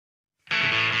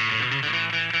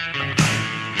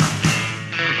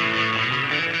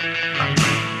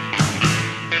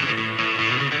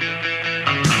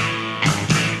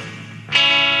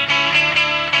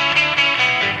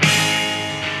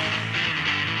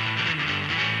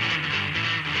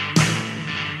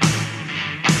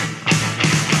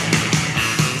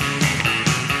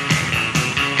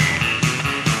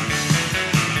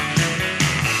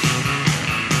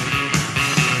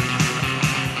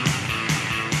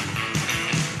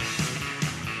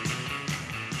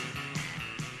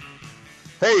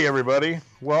Hey, everybody.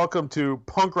 Welcome to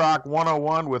Punk Rock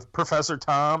 101 with Professor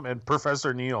Tom and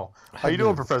Professor Neil. How you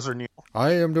doing, Hello. Professor Neil?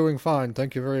 I am doing fine.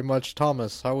 Thank you very much,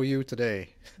 Thomas. How are you today?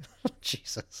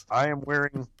 Jesus. I am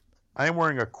wearing I am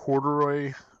wearing a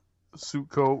corduroy suit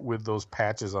coat with those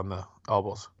patches on the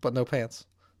elbows. But no pants.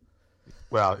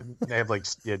 Well, they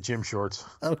have gym shorts.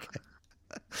 Okay.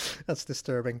 That's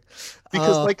disturbing.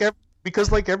 Because Uh, like ev-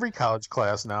 because like every college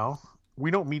class now, we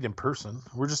don't meet in person.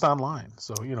 We're just online.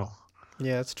 So.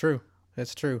 yeah, it's true.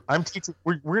 It's true. I'm teaching.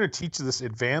 We're going to teach this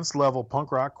advanced level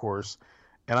punk rock course,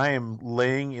 and I am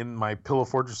laying in my pillow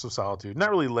fortress of solitude. Not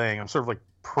really laying. I'm sort of like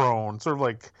prone, sort of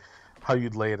like how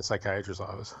you'd lay at a psychiatrist's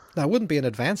office. Now, it wouldn't be an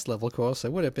advanced level course.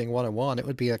 It would have been 101. It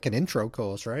would be like an intro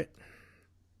course, right?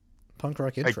 Punk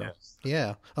rock I intro. guess.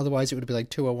 Yeah. Otherwise, it would be like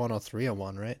 201 or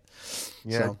 301, right?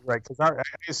 Yeah, So, right. Because I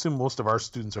assume most of our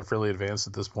students are fairly advanced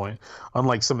at this point,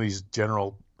 unlike some of these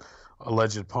general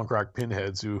alleged punk rock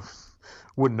pinheads who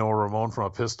wouldn't know a Ramon from a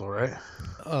pistol, right?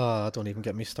 don't even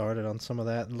get me started on some of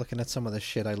that. And looking at some of the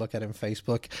shit I look at in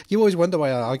Facebook. You always wonder why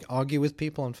I argue with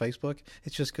people on Facebook.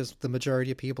 It's just because the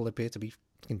majority of people appear to be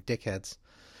fucking dickheads.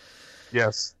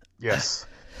 Yes. Yes.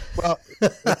 Well,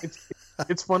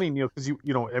 it's funny, Neil, because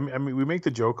I mean, we make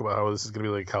the joke about how this is going to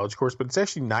be like a college course, but it's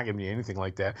actually not going to be anything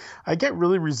like that. I get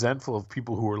really resentful of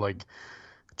people who are like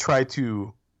try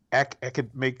to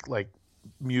make like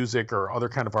music or other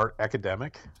kind of art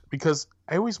academic, because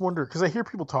I always wonder, because I hear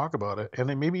people talk about it, and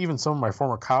then maybe even some of my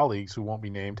former colleagues who won't be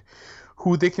named,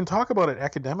 who they can talk about it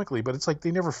academically, but it's like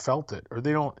they never felt it, or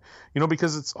they don't,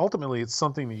 because it's ultimately it's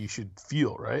something that you should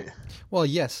feel, right? Well,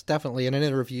 yes, definitely. In an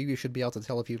interview, you should be able to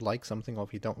tell if you like something or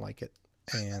if you don't like it.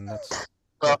 And Well,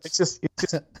 it's that's just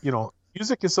it's just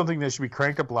music is something that should be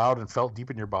cranked up loud and felt deep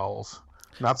in your bowels,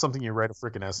 not something you write a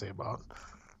freaking essay about.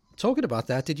 talking about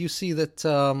that. Did you see that?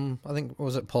 I think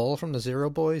was it Paul from the Zero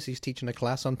Boys? He's teaching a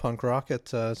class on punk rock at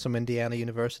some Indiana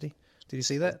university. Did you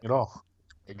see that?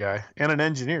 A guy and an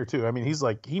engineer too. I mean,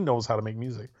 he knows how to make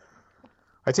music.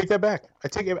 I take that back. I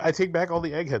take back all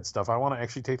the egghead stuff. I want to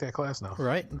actually take that class now.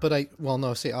 Right, but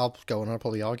no, see, I'll go and I'll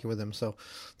probably argue with him, so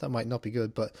that might not be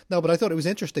good. But no, but I thought it was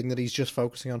interesting that he's just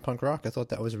focusing on punk rock. I thought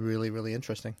that was really, really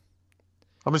interesting.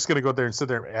 I'm just gonna go there and sit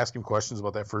there and ask him questions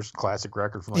about that first classic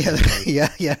record from like Yeah,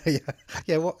 1980.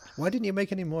 yeah. Why didn't you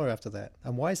make any more after that?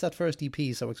 And why is that first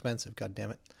EP so expensive? God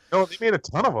damn it! No, they made a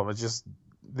ton of them. It's just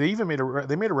they made a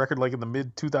record like in the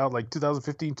mid 2000, like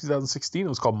 2015, 2016. It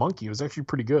was called Monkey. It was actually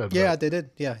pretty good. Yeah, But they did.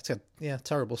 Yeah, it's a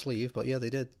terrible sleeve, but yeah, they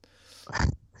did.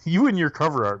 you and your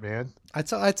cover art, man.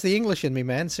 It's the English in me,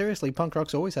 man. Seriously, punk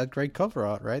rock's always had great cover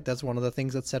art, right? That's one of the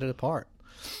things that set it apart.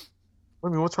 I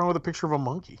mean, what's wrong with a picture of a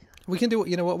monkey? We can do,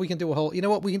 you know what? We can do a whole,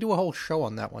 we can do a whole show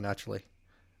on that one actually,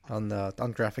 on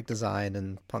graphic design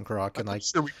and punk rock and I'm like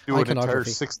sure we could do an entire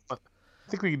iconography. 6 month. I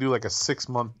think we could do like a 6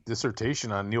 month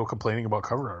dissertation on Neil complaining about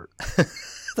cover art.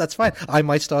 That's fine. I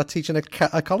might start teaching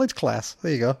a college class.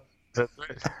 There you go. That's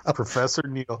right. Professor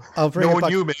Neil. I'll bring it Knowing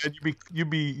back. you, man,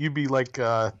 you'd be like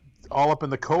all up in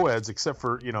the co-eds, except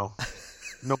for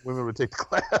no women would take the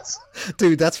class.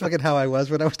 Dude, that's fucking how I was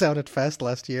when I was down at Fest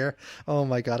last year. Oh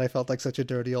my god, I felt like such a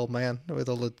dirty old man with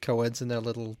all the co-eds in their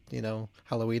little,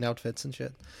 Halloween outfits and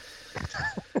shit.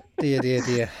 Dear, dear,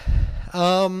 dear.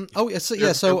 Oh, yeah, so, yeah,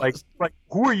 They're so, like,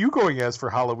 who are you going as for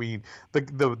Halloween?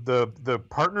 The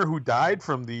partner who died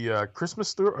from the Christmas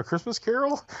store, a Christmas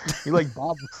Carol? You like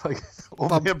Bob, like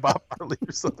old man Bob Marley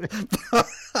or something?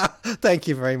 thank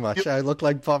you very much. I look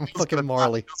like Bob He's got fucking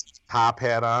Marley. a top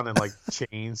hat on and like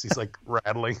chains. He's like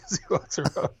rattling as he walks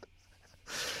around.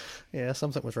 Yeah,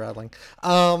 something was rattling.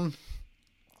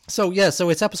 So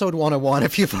it's episode 101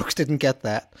 if you folks didn't get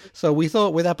that. So we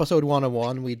thought with episode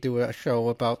 101 we'd do a show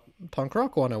about punk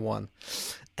rock 101.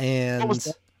 And What was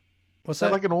that? what's Is that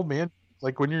that? like an old man?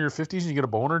 Like when you're in your 50s and you get a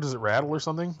boner, does it rattle or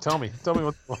something? Tell me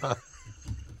what's going on.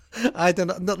 I don't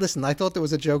know. No, listen, I thought there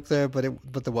was a joke there, but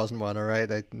there wasn't one, all right?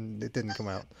 It didn't come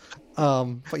out.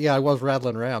 But yeah, I was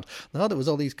rattling around. No, there was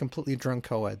all these completely drunk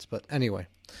co-eds, but anyway.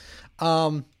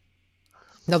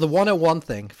 Now, the 101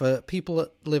 thing for people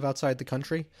that live outside the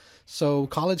country. So,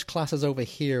 college classes over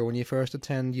here, when you first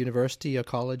attend university or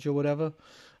college or whatever,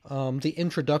 the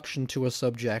introduction to a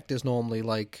subject is normally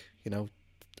like,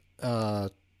 I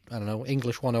don't know,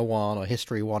 English 101 or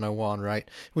History 101, right?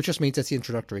 Which just means it's the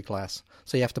introductory class.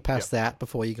 So you have to pass that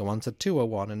before you go on to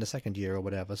 201 in the second year or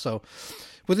whatever. So,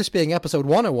 with this being episode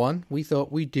 101, we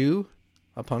thought we'd do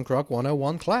a punk rock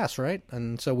 101 class, right?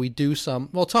 And so we do some.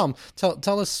 Well, Tom,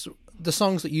 tell us the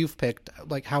songs that you've picked.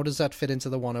 Like, how does that fit into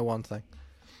the 101 thing?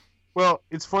 Well,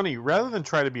 it's funny. Rather than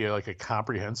try to be like a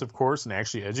comprehensive course and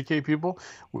actually educate people,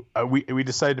 we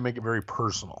decided to make it very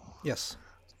personal. Yes.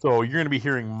 So you're going to be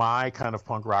hearing my kind of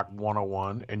punk rock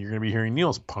 101, and you're going to be hearing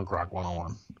Neil's punk rock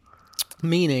 101.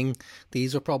 Meaning,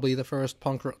 these are probably the first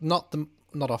punk rock, not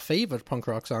our favorite punk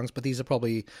rock songs, but these are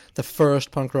probably the first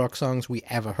punk rock songs we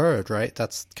ever heard, right?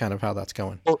 That's kind of how that's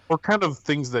going. Or kind of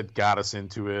things that got us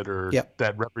into it, or Yep.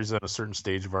 that represent a certain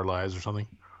stage of our lives or something.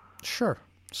 Sure.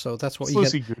 So that's what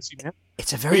It's you get. loosey-goosey, man.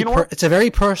 It's a very it's a very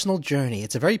personal journey.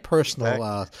 It's a very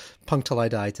personal Punk Till I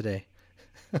Die today.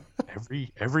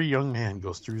 Every young man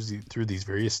goes through these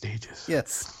various stages.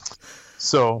 Yes.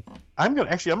 So I'm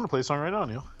gonna play a song right now,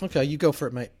 Neil. Okay, you go for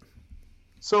it, mate.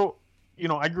 So,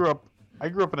 I grew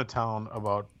up in a town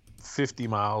about 50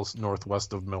 miles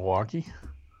northwest of Milwaukee,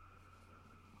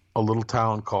 a little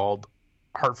town called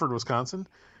Hartford, Wisconsin,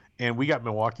 and we got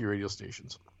Milwaukee radio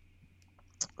stations.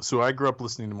 So I grew up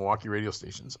listening to Milwaukee radio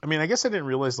stations. I mean, I guess I didn't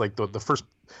realize like the first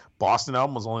Boston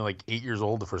album was only like 8 years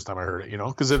old the first time I heard it,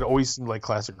 because it always seemed like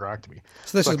classic rock to me.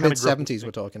 So this I is kinda mid-70s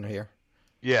we're talking here.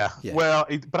 Yeah. Yeah. Well,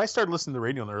 but I started listening to the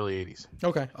radio in the early 80s.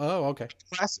 Okay. Oh, okay.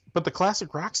 But the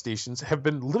classic rock stations have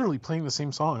been literally playing the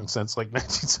same song since like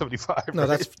 1975. No,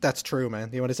 right? that's true, man.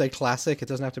 You want to say classic? It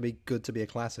doesn't have to be good to be a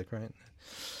classic, right?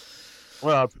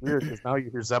 Well, it's weird because now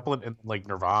you hear Zeppelin and like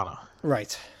Nirvana.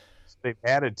 Right. They've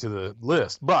added to the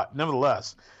list, but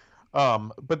nevertheless,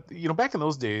 but back in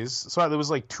those days, so there was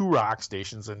like 2 rock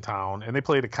stations in town, and they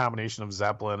played a combination of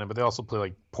Zeppelin, but they also played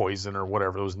like Poison or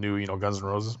whatever. It was new, Guns N'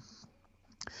 Roses.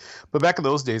 But back in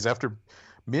those days, after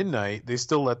midnight, they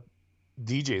still let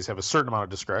DJs have a certain amount of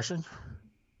discretion.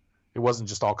 It wasn't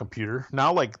just all computer.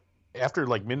 Now, like after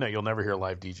like midnight, you'll never hear a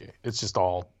live DJ. It's just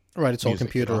all right. It's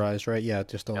music, all computerized, right? Yeah,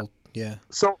 just all yeah.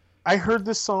 So I heard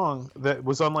this song that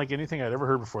was unlike anything I'd ever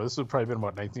heard before. This would probably been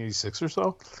about 1986 or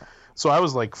so. So I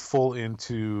was like full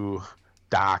into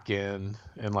Dokken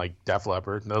and like Def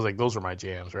Leppard, and I was like, those are my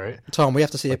jams, right? Tom, we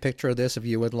have to see a picture of this of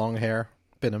you with long hair,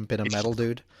 been a metal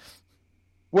dude.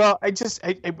 Well,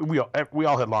 we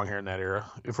all had long hair in that era,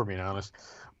 if we're being honest.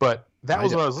 But that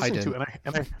was what I was listening to,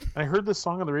 and I heard this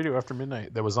song on the radio after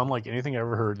midnight that was unlike anything I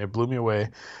ever heard, and it blew me away.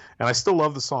 And I still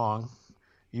love the song,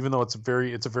 even though it's a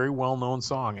very well known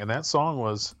song. And that song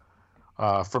was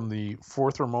from the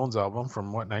 4th Ramones album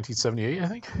from 1978, I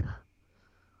think.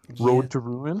 Yeah. Road to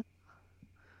Ruin.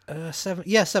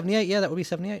 78. Yeah, that would be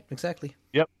 78 exactly.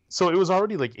 Yep. So it was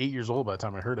already like 8 years old by the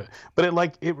time I heard it, but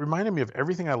it reminded me of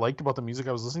everything I liked about the music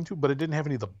I was listening to, but it didn't have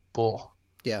any of the bull.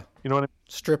 Yeah. You know what I mean?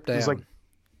 Stripped down. It was like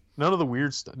none of the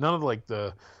weird stuff, none of like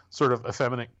the sort of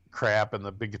effeminate crap and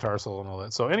the big guitar solo and all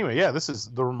that. So anyway, yeah, this is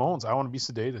the Ramones. I Want to Be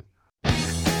Sedated.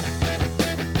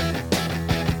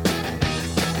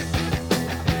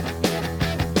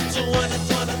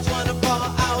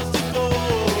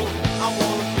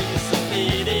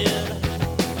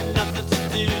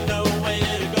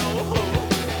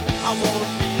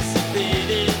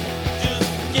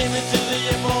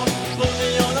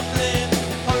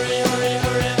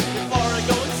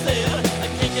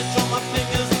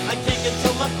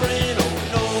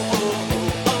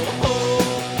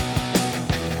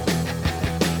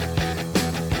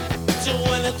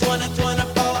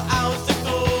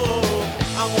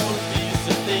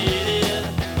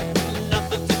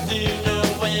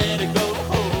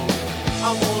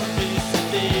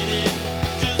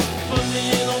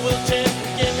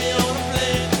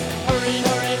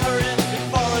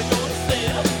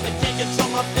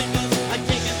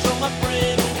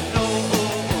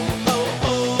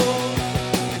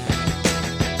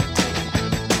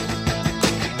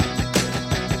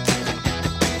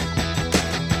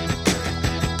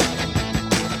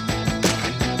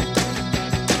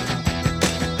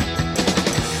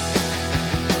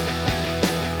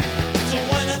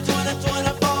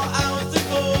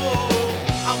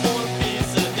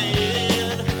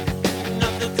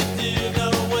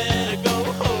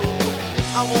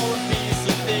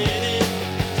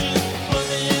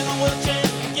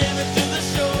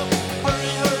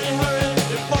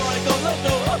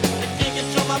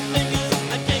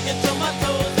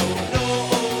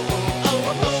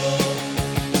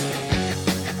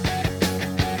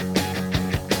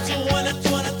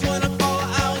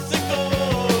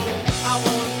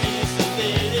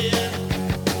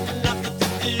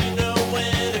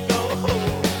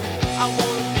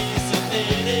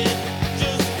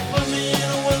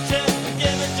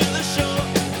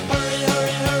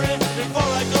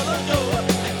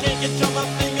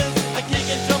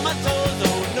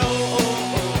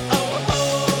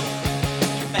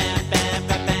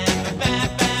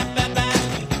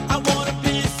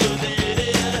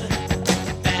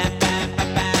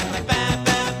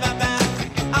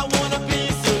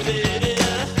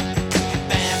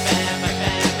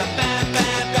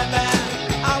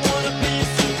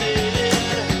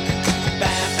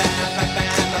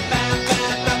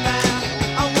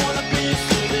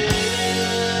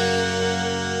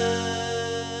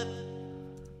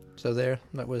 also there.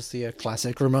 That was the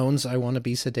classic Ramones, "I Want to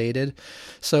Be Sedated."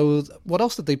 So, what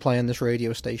else did they play on this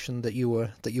radio station that you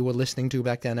were listening to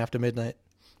back then after midnight?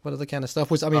 What other kind of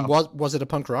stuff was? I mean, was it a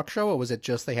punk rock show, or was it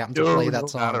just they happened to play that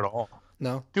song? Not at all.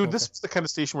 No, dude, okay. This was the kind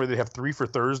of station where they'd have 3 for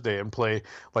Thursday and play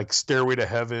like "Stairway to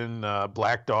Heaven,"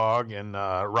 "Black Dog," and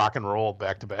 "Rock and Roll"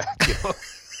 back to back. You know?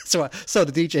 So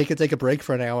the DJ could take a break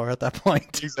for an hour at that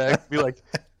point. Exactly. It'd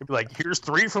be like, "Here's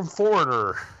 3 from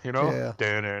Foreigner," you know. Yeah.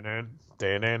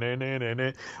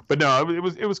 But no,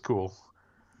 it was cool.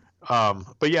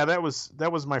 But yeah, that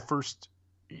was my first.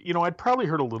 You know, I'd probably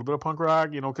heard a little bit of punk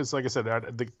rock, you know, because like I said,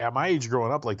 at my age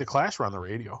growing up, like the Clash were on the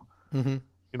radio. Mm-hmm.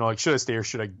 You know, like "Should I Stay or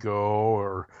Should I Go?"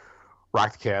 or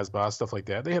 "Rock the Casbah," stuff like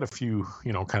that. They had a few,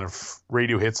 you know, kind of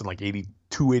radio hits in like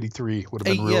 82, 83 would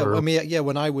have been real early. I mean, yeah,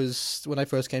 when I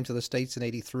first came to the States in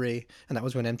 83, and that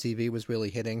was when MTV was really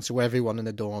hitting, so everyone in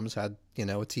the dorms had, you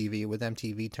know, a TV with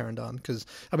MTV turned on, because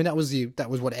I mean that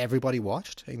was what everybody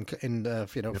watched in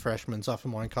you know, freshman,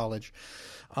 sophomore in college.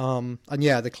 And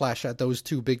yeah, the Clash had those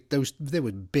they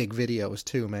were big videos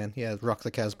too, man. Yeah, "Rock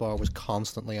the Casbah" was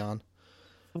constantly on.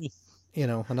 You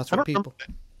know, and that's what people.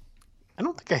 I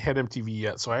don't think I had MTV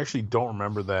yet, so I actually don't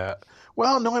remember that.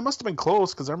 Well, no, I must have been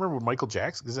close, because I remember when Michael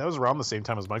Jackson, because that was around the same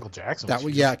time as Michael Jackson.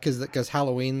 Because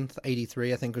Halloween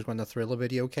 '83, I think, was when the Thriller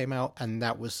video came out, and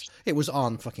it was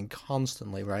on fucking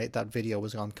constantly, right? That video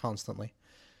was on constantly.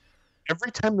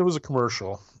 Every time there was a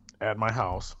commercial at my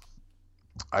house,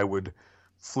 I would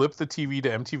flip the TV to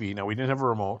MTV. Now, we didn't have a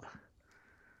remote.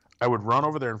 I would run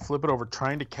over there and flip it over,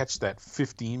 trying to catch that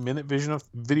 15-minute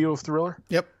video of Thriller.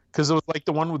 Yep. Because it was like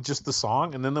the one with just the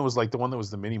song, and then there was like the one that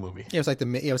was the mini movie. Yeah,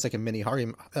 it was like a mini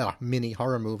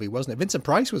horror movie, wasn't it? Vincent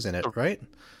Price was in it, right?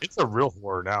 It's a real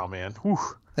horror now, man. Whew.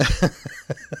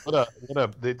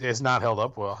 It's not held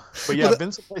up well. But yeah,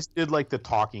 Vincent Price did like the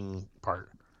talking part.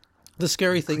 The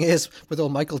scary thing is, with all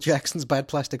Michael Jackson's bad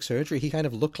plastic surgery, he kind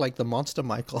of looked like the monster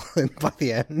Michael by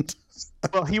the end.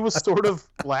 Well, he was sort of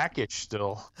blackish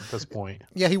still at this point.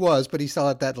 Yeah, he was, but he still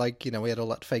had that, like, you know, he had all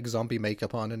that fake zombie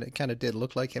makeup on, and it kind of did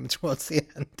look like him towards the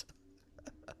end.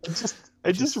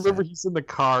 I just remember he's in the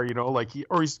car, you know, like he's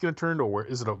going to turn into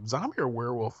is it a zombie or a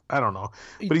werewolf? I don't know.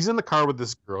 But he's in the car with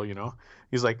this girl, you know.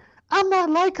 He's like, "I'm not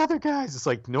like other guys." It's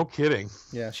like, no kidding.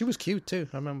 Yeah, she was cute too.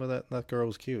 I remember that girl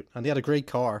was cute, and they had a great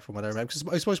car from what I remember. Because it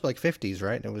was supposed to be like 50s,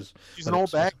 right? And it was. She's an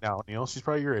old bag now, Neil. She's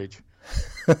probably your age.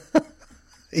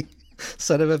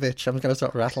 Son of a bitch! I'm gonna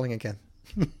start rattling again.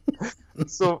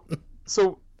 So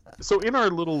in our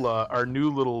new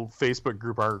little Facebook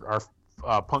group, our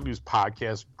Punk News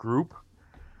podcast group,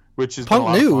 which is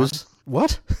Punk News.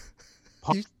 What?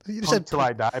 You just said Till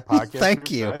I Die podcast.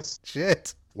 Thank you. Guys.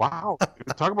 Shit. Wow.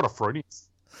 Talk about a Freudian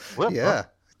slip. Yeah. Huh?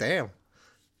 Damn.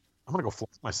 I'm gonna go flush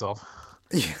myself.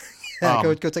 Yeah.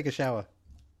 Go take a shower.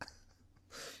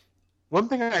 One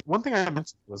thing I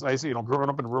mentioned was, you know, growing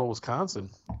up in rural Wisconsin,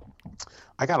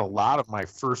 I got a lot of my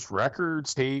first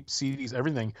records, tapes, CDs,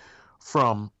 everything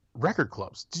from record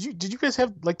clubs. Did you guys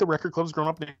have like the record clubs growing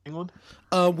up in England?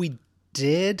 We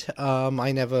did.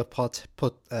 I never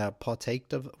partook. I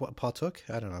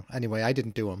don't know. Anyway, I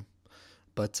didn't do them.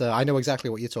 But I know exactly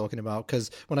what you're talking about,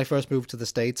 because when I first moved to the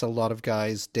States, a lot of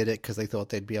guys did it because they thought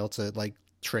they'd be able to like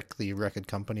trick the record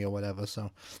company or whatever.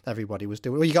 So everybody was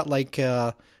doing. Well, you got like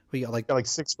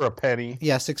 6 for a penny.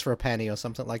 Yeah, 6 for a penny or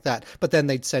something like that. But then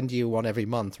they'd send you one every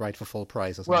month, right, for full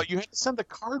price or something. Well, you had to send the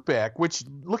card back, which,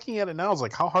 looking at it now, is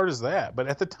like, how hard is that? But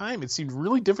at the time, it seemed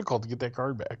really difficult to get that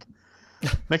card back.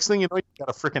 Next thing you know, you got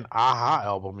a freaking Aha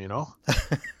album, you know?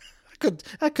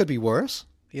 That could be worse,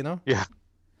 you know? Yeah.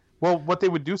 Well, what they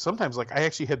would do sometimes, like, I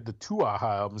actually had the 2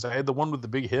 Aha albums. I had the one with the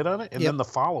big hit on it, and then the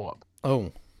follow-up.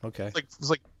 Oh, okay. It was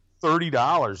like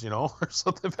 $30, you know, or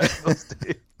something back in those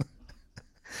days.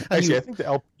 Actually, I think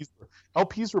the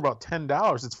LPs were about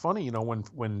 $10. It's funny, you know,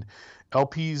 when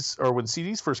LPs or when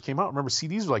CDs first came out. Remember,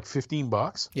 CDs were like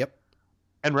 $15. Yep.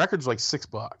 And records were like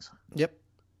 $6. Yep.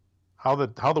 How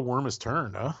the worm has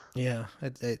turned, huh? Yeah,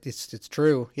 it's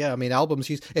true. Yeah, I mean,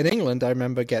 albums in England. I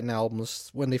remember getting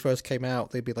albums when they first came out.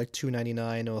 They'd be like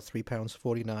 $2.99 or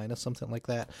 £3.49 or something like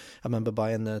that. I remember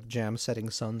buying the Jam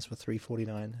Setting Suns for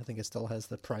 $3.49. I think it still has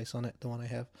the price on it, the one I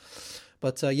have.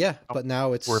 But yeah, but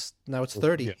now it's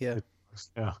 30. Yeah.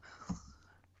 Yeah.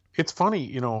 It's funny,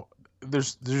 you know.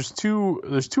 There's two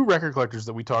record collectors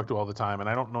that we talk to all the time, and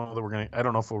I don't know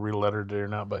if we'll read a letter today or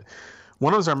not, but.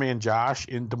 One is our man Josh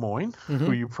in Des Moines,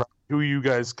 who you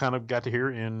guys kind of got to hear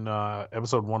in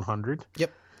episode 100.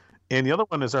 Yep. And the other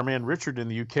one is our man Richard in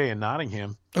the UK in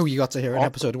Nottingham. Oh, you got to hear in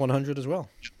episode 100 as well.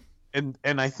 And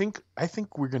I think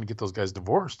we're going to get those guys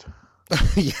divorced.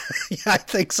 Yeah, I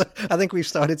think so. I think we've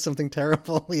started something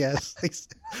terrible. Yes,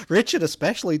 Richard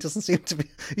especially doesn't seem to be.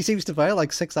 He seems to buy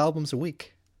like 6 albums a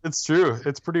week. It's true.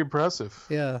 It's pretty impressive.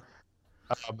 Yeah.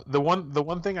 The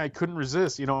one thing I couldn't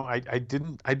resist, I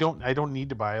don't need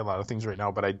to buy a lot of things right now,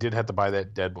 but I did have to buy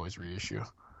that Dead Boys reissue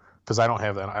because I don't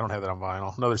have that. I don't have that on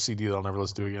vinyl. Another CD that I'll never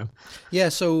listen to again. Yeah,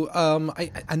 so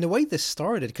and the way this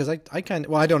started, because I kind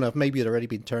of, well, I don't know if maybe it already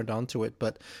been turned on to it,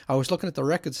 but I was looking at the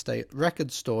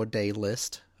record store day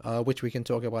list, which we can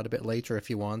talk about a bit later if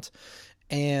you want.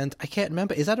 And I can't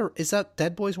remember, is that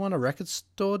Dead Boys one a record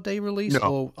store day release?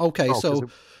 No. Or, okay, No, so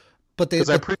because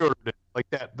I pre-ordered it, like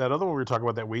that other one we were talking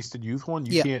about, that Wasted Youth one.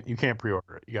 You can't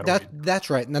pre-order it. You gotta wait. That's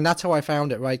right, and that's how I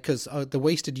found it, right? Because the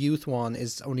Wasted Youth one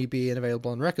is only being available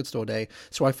on Record Store Day,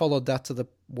 so I followed that to the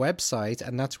website,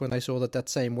 and that's when I saw that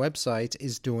same website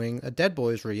is doing a Dead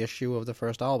Boys reissue of the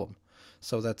first album.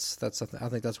 So that's I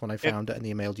think that's when I found it and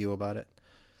emailed you about it.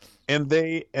 And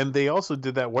they also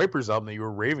did that Wipers album that you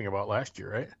were raving about last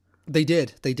year, right? They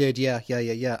did, yeah.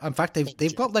 In fact,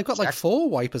 they've got like 4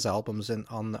 Wipers albums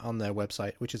on their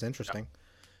website, which is interesting.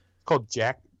 It's called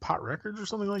Jackpot Records or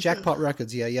something like Jackpot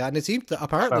Records, yeah, and it seems that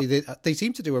apparently they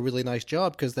seem to do a really nice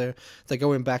job because they're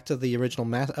going back to the original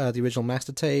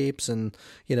master tapes and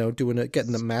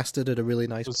getting them mastered at a really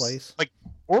nice place, like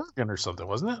Oregon or something,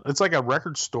 wasn't it? It's like a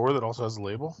record store that also has a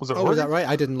label. Was it? Oh, Oregon? is that right?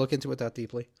 I didn't look into it that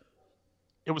deeply.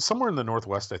 It was somewhere in the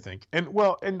Northwest, I think. And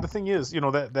the thing is,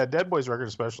 that Dead Boys record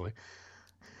especially,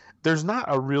 there's not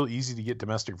a real easy to get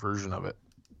domestic version of it.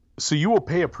 So you will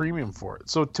pay a premium for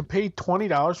it. So to pay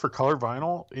 $20 for color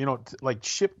vinyl, like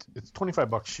shipped, it's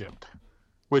 $25 shipped.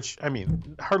 Which, I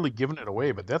mean, hardly giving it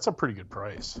away, but that's a pretty good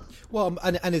price. Well,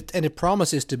 and it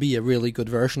promises to be a really good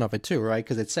version of it too, right?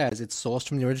 Because it says it's sourced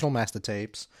from the original master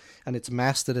tapes, and it's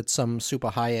mastered at some super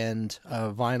high-end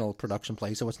vinyl production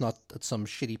place, so it's not at some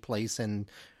shitty place in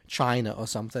China or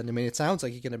something. I mean, it sounds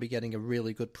like you're going to be getting a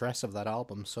really good press of that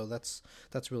album, so that's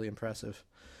really impressive.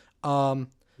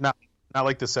 Not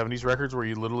like the 70s records where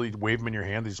you literally wave them in your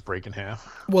hand, they just break in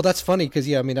half. Well, that's funny because,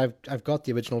 yeah, I mean, I've got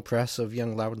the original press of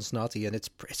Young, Loud and Snotty, and it's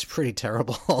pretty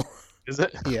terrible. Is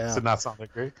it? Yeah. Does it not sound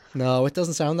that great? No, it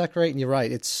doesn't sound that great, and you're right.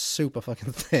 It's super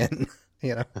fucking thin,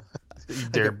 You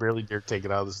barely dare take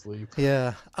it out of the sleeve.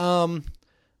 Yeah. Why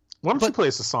don't you play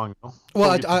us a song, though?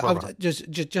 Well, I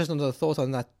just another thought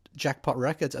on that Jackpot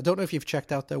Records. I don't know if you've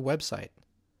checked out their website.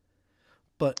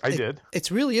 But I did. It's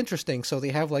really interesting. So they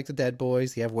have like the Dead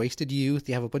Boys, they have Wasted Youth,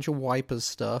 they have a bunch of Wipers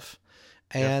stuff,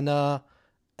 and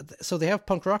so they have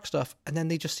punk rock stuff, and then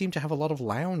they just seem to have a lot of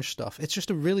lounge stuff. It's just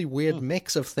a really weird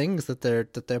mix of things that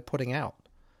they're putting out.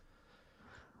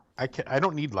 I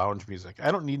don't need lounge music. I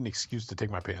don't need an excuse to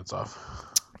take my pants off.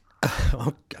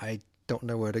 I don't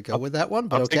know where to go with that one,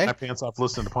 but I'll okay. take my pants off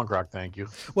listening to punk rock, thank you.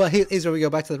 Well, here's where we go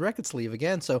back to the record sleeve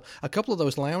again. So a couple of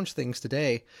those lounge things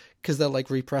today, because they're like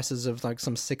represses of like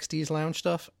some 60s lounge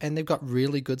stuff, and they've got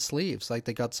really good sleeves. Like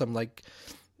they got some like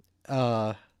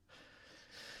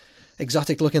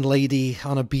exotic looking lady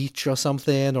on a beach or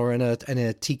something, or in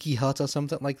a tiki hut or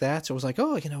something like that. So I was like,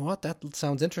 oh, you know what, that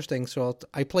sounds interesting. So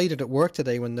I played it at work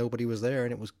today when nobody was there,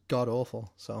 and it was god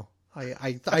awful. So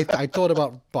I thought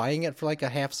about buying it for like a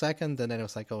half second, and then I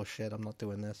was like, oh shit, I'm not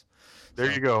doing this. There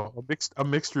you go, a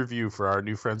mixed review for our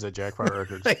new friends at Jackpot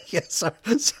Records. Yes,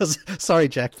 sorry,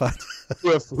 Jackpot.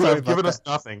 who have given us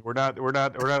nothing. We're not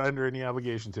under any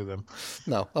obligation to them.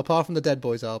 No, apart from the Dead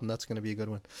Boys album, that's going to be a good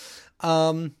one.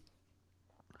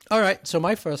 All right, so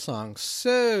my first song.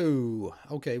 So,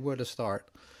 okay, where to start?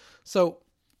 So,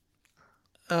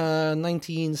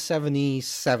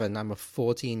 1977. I'm a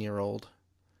 14-year-old.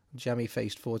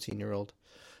 Jammy-faced 14-year-old.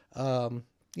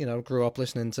 Grew up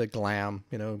listening to glam,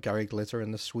 Gary Glitter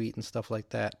and The Sweet and stuff like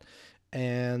that.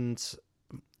 And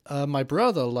my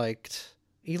brother liked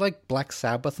Black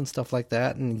Sabbath and stuff like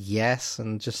that, and Yes,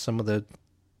 and just some of the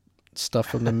stuff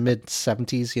from the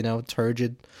mid-70s,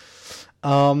 turgid.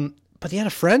 But he had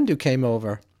a friend who came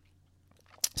over.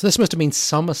 So this must have been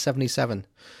summer 77.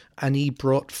 And he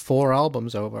brought 4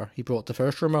 albums over. He brought the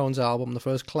first Ramones album, the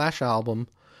first Clash album,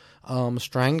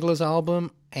 Stranglers album,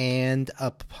 and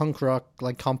a punk rock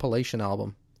compilation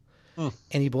album. And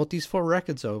he brought these 4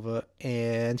 records over,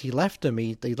 and he left them.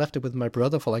 He left it with my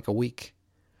brother for like a week.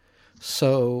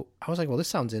 So I was like, well, this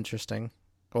sounds interesting.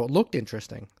 Well, it looked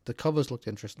interesting. The covers looked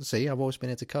interesting. See, I've always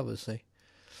been into covers, see.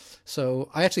 So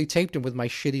I actually taped him with my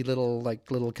shitty little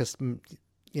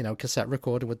cassette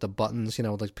recorder with the buttons,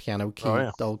 like piano key,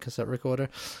 the old cassette recorder.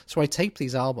 So I taped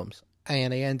these albums,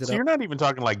 and I ended up. So you're not even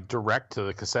talking like direct to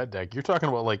the cassette deck. You're talking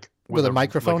about like with a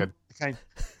microphone,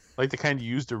 like Like the kind you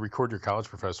used to record your college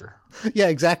professor. Yeah,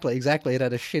 exactly. It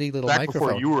had a shitty little Back microphone.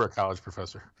 before you were a college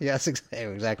professor. Yes,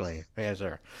 exactly. Yes,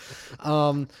 sir.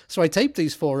 So I taped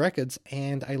these 4 records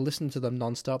and I listened to them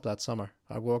nonstop that summer.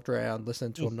 I walked around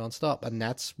listening to them nonstop, and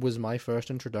that was my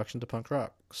first introduction to punk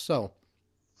rock. So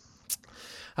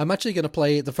I'm actually going to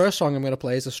play, the first song I'm going to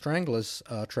play is a Stranglers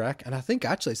track, and I think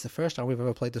actually it's the first time we've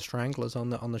ever played the Stranglers on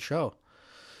the show.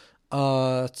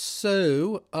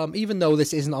 Even though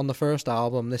this isn't on the first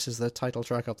album, this is the title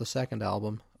track of the second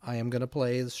album, I am going to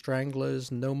play the Stranglers'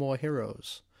 No More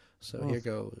Heroes. So here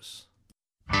goes.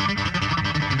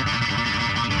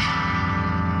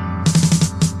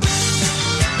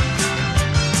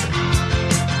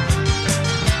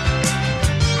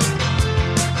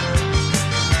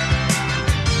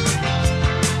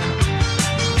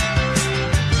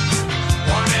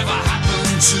 Whatever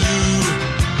happened to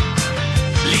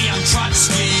Leon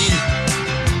Trotsky?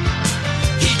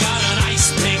 He got an ice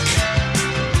pick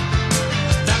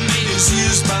that made his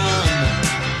ears burn.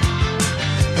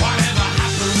 Whatever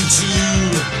happened to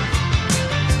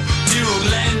dear old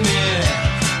Lenin,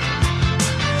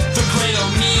 the great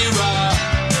O'Meara,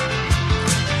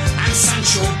 and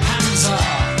Sancho Panza?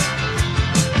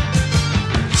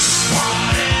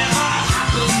 Whatever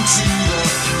happened to the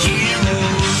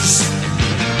heroes?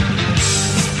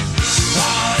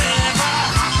 Whatever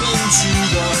happened to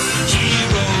the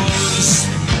heroes?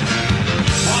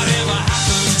 Whatever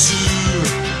happened to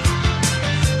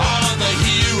all of the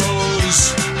heroes?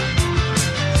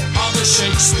 All the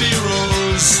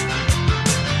Shakespeareos?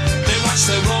 They watch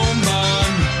their own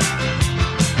burn.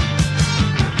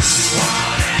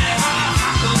 Whatever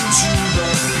happened to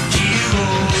the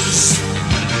heroes?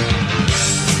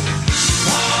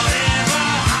 Whatever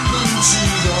happened to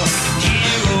the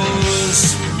heroes?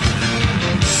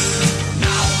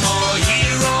 No more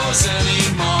heroes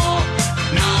anymore.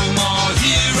 No more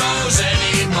heroes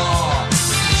anymore.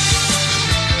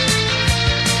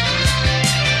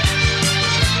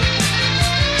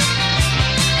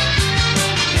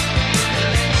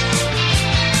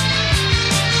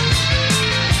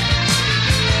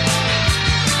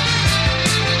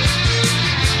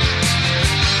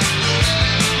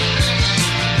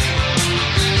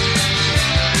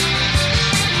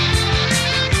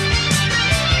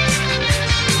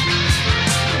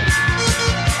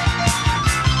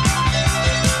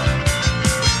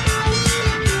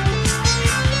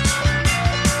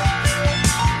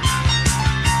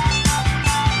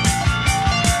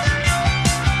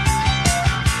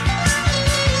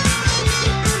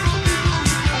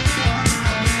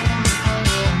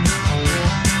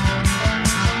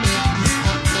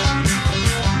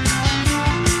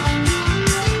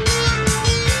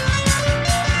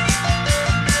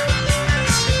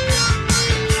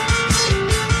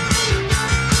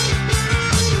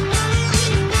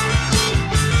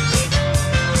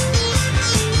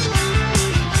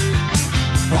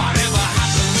 Whatever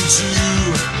happened to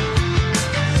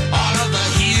all of the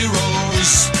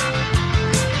heroes?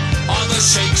 All the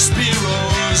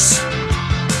Shakespeareos?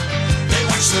 They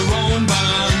watch their own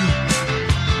burn.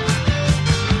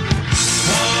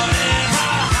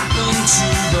 Whatever happened to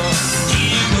the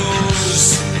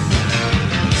heroes?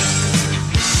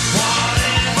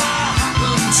 Whatever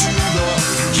happened to the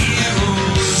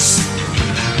heroes?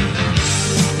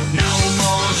 No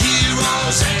more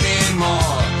heroes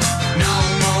anymore. No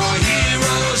more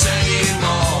heroes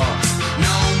anymore.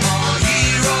 No more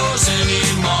heroes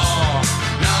anymore.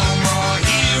 No more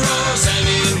heroes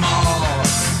anymore.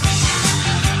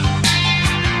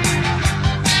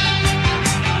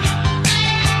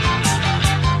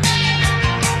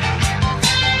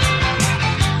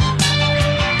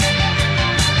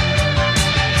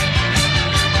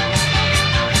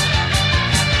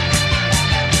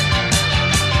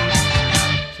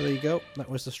 So there you go. That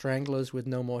was the Stranglers with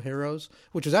No More Heroes,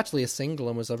 which was actually a single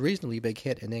and was a reasonably big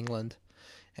hit in England.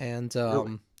 And,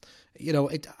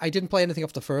 I didn't play anything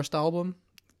off the first album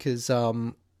because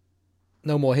No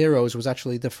More Heroes was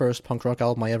actually the first punk rock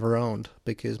album I ever owned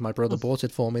because my brother bought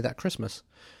it for me that Christmas.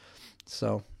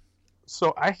 So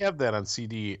I have that on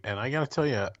CD, and I gotta tell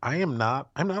you, I'm not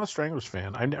a Stranglers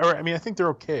fan. I think they're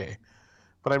okay,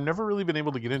 but I've never really been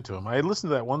able to get into them. I listened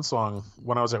to that one song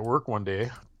when I was at work one day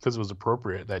because it was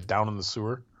appropriate, that Down in the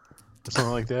Sewer or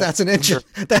something like that.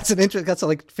 That's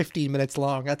like 15 minutes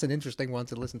long. That's an interesting one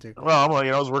to listen to. Well,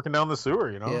 I was working down the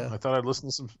sewer, Yeah. I thought I'd listen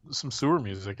to some sewer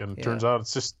music, and it turns out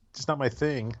it's just not my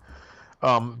thing.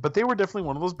 But they were definitely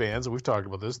one of those bands, and we've talked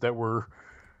about this, that were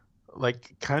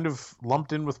like kind of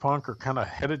lumped in with punk or kind of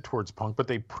headed towards punk, but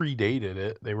they predated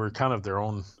it. They were kind of their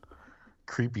own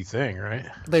creepy thing, right?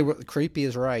 They were creepy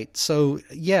is right. So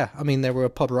yeah, I mean they were a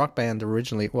pub rock band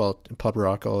originally. Well, pub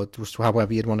rock or just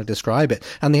however you'd want to describe it.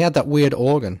 And they had that weird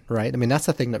organ, right? I mean that's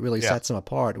the thing that really sets them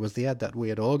apart. Was they had that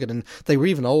weird organ, and they were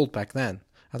even old back then.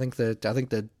 I think the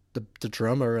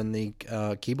drummer and the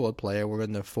keyboard player were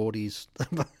in their 40s.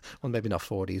 Well, maybe not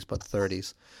 40s, but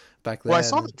 30s back then. Well, I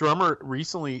saw the drummer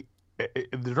recently.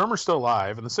 The drummer's still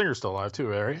alive, and the singer's still alive too,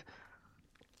 right?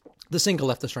 The singer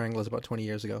left the Stranglers about 20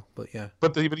 years ago, but yeah.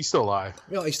 But he's still alive.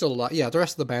 Well, he's still alive. Yeah, the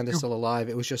rest of the band is still alive.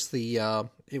 It was just the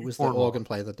organ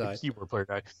player that died. The keyboard player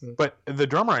died. But the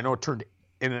drummer, I know, turned,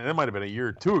 and it might have been a year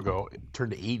or two ago, it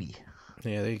turned 80.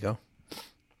 Yeah, there you go. Can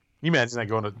you imagine that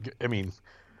going to? I mean,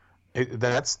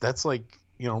 that's like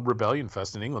Rebellion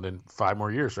Fest in England in 5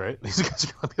 more years, right? These guys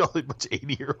are going to be all a bunch of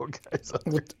 80-year-old guys.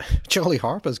 Well, Charlie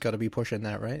Harper's got to be pushing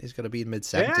that, right? He's got to be in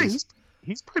mid-70s. Yeah,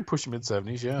 he's probably pushing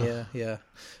mid-70s, yeah. Yeah.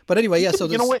 But anyway, so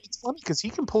you know what? It's funny because he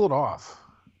can pull it off.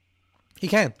 He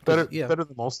can. Better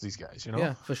than most of these guys,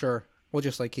 Yeah, for sure. Well,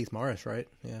 just like Keith Morris, right?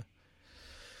 Yeah.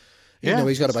 Even though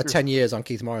he's got about 10 years on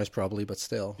Keith Morris probably, but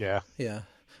still. Yeah. Yeah.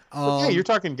 You're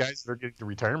talking guys that are getting to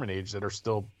retirement age that are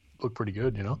still look pretty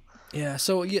good, Yeah,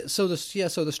 so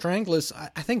the Stranglers,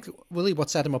 I think really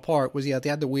what set them apart was they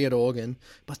had the weird organ,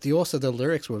 but the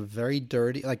lyrics were very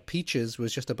dirty. Like Peaches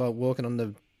was just about walking on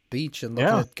the beach and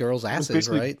looking at girls' asses,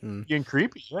 right? And getting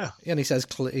creepy, yeah. And he says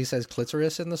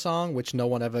clitoris in the song, which no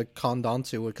one ever conned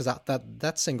onto because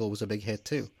that single was a big hit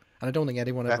too. And I don't think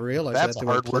anyone ever realized that's that a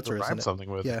hard word to rhyme something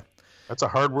with. Yeah, that's a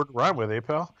hard word to rhyme with,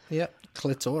 pal? Yeah,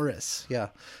 clitoris. Yeah.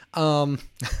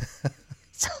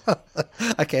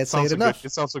 I can't say it enough.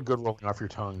 It sounds so good rolling off your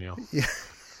tongue, Neil. Yeah.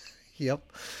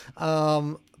 Yep.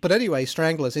 But anyway,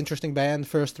 Stranglers, interesting band.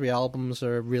 First 3 albums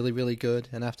are really, really good,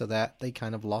 and after that, they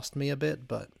kind of lost me a bit.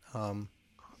 But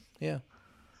yeah,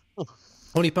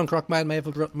 only punk rock band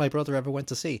my brother ever went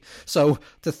to see. So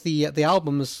the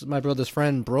albums my brother's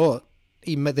friend brought,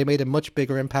 they made a much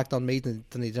bigger impact on me than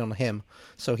they did on him.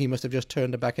 So he must have just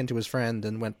turned it back into his friend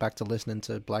and went back to listening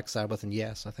to Black Sabbath and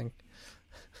Yes, I think.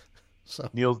 So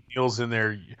Neil's in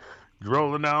there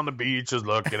rolling down the beaches,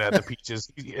 looking at the peaches,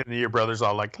 and your brother's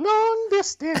all like, "Long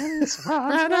distance,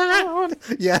 run around."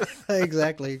 Yeah,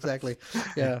 exactly.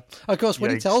 Yeah, of course.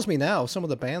 When he tells me now, some of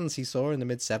the bands he saw in the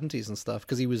mid-70s and stuff,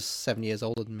 because he was 7 years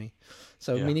older than me.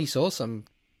 So I mean, he saw some,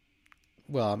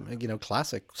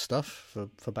 classic stuff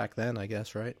for back then, I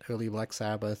guess, right? Early Black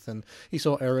Sabbath, and he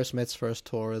saw Aerosmith's first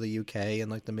tour of the UK in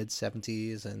like the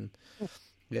mid-70s, and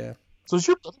yeah. So is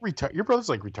your brother your brother's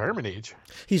like retirement age?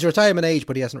 He's retirement age,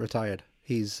 but he hasn't retired.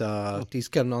 He's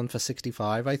getting on for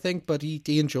 65, I think, but he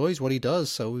enjoys what he does,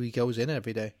 so he goes in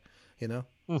every day, Yeah.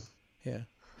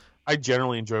 I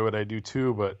generally enjoy what I do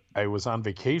too, but I was on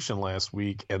vacation last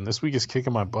week, and this week is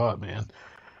kicking my butt, man.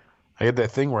 I had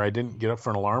that thing where I didn't get up for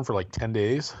an alarm for like 10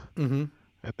 days. Mm-hmm.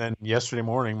 And then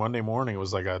Monday morning, it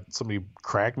was like somebody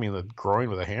cracked me in the groin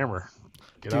with a hammer.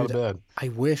 Get out of bed. I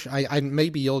wish I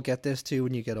maybe you'll get this too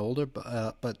when you get older,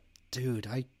 but dude,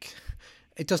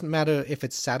 it doesn't matter if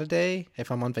it's Saturday.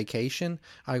 If I'm on vacation,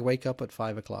 I wake up at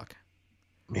 5 o'clock.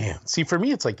 Man, see, for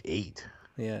me, it's like 8.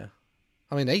 Yeah,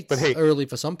 I mean 8's early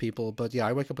for some people, but yeah,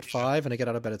 I wake up at 5 and I get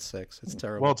out of bed at 6. It's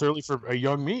terrible. Well, it's early for a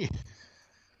young me.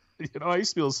 I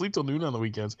used to be able to sleep till noon on the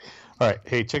weekends. All right,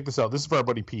 hey, check this out. This is for our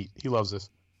buddy Pete. He loves this.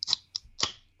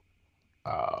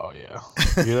 Oh yeah.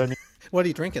 You hear that? What are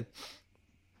you drinking?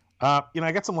 I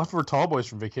got some leftover tall boys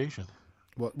from vacation.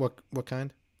 What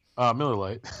kind? Miller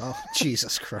Lite. Oh,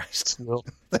 Jesus Christ. Well,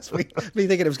 That's me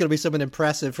thinking it was going to be something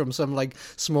impressive from some like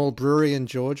small brewery in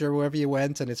Georgia or wherever you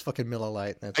went, and it's fucking Miller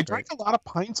Lite. I drank a lot of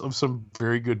pints of some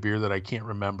very good beer that I can't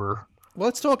remember. Well,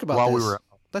 let's talk about this.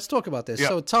 Let's talk about this. Yeah.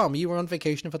 So, Tom, you were on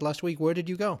vacation for the last week. Where did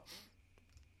you go?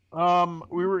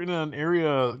 We were in an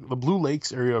area, the Blue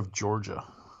Lakes area of Georgia.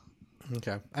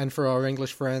 Okay. And for our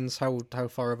English friends, how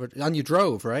far of it? And you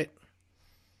drove, right?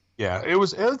 Yeah, it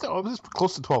was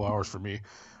close to 12 hours for me.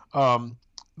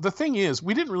 The thing is,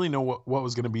 we didn't really know what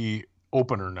was going to be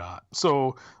open or not.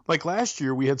 So, like last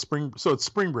year, we had it's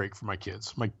spring break for my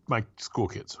kids, my school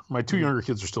kids. My 2 younger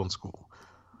kids are still in school.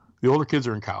 The older kids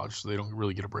are in college, so they don't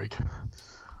really get a break.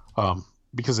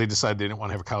 Because they decided they didn't want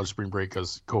to have a college spring break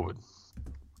because COVID.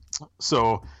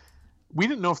 So we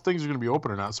didn't know if things were going to be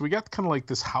open or not. So we got kind of like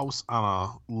this house on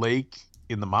a lake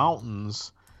in the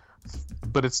mountains,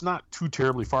 but it's not too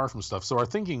terribly far from stuff. So our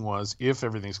thinking was, if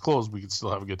everything's closed, we could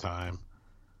still have a good time,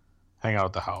 hang out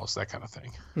at the house, that kind of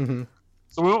thing. Mm-hmm.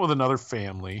 So we went with another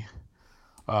family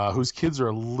whose kids are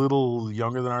a little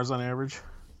younger than ours on average.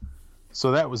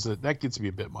 So that gets to be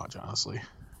a bit much, honestly,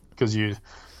 because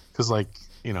because like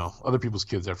other people's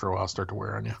kids after a while start to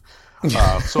wear on you.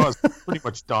 So I was pretty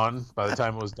much done by the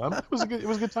time it was done. It was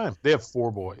a good time. They have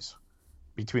 4 boys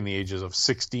between the ages of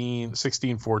 16,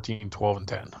 14, 12, and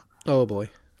 10. Oh boy,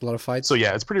 a lot of fights. So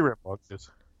yeah, it's pretty rambunctious.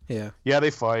 Yeah,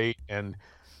 they fight and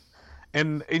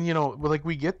like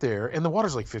we get there and the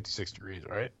water's like 56 degrees,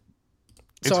 right?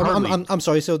 So I'm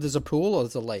sorry. So there's a pool or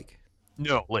there's a lake?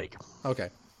 No, lake. Okay.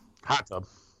 Hot tub.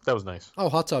 That was nice. Oh,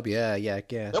 hot tub. Yeah.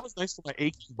 That was nice for my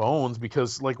aching bones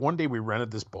because like one day we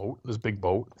rented this big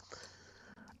boat,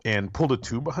 and pulled a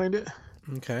tube behind it.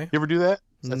 Okay. You ever do that?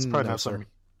 That's probably no, not sir. something.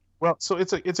 Well, so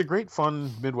it's a great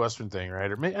fun Midwestern thing,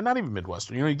 right? Or not even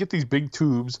Midwestern. You get these big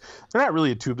tubes. They're not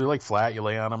really a tube. They're like flat. You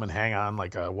lay on them and hang on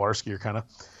like a water skier kind of,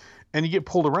 and you get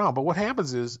pulled around. But what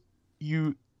happens is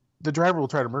the driver will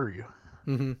try to murder you.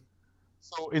 Mm-hmm.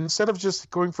 So instead of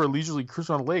just going for a leisurely cruise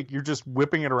on a lake, you're just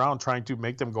whipping it around trying to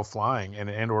make them go flying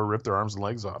and or rip their arms and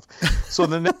legs off. So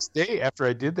the next day after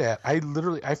I did that, I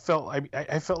felt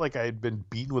like I had been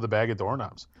beaten with a bag of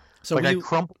doorknobs. So like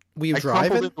were you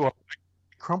driving? I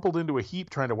crumpled into a heap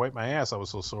trying to wipe my ass. I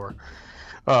was so sore.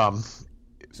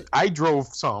 I drove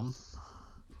some,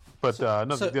 but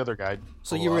the other guy.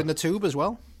 So you were in the tube as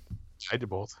well? I did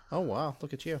both. Oh wow,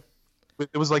 look at you.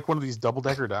 It was like one of these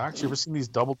double-decker docks. You ever seen these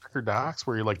double-decker docks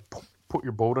where you like put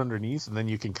your boat underneath and then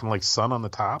you can kind of like sun on the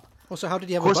top? Well, so how did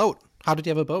you have a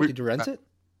boat? Did you rent it?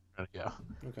 Yeah.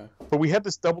 Okay. But we had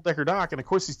this double-decker dock, and of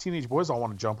course these teenage boys all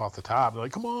want to jump off the top. They're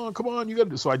like, come on, you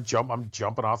got to. So I'm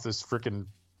jumping off this freaking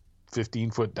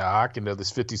 15-foot dock into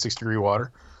this 56-degree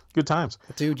water. Good times.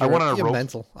 Dude, you're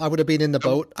mental. I would have been in the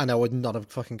boat, and I would not have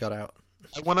fucking got out.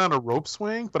 I went on a rope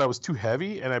swing, but I was too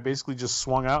heavy, and I basically just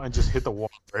swung out and just hit the wall.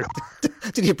 Right?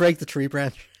 Did you break the tree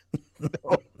branch? No.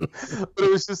 But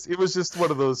it was just one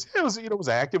of those. It was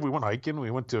active. We went hiking.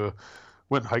 We went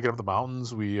hiking up the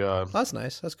mountains. That's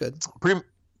nice. That's good. Pretty much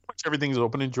everything's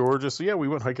open in Georgia. So yeah, we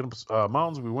went hiking up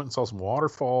mountains. We went and saw some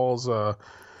waterfalls. We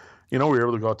were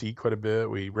able to go out to eat quite a bit.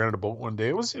 We rented a boat one day.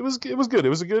 It was good. It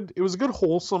was a good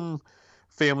wholesome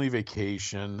family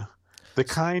vacation. The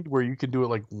kind where you can do it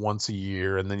like once a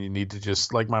year, and then you need to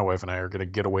just, like my wife and I are going to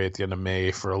get away at the end of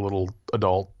May for a little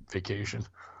adult vacation,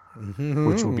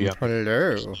 which will be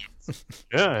hello.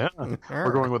 Yeah.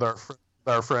 We're going with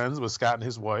our friends, with Scott and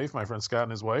his wife, my friend Scott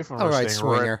and his wife. And all right,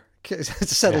 swinger.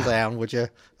 Settle down, would you?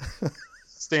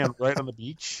 Stand right on the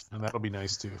beach, and that'll be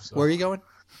nice too. So. Where are you going?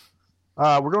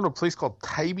 We're going to a place called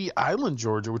Tybee Island,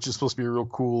 Georgia, which is supposed to be a real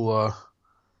cool,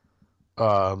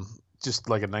 just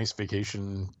like a nice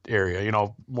vacation area,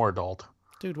 more adult.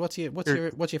 Dude, what's your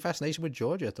fascination with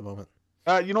Georgia at the moment?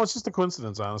 It's just a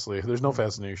coincidence, honestly. There's no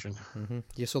fascination. Mm-hmm.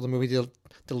 You saw the movie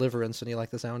Deliverance, and you like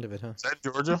the sound of it, huh? Is that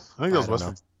Georgia? I think that was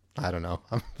Western. I don't know.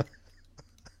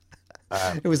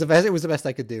 It was the best. It was the best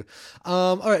I could do.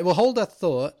 All right, well, hold that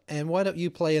thought, and why don't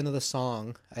you play another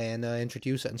song and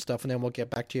introduce it and stuff, and then we'll get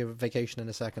back to your vacation in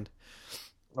a second.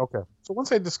 Okay. So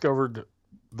once I discovered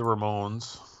the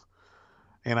Ramones,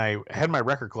 and I had my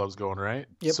record clubs going, right?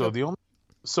 Yep.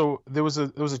 So there was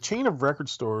a chain of record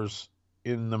stores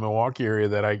in the Milwaukee area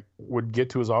that I would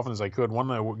get to as often as I could. One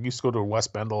I used to go to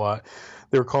West Bend a lot.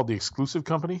 They were called the Exclusive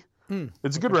Company.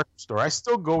 It's a good record store. I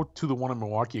still go to the one in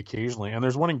Milwaukee occasionally, and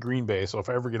there's one in Green Bay. So if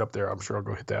I ever get up there, I'm sure I'll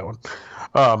go hit that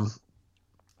one.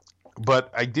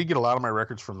 But I did get a lot of my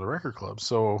records from the record club.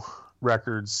 So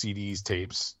records, CDs,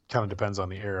 tapes, kind of depends on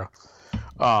the era.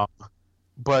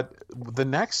 But the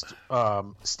next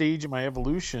stage in my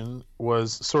evolution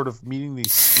was sort of meeting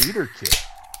these skater kids.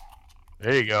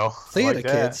 There you go. Theater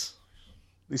kids.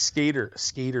 The skater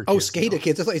kids. Oh, skater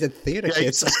kids. I thought you said theater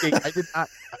kids. I did not.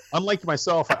 Unlike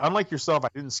yourself, I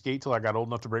didn't skate till I got old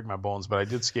enough to break my bones, but I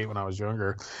did skate when I was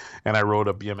younger, and I rode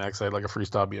a BMX. I had like a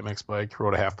freestyle BMX bike,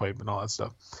 rode a half pipe, and all that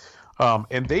stuff.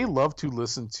 And they love to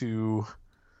listen to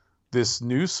this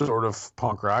new sort of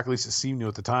punk rock. At least it seemed new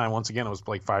at the time. Once again, I was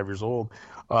like 5 years old.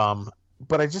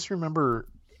 But I just remember,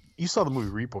 you saw the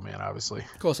movie Repo Man, obviously.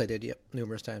 Of course I did. Yep,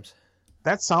 numerous times.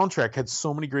 That soundtrack had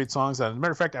so many great songs on it. As a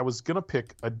matter of fact, I was going to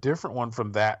pick a different one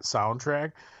from that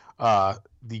soundtrack,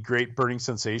 the great Burning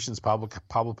Sensations, Pablo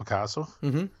Picasso.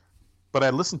 Mm-hmm. But I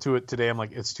listened to it today. I'm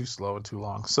like, it's too slow and too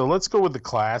long. So let's go with the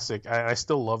classic. I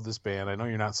still love this band. I know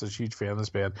you're not such a huge fan of this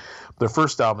band. Their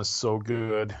first album is so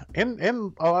good. And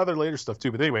a lot of their later stuff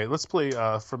too. But anyway, let's play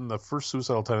from the first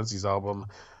Suicidal Tendencies album,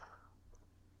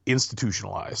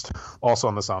 Institutionalized. Also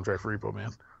on the soundtrack for Repo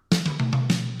Man.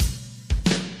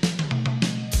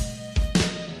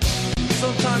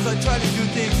 Sometimes I try to do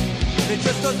things and it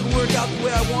just doesn't work out the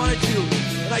way I want it to.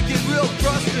 And I get real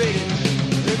frustrated.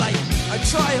 And like, I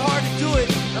try hard to do it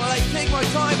and I like take my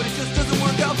time, but it just doesn't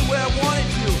work out the way I want it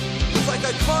to. It's like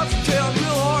I concentrate on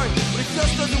real hard, but it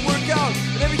just doesn't work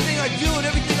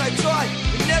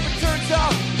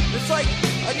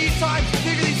time to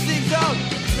figure these things out.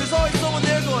 There's always someone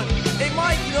there going, hey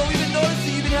Mike, we've been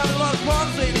noticing you've been having a lot of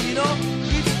problems lately, You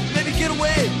need to maybe get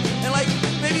away, and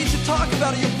maybe you should talk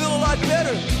about it, you'll feel a lot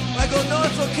better. I go, no,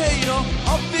 it's okay,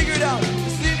 I'll figure it out.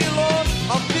 Just leave me alone,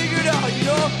 I'll figure it out,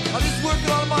 I'm just working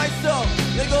on it myself.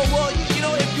 They go, well,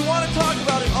 if you want to talk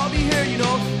about it, I'll be here,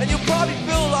 and you'll probably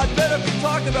feel a lot better if you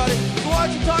talk about it. So why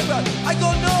don't you talk about it? I go,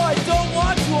 no, I don't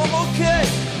want to, I'm okay.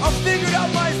 I'll figure it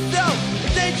out myself.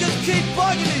 If they just keep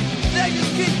bugging me,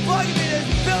 there's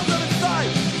bills on the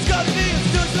side. It's got me, it's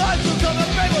too hard to come. I'm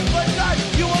afraid what's one side.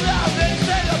 You will not have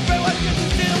anything, I'm afraid what gets to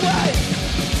see away.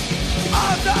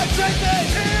 I'm not crazy,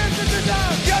 here's the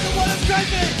design. You're the one that's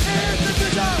crazy, here's the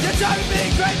design. You're trying to be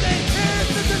crazy, here's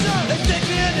the design. They stick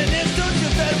me in an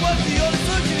institution, that was the only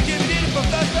solution to give me the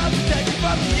professor to take me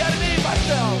from the enemy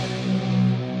myself.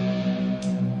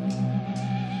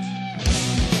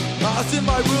 I was in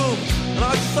my room, and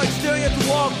I was just staring at the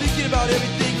wall, thinking about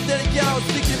everything. Then again, I was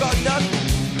thinking about nothing.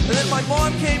 And then my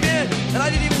mom came in, and I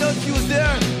didn't even know she was there.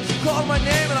 She called my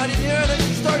name, and I didn't hear her. Then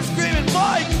she started screaming,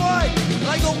 Mike, Mike! And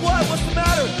I go, what? What's the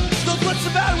matter? She goes, what's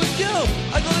the matter with you?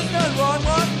 I go, there's nothing wrong,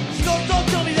 Mom. She goes, don't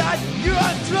tell me that. You're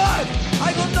on drugs.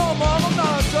 I go, no, Mom, I'm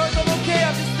not on drugs. I'm okay.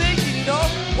 I'm just thinking,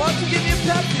 Why don't you give me a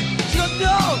Pepsi? She goes,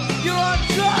 no, you're on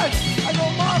drugs. I go,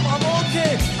 Mom, I'm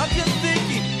okay. I'm just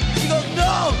thinking. She goes,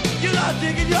 no, you're not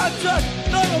thinking, you're on drugs.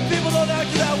 Normal people don't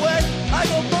act that way. I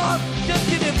go, Mom, just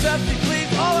give me a Pepsi, please.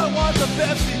 All I want is a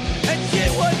Pepsi. And she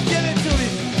wouldn't give it to me.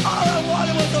 All I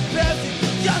wanted was a Pepsi.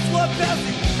 Just one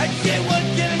Pepsi. And she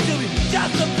wouldn't give it to me.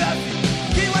 Just a Pepsi.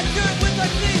 She went through it with my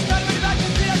sleeves. Not really back to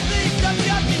CSC. Just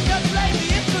yucky, just lazy.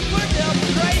 It's the word now,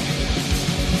 crazy.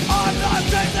 I'm not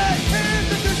crazy. Here's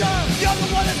the design. You're the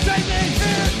one that's crazy.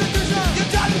 Here's the design.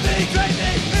 You're trying to be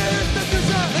crazy. Here's the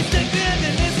design. They stick me in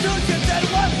an institution that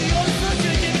was the only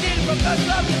solution to get me from the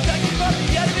club to take me from the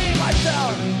enemy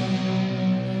myself.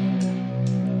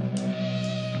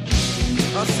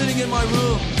 I was sitting in my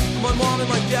room. My mom and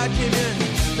my dad came in.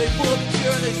 They pulled up a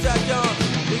chair and they sat down.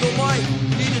 They go, Mike,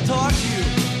 we need to talk to you.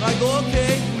 And I go,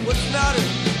 okay, what's the matter?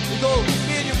 They go,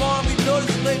 me and your mom, we've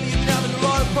noticed lately you've been having a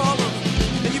lot of problems.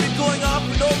 And you've been going off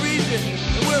for no reason.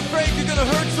 And we're afraid you're going to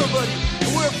hurt somebody.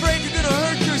 And we're afraid you're going to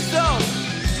hurt yourself.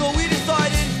 So we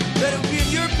decided that it would be in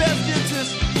your best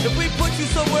interest if we put you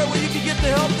somewhere where you can get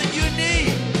the help that you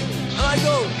need. And I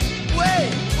go,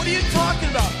 wait, what are you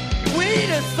talking about? We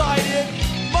decided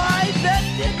my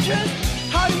best interest?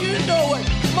 How do you know what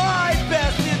my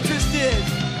best interest is?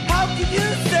 How can you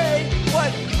say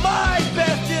what my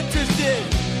best interest is?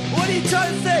 What are you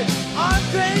trying to say? I'm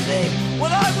crazy?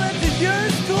 When I went to your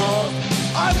school,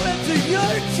 I went to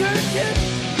your churches,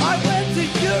 I went to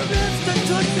your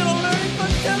institutional learning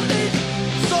facilities.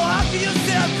 So how can you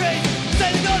say I'm crazy?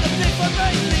 Say to go to pick one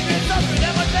race, leave me suffering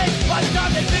at my face. By the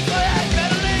time they pick my head,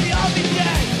 better leave me, I'll be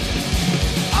dead.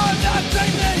 I'm not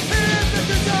crazy. Here's the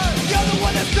design. You're the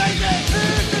one that's crazy.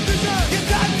 Here's the design. You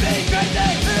got me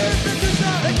crazy. Here's the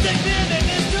design. They stick me in an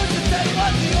institution that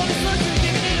was the only solution to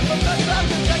give me from the club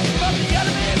to take me from the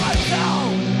enemy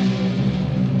myself.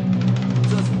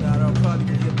 Doesn't matter. I'm probably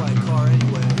gonna get hit by a car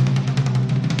anyway.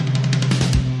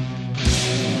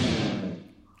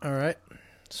 All right.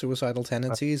 Suicidal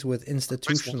tendencies with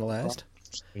institutionalized.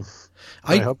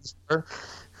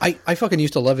 I fucking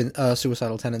used to love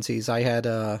Suicidal Tendencies. I got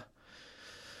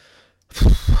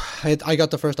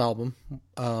the first album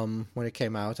when it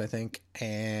came out, I think,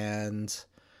 and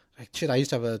I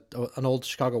used to have an old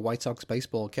Chicago White Sox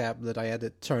baseball cap that I had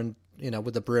it turned,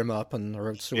 with the brim up, and I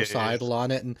wrote Suicidal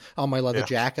on it, and on my leather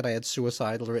jacket I had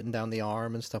Suicidal written down the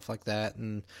arm and stuff like that.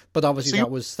 But obviously that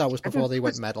was before they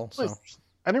went metal. So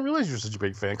I didn't realize you were such a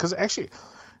big fan, because actually.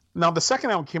 Now, the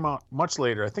second album came out much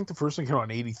later. I think the first one came out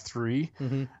in 83.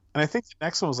 Mm-hmm. And I think the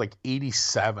next one was like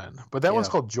 87. But that one's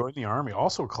called Join the Army.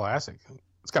 Also a classic.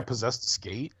 It's got Possessed to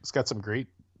Skate. It's got some great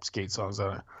skate songs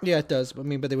on it. Yeah, it does.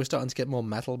 But they were starting to get more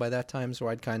metal by that time. So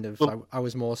I'd kind of, I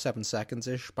was more 7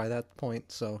 seconds-ish by that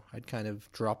point. So I'd kind of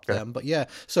dropped them. But yeah,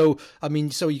 so I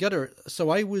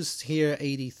was here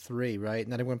 83, right?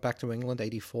 And then I went back to England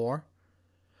 84.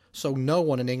 So no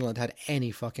one in England had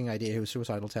any fucking idea who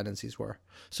Suicidal Tendencies were.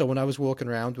 So when I was walking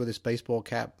around with this baseball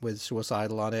cap with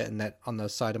Suicidal on it and that on the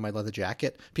side of my leather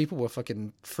jacket, people were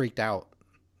fucking freaked out.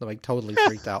 Like totally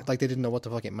freaked out. Like they didn't know what the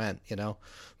fuck it meant,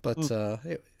 But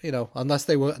unless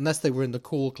they were in the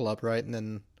cool club, right? And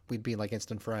then we'd be like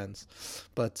instant friends.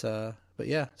 But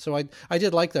yeah. So I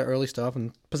did like their early stuff,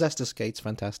 and Possessed to Skate's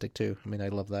fantastic too. I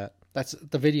love that.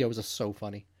 The videos are so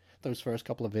funny. Those first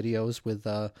couple of videos with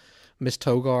Miss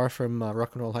Togar from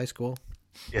Rock and Roll High School.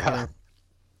 Yeah.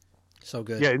 So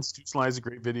good. Yeah, Institutionalized, a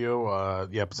great video.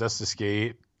 Possessed to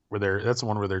Skate. that's the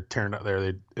one where they're tearing out there,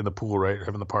 they in the pool, right,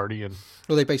 having the party, and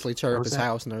Well, they basically tear up his that?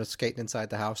 house and they're skating inside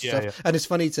the house. And Yeah, stuff. And it's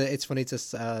funny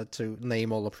to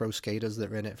name all the pro skaters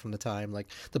that are in it from the time. Like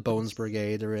the Bones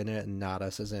Brigade are in it, and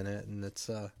Nadas is in it, and it's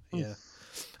yeah.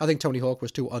 I think Tony Hawk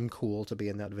was too uncool to be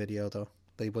in that video, though.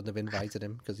 They wouldn't have invited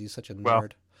him because he's such a nerd. Well,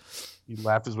 he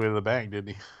laughed his way to the bank,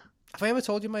 didn't he? Have I ever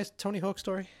told you my Tony Hawk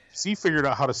story? He figured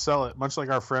out how to sell it, much like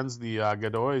our friends, the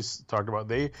Godoys, talked about.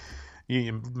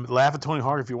 You can laugh at Tony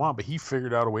Hawk if you want, but he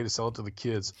figured out a way to sell it to the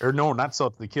kids. Or no, not sell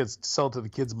it to the kids, sell it to the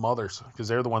kids' mothers, because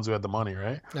they're the ones who had the money,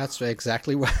 right? That's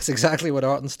exactly what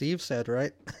Art and Steve said,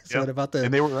 right? Yep. About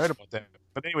And they were right about that.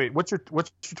 But anyway, what's your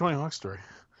Tony Hawk story?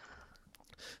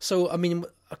 So, I mean,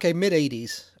 okay,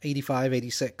 mid-'80s, 85,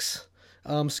 86,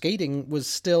 skating was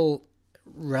still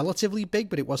relatively big,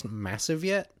 but it wasn't massive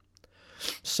yet.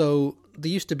 So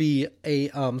there used to be a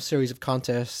series of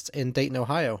contests in Dayton,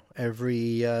 Ohio,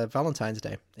 every Valentine's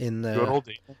Day in Good old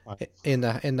Dayton. in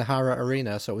the Hara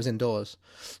Arena. So it was indoors.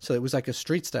 So it was like a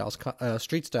street style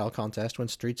contest when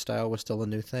street style was still a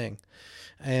new thing.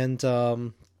 And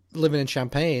living in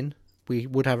Champaign, we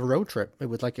would have a road trip. It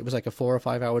was like a 4 or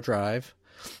 5 hour drive,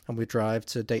 and we'd drive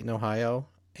to Dayton, Ohio,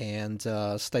 and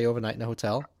stay overnight in a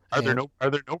hotel. Are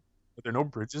there no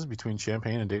bridges between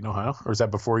Champaign and Dayton, Ohio, or is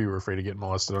that before you were afraid of getting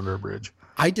molested under a bridge?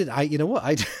 You know what?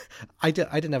 I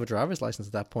didn't have a driver's license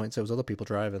at that point, so it was other people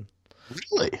driving.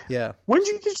 Really? Yeah. When did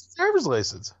you get your driver's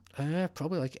license?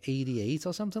 Probably like 88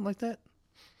 or something like that.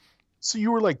 So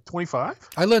you were like 25?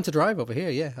 I learned to drive over here.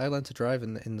 Yeah, I learned to drive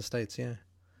in the States. Yeah.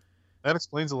 That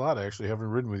explains a lot, actually, having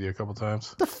ridden with you a couple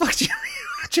times. The fuck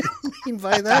do you mean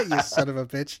by that, you son of a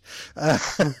bitch?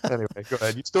 Anyway, go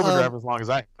ahead. You've still been driving as long as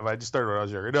I have. I just started when I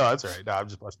was younger. No, that's all right. No, I'm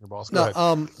just busting your balls. Go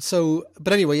ahead.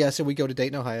 But anyway, yeah, so we go to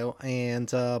Dayton, Ohio, and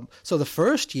so the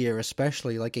first year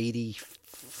especially, like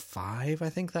 85, I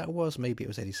think that was. Maybe it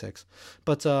was 86.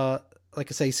 But like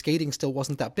I say, skating still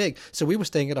wasn't that big. So we were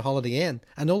staying at a Holiday Inn,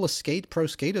 and all the pro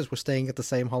skaters were staying at the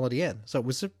same Holiday Inn. So it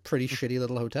was a pretty shitty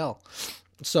little hotel.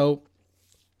 So,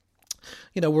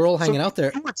 you know, we're all hanging out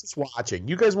there. You were just watching.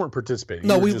 You guys weren't participating.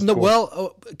 No,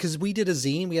 because we did a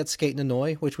zine. We had Skate and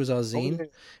Annoy, which was our zine,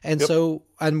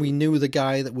 and we knew the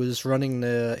guy that was running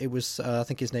the. It was I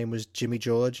think his name was Jimmy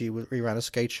George. He ran a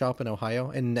skate shop in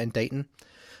Ohio in Dayton.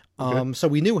 Okay. So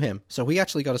we knew him. So he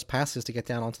actually got us passes to get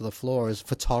down onto the floor as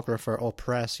photographer or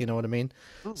press. You know what I mean?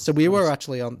 So we were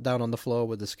actually down on the floor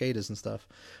with the skaters and stuff.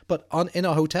 But in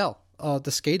our hotel.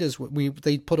 The skaters,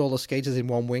 they put all the skaters in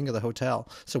one wing of the hotel.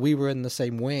 So we were in the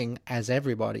same wing as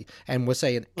everybody. And we're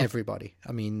saying everybody.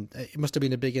 I mean, it must have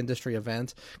been a big industry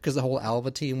event because the whole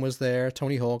Alva team was there.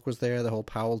 Tony Hawk was there. The whole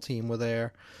Powell team were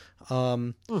there.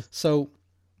 So,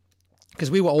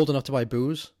 because we were old enough to buy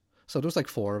booze. So there was like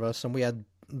 4 of us, and we had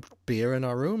beer in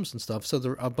our rooms and stuff.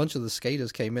 So a bunch of the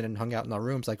skaters came in and hung out in our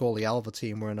rooms. Like all the Alva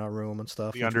team were in our room and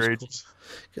stuff. The underages.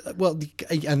 Cool. Well,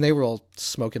 and they were all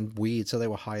smoking weed, so they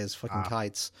were high as fucking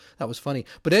kites. That was funny.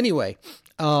 But anyway,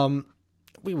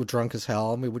 we were drunk as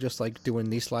hell, and we were just like doing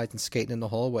knee slides and skating in the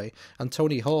hallway. And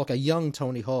Tony Hawk, a young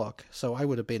Tony Hawk, so I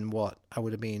would have been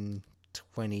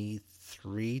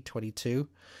 23, 22,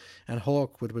 and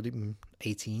Hawk would have been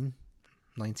 18.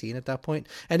 19 at that point.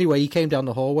 Anyway, he came down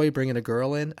the hallway bringing a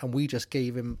girl in, and we just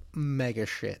gave him mega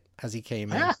shit as he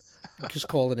came in. Just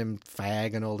calling him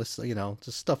fag and all this, you know,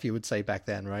 just stuff you would say back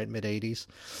then, right? Mid-'80s.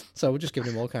 So we're just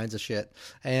giving him all kinds of shit.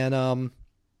 And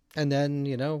then,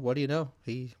 you know, what do you know?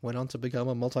 He went on to become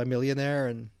a multimillionaire,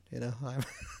 and, you know,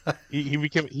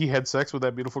 he had sex with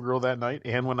that beautiful girl that night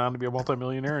and went on to be a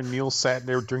multimillionaire, and Neil sat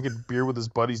there drinking beer with his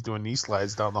buddies doing knee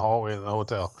slides down the hallway in the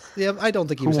hotel. Yeah, I don't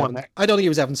think he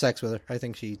was having sex with her. I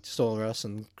think she saw us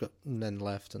and then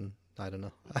left, and I don't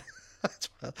know. That's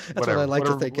what I like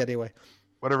to think anyway.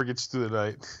 Whatever gets you through the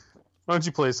night. Why don't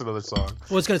you play us another song?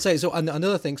 Well, I was going to say, so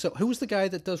another thing. So who's the guy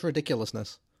that does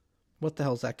Ridiculousness? What the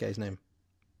hell's that guy's name?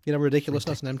 You know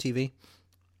Ridiculousness on MTV?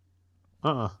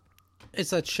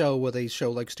 It's that show where they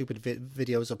show like stupid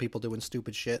videos of people doing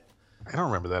stupid shit. I don't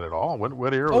remember that at all.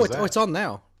 What era was that? Oh, it's on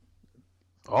now.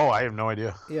 Oh, I have no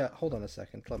idea. Yeah, hold on a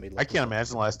second. Let me look. I can't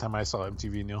imagine the last time I saw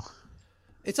MTV, Neil.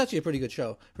 It's actually a pretty good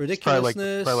show.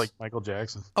 Ridiculousness. Probably like Michael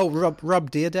Jackson. Oh, Rob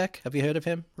Dyrdek. Have you heard of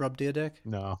him? Rob Dyrdek?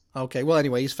 No. Okay. Well,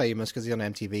 anyway, he's famous because he's on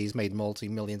MTV. He's made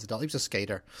multi-millions of dollars. He was a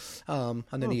skater. And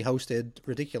then he hosted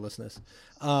Ridiculousness.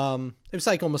 It was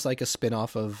like almost like a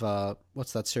spin-off of,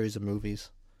 what's that series of movies?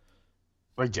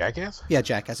 Like Jackass? Yeah,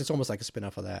 Jackass. It's almost like a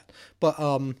spin-off of that. But,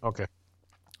 okay.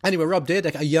 Anyway, Rob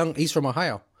Dyrdek, he's from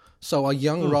Ohio. So a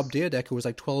young Rob Dyrdek, who was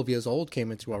like 12 years old,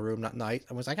 came into our room that night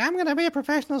and was like, I'm going to be a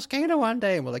professional skater one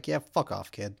day. And we're like, yeah, fuck off,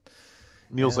 kid.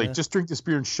 Neil's like, just drink this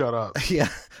beer and shut up. Yeah,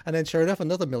 and then sure enough,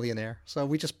 another millionaire. So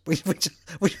we just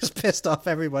pissed off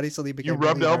everybody, so they became. You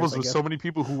rubbed millionaires, elbows I with guess. so many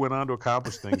people who went on to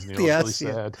accomplish things, Neil. Yes, It's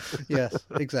really sad. Yes,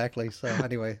 exactly. So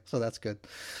anyway, so that's good.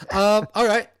 All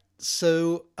right.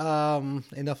 So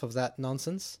enough of that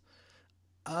nonsense.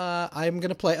 I'm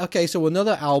gonna play. Okay, so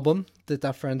another album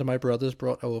that friend of my brother's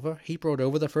brought over. He brought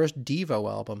over the first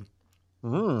Devo album.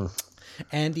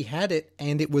 And he had it,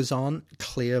 and it was on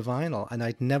clear vinyl, and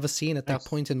I'd never seen at that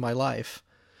point in my life.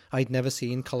 I'd never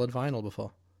seen colored vinyl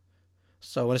before.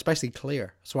 So, and especially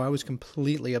clear. So I was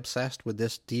completely obsessed with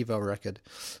this Devo record.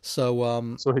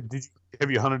 So,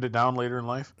 have you hunted it down later in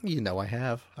life? you know, I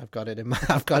have. I've got it in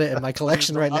my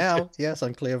collection right now. Yes,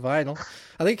 on clear vinyl.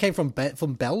 I think it came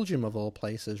from Belgium of all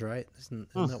places, right? Isn't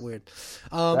that weird?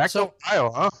 Back to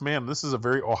Ohio, huh? Man, this is a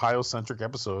very Ohio-centric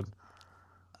episode.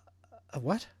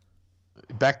 What?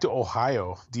 Back to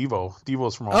Ohio.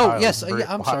 Devo's from Ohio. Oh, yes.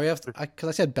 I'm sorry. Because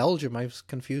I said Belgium, I was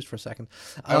confused for a second.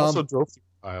 I also drove through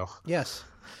Ohio. Yes.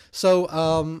 So,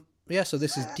 so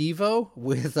this is Devo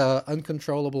with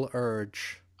Uncontrollable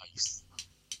Urge. Nice.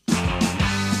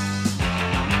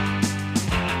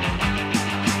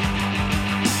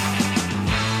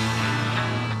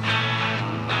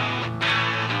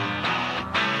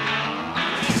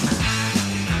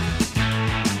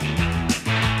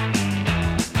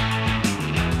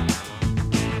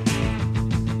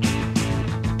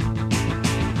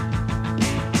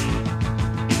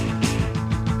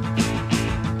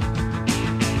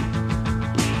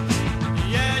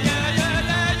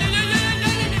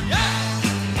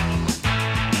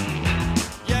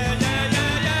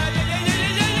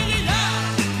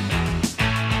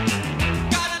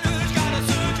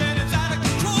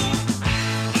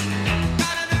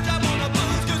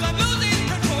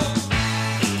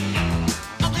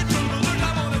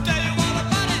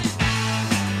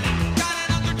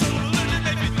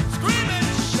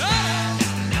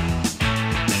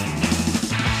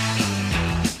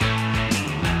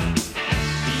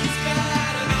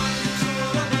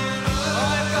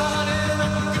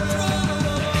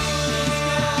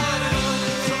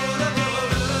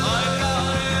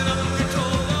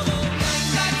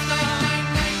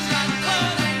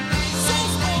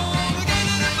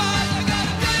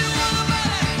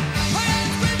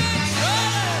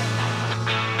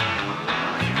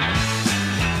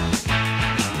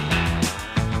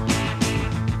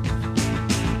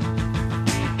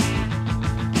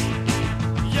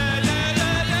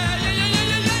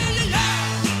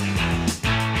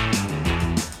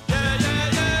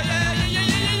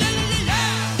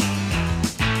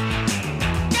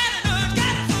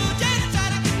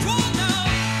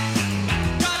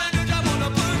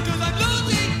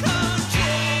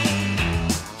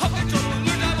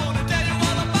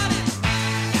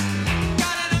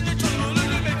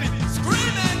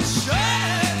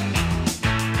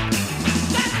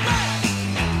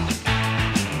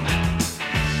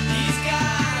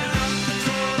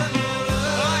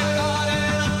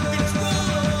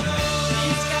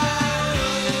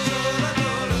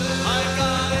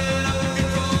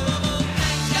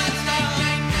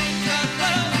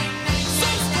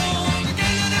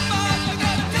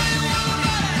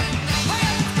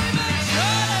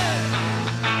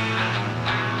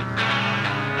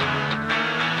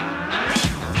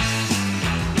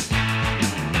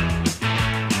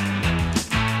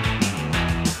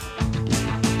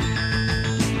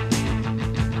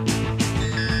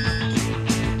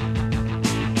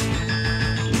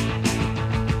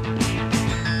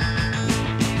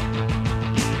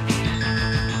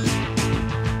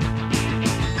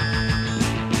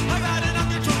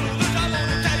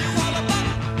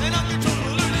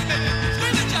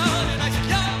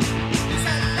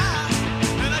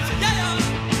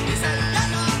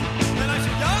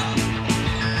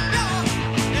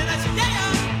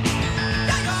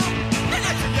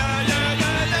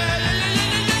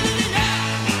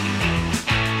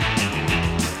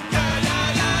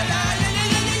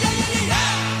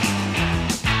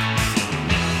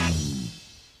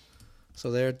 So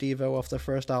they're Devo off their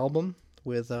first album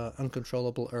with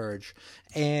Uncontrollable Urge.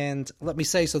 And let me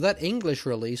say, so that English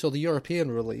release, or the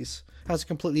European release, has a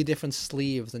completely different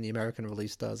sleeve than the American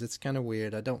release does. It's kind of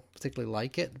weird. I don't particularly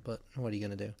like it, but what are you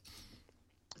going to do?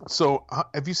 So,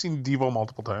 have you seen Devo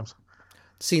multiple times?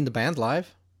 Seen the band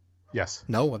live? Yes.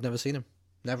 No, I've never seen him.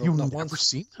 Never. You've not never once.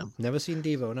 seen them? Never seen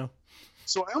Devo, no.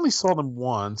 So I only saw them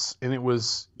once, and it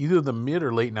was either the mid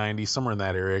or late 90s, somewhere in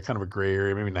that area, kind of a gray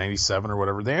area, maybe 97 or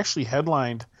whatever. They actually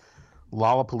headlined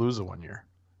Lollapalooza one year.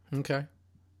 Okay.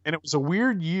 And it was a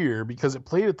weird year because it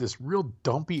played at this real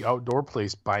dumpy outdoor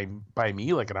place by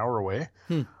me, like an hour away.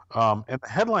 And the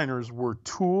headliners were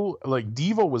Tool. Like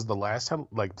Devo was the last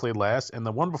played last, and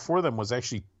the one before them was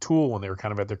actually Tool when they were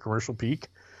kind of at their commercial peak.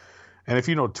 And if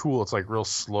you know Tool, it's like real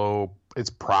slow.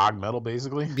 It's prog metal,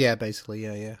 basically. Yeah, basically,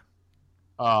 yeah.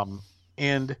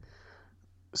 And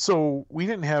so we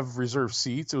didn't have reserved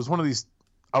seats. It was one of these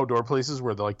outdoor places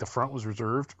where the front was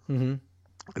reserved, and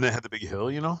it had the big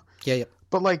hill, you know. Yeah.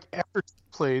 But like after Tool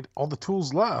played, all the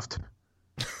Tools left.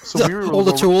 So we were all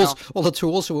the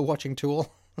Tools who were watching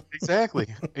Tool. Exactly.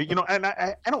 You know, and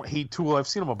I don't hate Tool. I've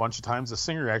seen them a bunch of times. The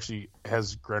singer actually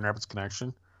has Grand Rapids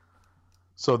connection.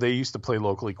 So they used to play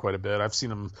locally quite a bit. I've saw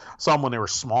them when they were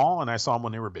small, and I saw them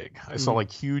when they were big. I saw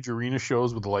like huge arena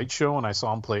shows with the light show, and I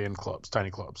saw them play in clubs,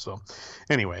 tiny clubs. So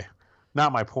anyway,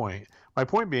 not my point. My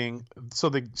point being, so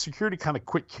the security kind of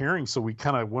quit caring, so we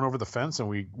kind of went over the fence and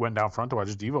we went down front to watch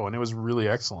Devo, and it was really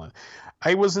excellent.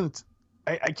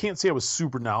 I can't say I was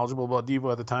super knowledgeable about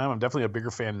Devo at the time. I'm definitely a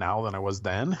bigger fan now than I was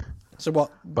then. So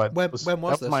what? But when was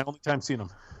that this? my only time seeing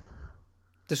them.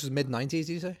 This was mid-90s,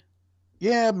 you say?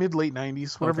 Yeah, late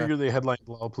 90s. Whatever year they headlined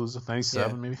Lollapalooza,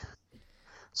 97 maybe.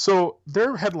 So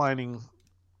they're headlining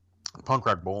Punk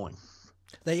Rock Bowling.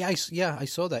 I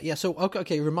saw that. Yeah. So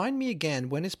okay. Remind me again.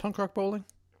 When is Punk Rock Bowling?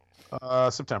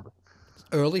 September.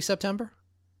 Early September.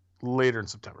 Later in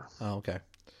September. Oh, okay.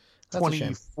 That's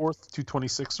 24th to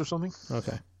 26th or something.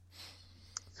 Okay.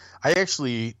 I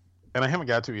actually, and I haven't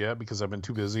got to it yet because I've been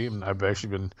too busy, and I've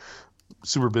actually been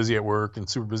super busy at work and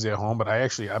super busy at home. But I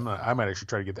might actually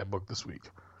try to get that book this week.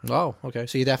 Oh, okay.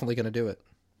 So you're definitely going to do it.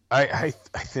 I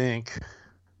think.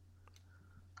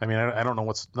 I mean, I don't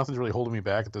know nothing's really holding me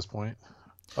back at this point,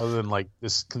 other than like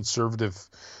this conservative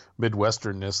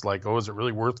Midwesternness. Like, oh, is it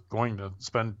really worth going to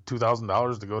spend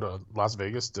 $2,000 to go to Las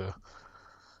Vegas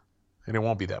and it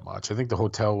won't be that much. I think the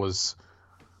hotel was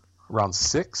around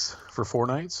 $6 for 4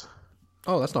 nights.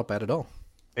 Oh, that's not bad at all.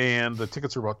 And the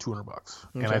tickets are about $200.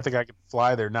 Okay. And I think I could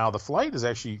fly there. Now the flight is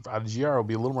actually out of GR will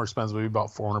be a little more expensive, maybe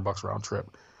about $400 round trip.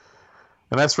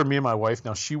 And that's for me and my wife.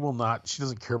 Now she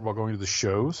doesn't care about going to the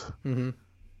shows. Mm-hmm.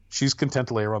 She's content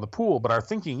to lay around the pool. But our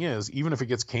thinking is, even if it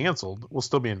gets canceled, we'll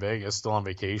still be in Vegas, still on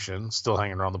vacation, still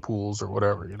hanging around the pools or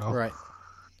whatever, you know? Right.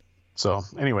 So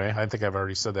anyway, I think I've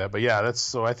already said that. But yeah,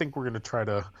 so I think we're going to try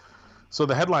to. So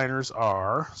the headliners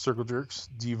are Circle Jerks,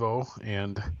 Devo,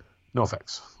 and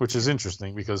NoFX, which is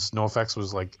interesting because NoFX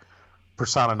was like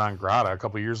persona non grata a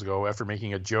couple of years ago after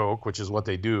making a joke, which is what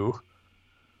they do,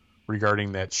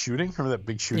 regarding that shooting. Remember that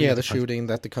big shooting? Yeah, the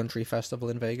shooting at the country festival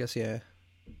in Vegas, yeah.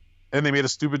 And they made a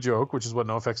stupid joke, which is what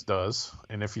NoFX does.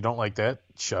 And if you don't like that,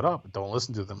 shut up. Don't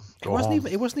listen to them. It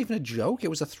wasn't even a joke. It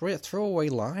was a throwaway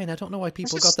line. I don't know why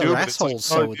people got their assholes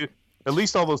so... At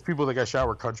least all those people that got shot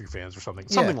were country fans or something.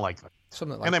 Something like that.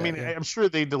 And I mean, I'm sure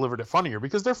they delivered it funnier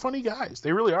because they're funny guys.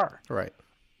 They really are. Right.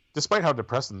 Despite how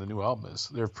depressing the new album is,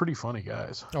 they're pretty funny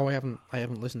guys. Oh, I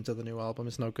haven't listened to the new album.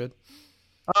 It's no good.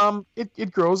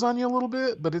 It grows on you a little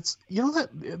bit, but it's, you know,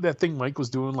 that thing Mike was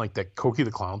doing, like that Cokie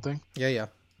the Clown thing? Yeah.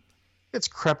 It's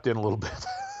crept in a little bit.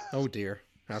 Oh dear.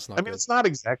 That's not good. I mean, it's not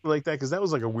exactly like that because that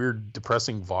was like a weird,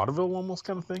 depressing vaudeville almost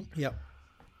kind of thing. Yep.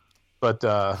 But,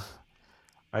 I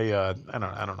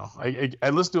don't know. I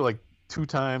listened to it like 2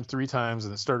 times, 3 times,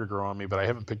 and it started to grow on me. But I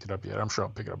haven't picked it up yet. I'm sure I'll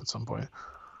pick it up at some point.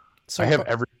 So I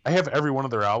have every one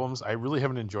of their albums. I really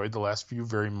haven't enjoyed the last few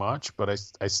very much, but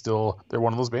I still, they're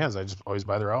one of those bands. I just always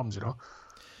buy their albums, you know.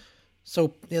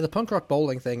 So yeah, the Punk Rock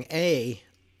Bowling thing. I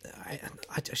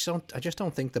just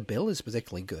don't think the bill is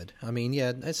particularly good. I mean,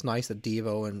 yeah, it's nice that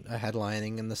Devo and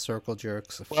headlining and the Circle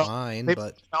Jerks are fine,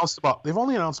 but they've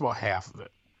only announced about half of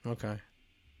it. Okay.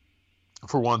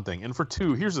 For one thing. And for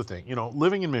two, here's the thing. You know,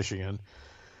 living in Michigan,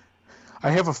 I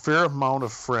have a fair amount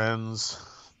of friends,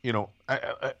 you know,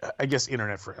 I guess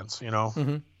internet friends, you know.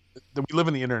 Mm-hmm. We live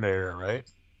in the internet era, right?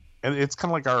 And it's kind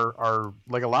of like our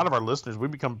like a lot of our listeners, we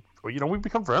become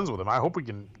friends with them. I hope we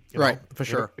can, right, for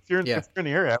sure. If you're in the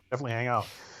area, definitely hang out.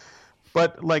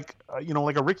 But like, you know,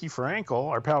 like a Ricky Frankel,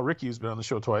 our pal Ricky, who's been on the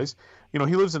show twice, you know,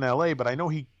 he lives in LA, but I know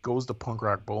he goes to Punk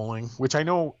Rock Bowling, which I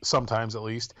know sometimes at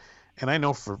least. And I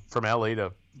know from LA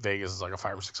to Vegas is like a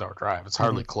 5 or 6 hour drive. It's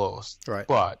hardly close. Right.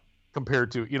 But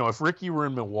compared to, you know, if Ricky were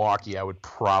in Milwaukee, I would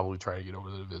probably try to get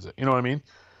over there to visit. You know what I mean?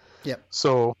 Yep.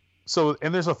 So,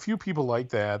 and there's a few people like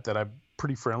that I'm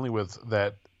pretty friendly with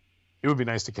that it would be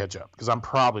nice to catch up because I'm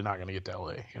probably not going to get to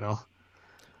LA, you know?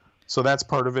 So that's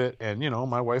part of it. And, you know,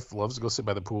 my wife loves to go sit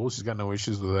by the pool. She's got no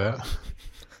issues with that.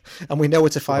 And we know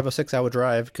it's a 5 or 6 hour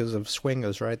drive because of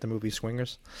Swingers, right? The movie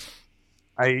Swingers.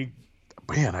 I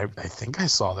think I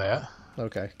saw that.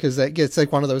 Okay, because it's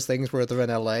like one of those things where they're in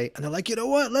LA and they're like, you know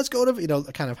what? Let's go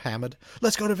to kind of hammered.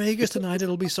 Let's go to Vegas tonight.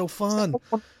 It'll be so fun.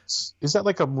 Is that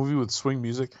like a movie with swing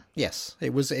music? Yes,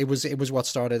 it was what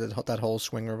started that whole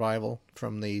swing revival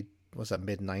from the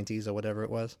mid-90s or whatever it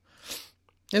was.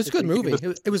 It was a good movie.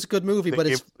 It was a good movie, but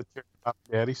it's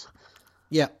daddies.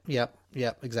 Yeah,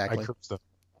 exactly.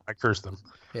 I cursed them.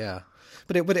 Yeah.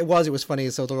 But it was funny.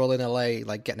 So they're all in LA,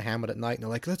 like getting hammered at night, and they're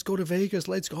like, "Let's go to Vegas.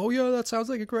 Let's go." Oh yeah, that sounds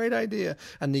like a great idea.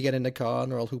 And you get in the car,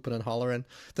 and they're all hooping and hollering.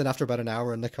 Then after about an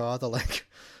hour in the car, they're like,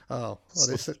 "Oh, well,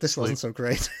 this wasn't so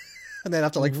great." And then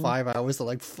after like 5 hours, they're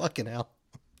like, "Fucking hell."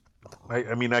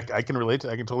 I mean, I can relate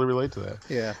to. I can totally relate to that.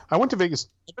 Yeah. I went to Vegas.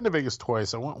 I've been to Vegas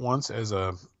twice. I went once as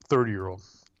a 30-year-old,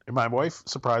 and my wife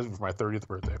surprised me for my 30th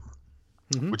birthday,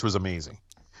 which was amazing.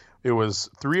 It was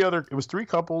three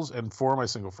couples and 4 of my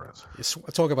single friends.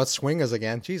 Talk about swingers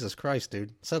again. Jesus Christ,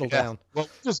 dude. Settle down. Well,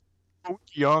 just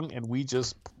young, and we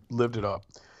just lived it up.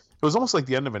 It was almost like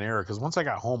the end of an era, because once I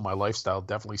got home, my lifestyle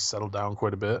definitely settled down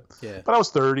quite a bit. Yeah. But I was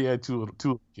 30. I had two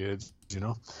little kids,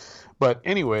 But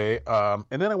anyway, and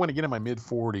then I went again in my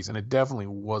mid-40s, and it definitely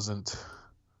wasn't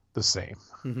the same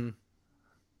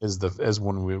as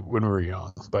when we were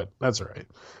young. But that's all right.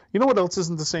 You know what else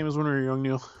isn't the same as when we were young,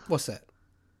 Neil? What's that?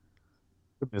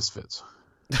 The Misfits.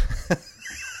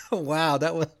 Wow,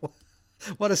 that was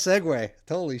what a segue.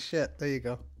 Holy shit. There you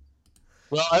go.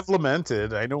 Well, I've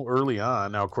lamented. I know early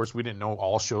on. Now, of course, we didn't know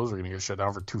all shows were going to get shut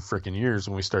down for 2 freaking years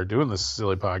when we started doing this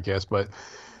silly podcast, but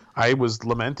I was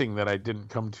lamenting that I didn't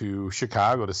come to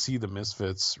Chicago to see the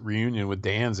Misfits reunion with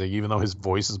Danzig, even though his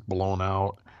voice is blown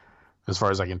out, as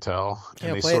far as I can tell. Yeah,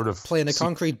 and they play in a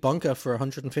concrete bunker for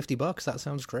 $150. That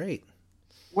sounds great.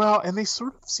 Well, and they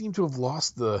sort of seem to have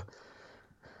lost the.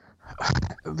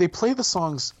 They play the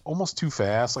songs almost too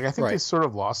fast. Like I think they sort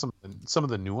of lost some of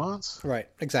the nuance. Right,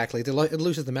 exactly. It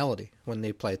loses the melody when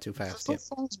they play it too fast. The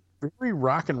song's very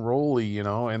rock and rolly,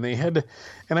 and they had,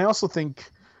 and I also think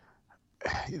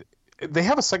they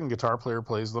have a second guitar player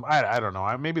plays them. I don't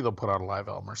know. Maybe they'll put out a live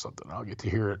album or something. I'll get to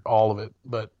hear it, all of it,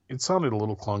 but it sounded a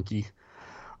little clunky.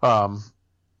 But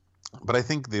I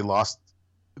think they lost.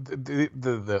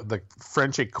 The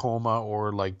French Coma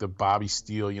or like the Bobby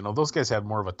Steele, those guys had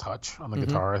more of a touch on the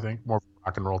guitar, I think, more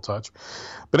rock and roll touch.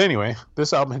 But anyway,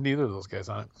 this album had neither of those guys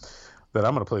on it that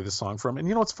I'm going to play this song from. And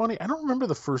it's funny, I don't remember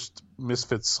the first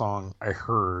Misfits song I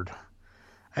heard.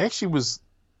 I actually was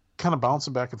kind of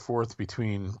bouncing back and forth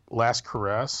between Last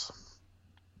Caress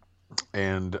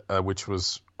and which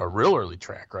was a real early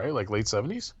track, right? Like late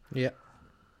 70s? Yeah.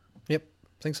 Yep,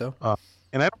 I think so.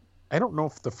 And I don't know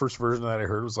if the first version that I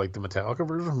heard was like the Metallica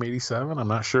version from '87. I'm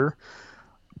not sure.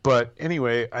 But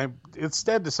anyway, I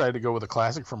instead decided to go with a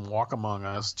classic from Walk Among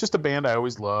Us, just a band I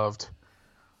always loved,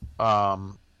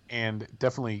 and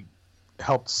definitely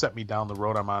helped set me down the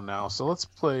road I'm on now. So let's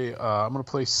play. I'm going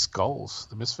to play Skulls,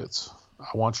 the Misfits. I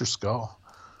Want Your Skull.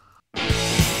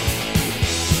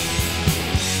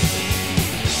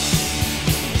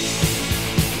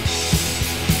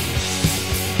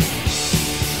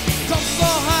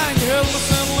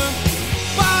 Assembling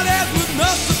bodies with no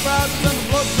surprises, and the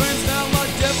blood drains down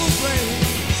like devil's rain.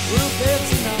 We'll bed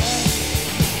tonight.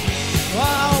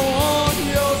 I want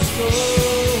your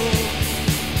skull.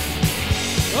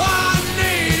 I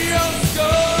need your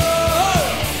skull.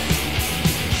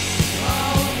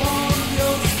 I want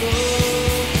your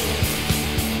skull.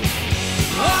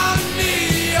 I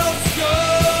need your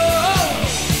skull.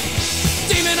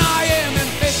 Demon I am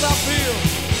and face I feel.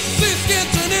 See skin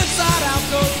turn inside out,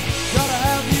 cause gotta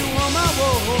have you on my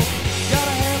wall.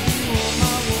 Gotta have you on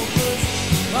my wall, 'cause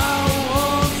I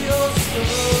want your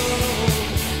skull.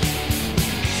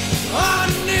 I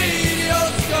need your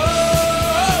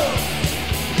skull.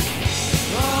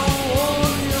 I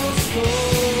want your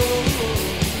skull.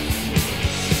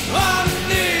 I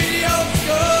need your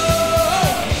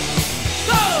skull.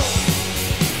 Go!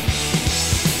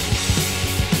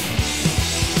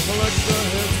 Collect the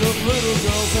heads of little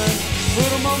girls and put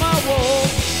them on my wall.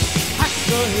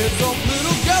 The heads of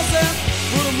little girls and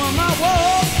put them on my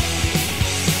wall.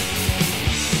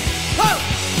 Oh!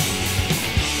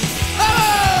 Oh!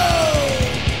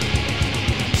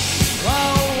 I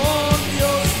want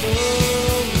your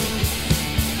skull.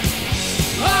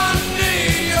 I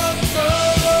need your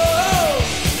skull.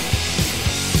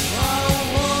 I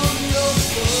want your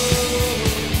skull.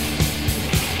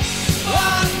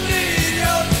 I need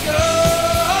your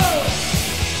skull.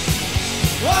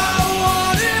 I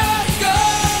want your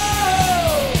skull.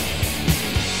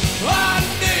 I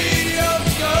need your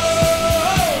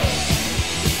skull.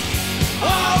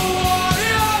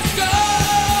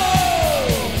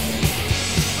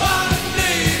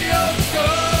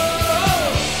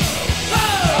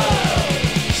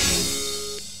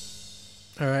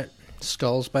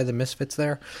 Skulls by the Misfits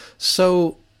there.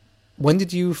 So, when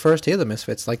did you first hear the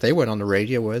Misfits? Like, they weren't on the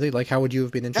radio, were they? Like, how would you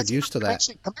have been introduced to that?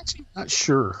 I'm actually not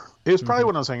sure. It was probably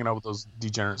when I was hanging out with those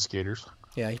degenerate skaters.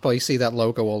 Yeah, you probably see that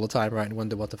logo all the time, right, and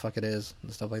wonder what the fuck it is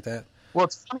and stuff like that. Well,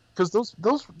 it's funny because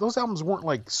those albums weren't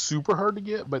like super hard to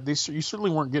get, but you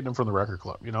certainly weren't getting them from the record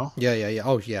club, you know? Yeah.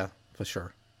 Oh, yeah, for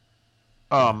sure.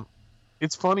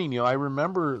 It's funny, Neil. I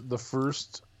remember the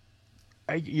first.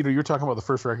 You're talking about the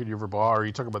first record you ever bought, or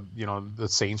you talking about the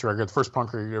Saints record, the first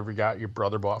punk record you ever got, your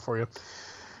brother bought for you.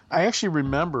 I actually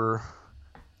remember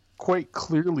quite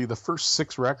clearly the first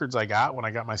 6 records I got when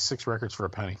I got my 6 records for a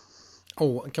penny.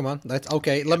 Oh, come on, that's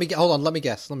okay. Hold on. Let me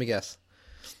guess.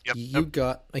 Yep. You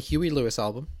got a Huey Lewis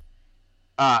album.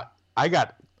 I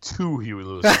got 2 Huey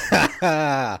Lewis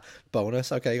albums.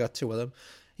 Bonus. Okay, you got 2 of them.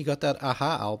 You got that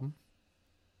Aha album.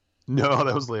 No,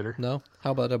 that was later. No?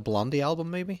 How about a Blondie album,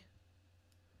 maybe?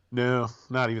 No,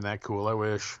 not even that cool. I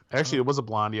wish. Actually, it was a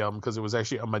Blondie album because it was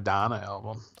actually a Madonna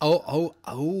album. Oh,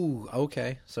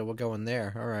 okay. So we're going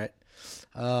there. All right.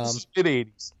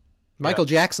 Mid-80s. Michael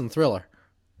Jackson, Thriller.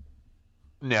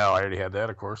 No, I already had that,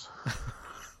 of course.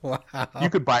 Wow. You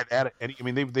could buy that at any. I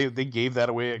mean, they gave that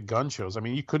away at gun shows. I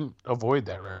mean, you couldn't avoid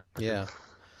that, right? Yeah.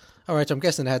 All right. So I'm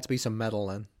guessing it had to be some metal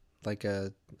then, like I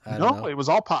don't know. It was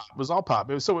all pop.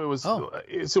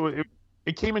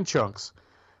 It came in chunks.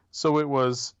 So it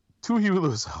was 2 Huey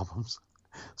Lewis albums,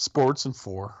 Sports and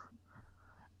 4,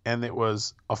 and it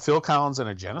was a Phil Collins and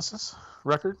a Genesis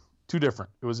record. 2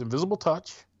 different. It was Invisible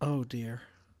Touch. Oh dear.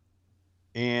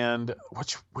 And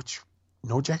which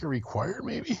No Jacket Required,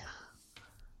 maybe.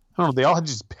 I don't know. They all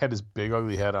just had this big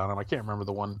ugly head on them. I can't remember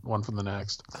the one from the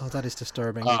next. Oh, that is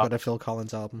disturbing. You got a Phil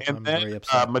Collins album. And I'm then very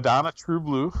upset. Madonna, True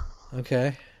Blue.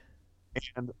 Okay.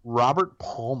 And Robert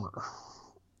Palmer.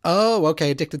 Oh,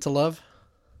 okay. Addicted to Love.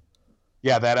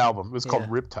 Yeah, that album. It was called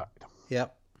Riptide.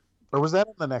 Yep. Or was that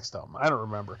on the next album? I don't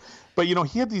remember. But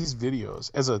he had these videos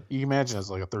you can imagine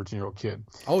as like a 13-year-old kid.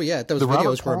 Oh yeah, those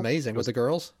videos were amazing with the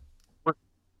girls.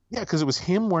 Yeah, because it was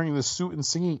him wearing the suit and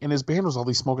singing, and his band was all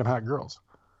these smoking hot girls.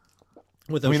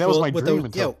 With those that was my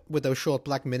dream. With those short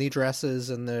black mini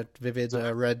dresses and the vivid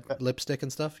red lipstick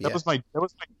and stuff. That was my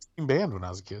dream band when I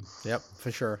was a kid. Yep,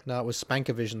 for sure. No, it was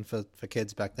Spankavision for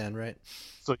kids back then, right?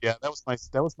 So yeah, that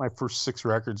was my first 6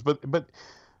 records. But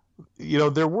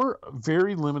there were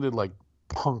very limited like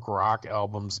punk rock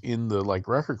albums in the like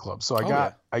record club. So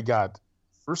I got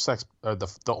first the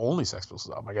only Sex Pistols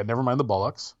album. I got Nevermind the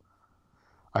Bollocks.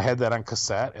 I had that on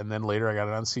cassette, and then later I got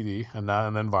it on CD, and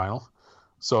then vinyl.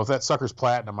 So if that sucker's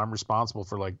platinum, I'm responsible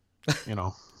for like,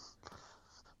 a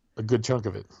good chunk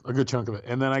of it.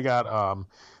 And then I got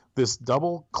this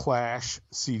double Clash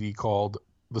CD called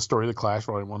The Story of the Clash,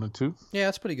 Volume 1 and 2. Yeah,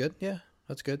 that's pretty good. Yeah,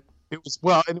 that's good. It was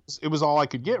it was all I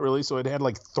could get really. So it had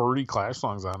like 30 Clash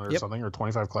songs on it or something, or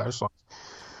 25 Clash songs.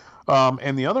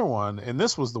 And the other one, and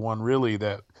this was the one really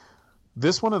that.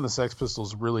 This one and the Sex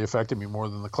Pistols really affected me more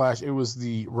than the Clash. It was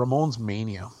the Ramones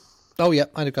Mania. Oh yeah,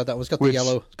 I got that one. It's got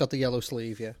the yellow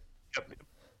sleeve. Yeah. Yep.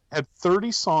 Had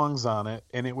 30 songs on it,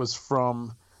 and it was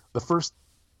from the first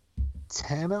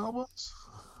 10 albums,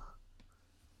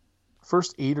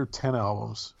 first 8 or 10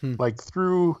 albums, like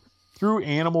through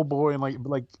Animal Boy and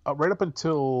like right up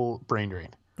until Brain Drain.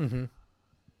 Mm-hmm.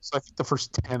 So I think the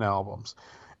first 10 albums.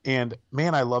 And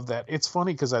man, I love that. It's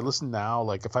funny because I listen now,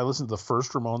 like if I listen to the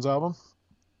first Ramones album,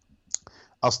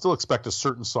 I'll still expect a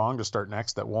certain song to start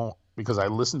next that won't, because I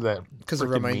listened to that because of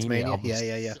Ramones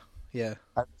Mania. Yeah.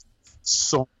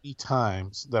 So many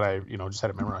times that I just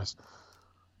had it memorized.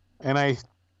 And I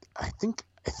think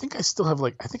I still have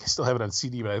it on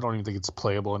CD, but I don't even think it's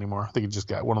playable anymore. I think it just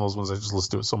got one of those ones I just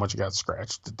listened to it so much it got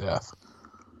scratched to death.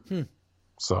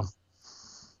 So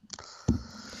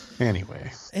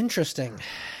anyway, interesting.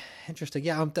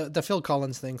 Yeah, the Phil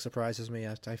Collins thing surprises me.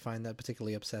 I find that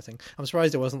particularly upsetting. I'm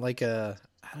surprised it wasn't like I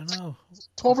don't know,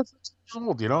 12 or 13 years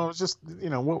old. It was just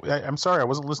I'm sorry I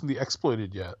wasn't listening to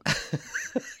Exploited yet.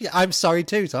 Yeah, I'm sorry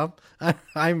too, Tom.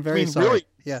 I'm very sorry. Really,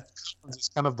 yeah, it's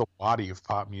kind of the Waddy of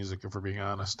pop music, if we're being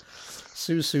honest.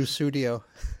 Susu Studio.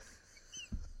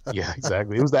 Yeah,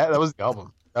 exactly. It was that was the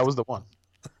album. That was the one.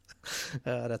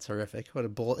 That's horrific. What a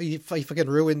bull! He fucking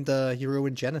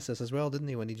ruined Genesis as well, didn't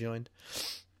he? When he joined.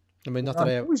 I mean, not that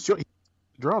I was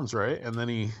drums, right? And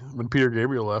then when Peter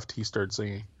Gabriel left, he started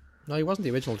singing. No, he wasn't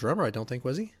the original drummer. I don't think,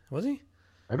 was he? Was he?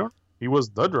 He was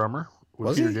the drummer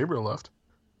when Peter Gabriel left.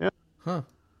 Yeah. Huh.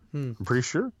 I'm pretty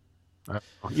sure.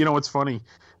 What's funny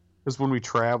is when we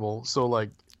travel. So like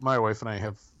my wife and I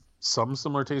have some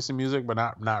similar taste in music, but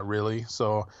not really.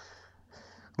 So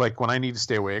like when I need to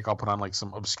stay awake, I'll put on like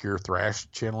some obscure thrash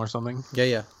channel or something.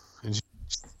 Yeah. And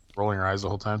rolling her eyes the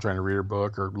whole time trying to read her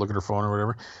book or look at her phone or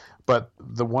whatever. But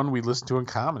the one we listen to in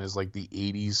common is like the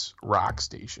 80s rock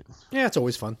station. Yeah, it's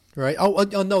always fun, right? Oh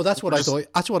no, that's what I thought.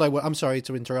 That's what I'm sorry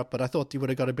to interrupt, but I thought you would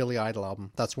have got a Billy Idol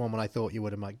album. That's one I thought you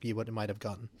might have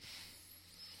gotten.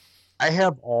 I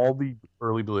have all the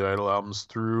early Billy Idol albums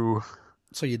through.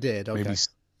 So you did, okay? Maybe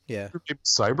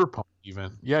Cyberpunk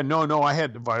even. Yeah, no, I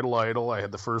had Vital Idol. I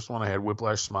had the first one. I had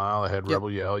Whiplash Smile. I had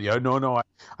Rebel Yell. Yeah, no.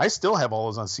 I still have all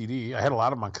those on CD. I had a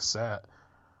lot of them on cassette.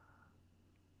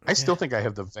 I still think I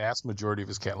have the vast majority of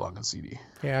his catalog on CD.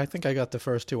 Yeah, I think I got the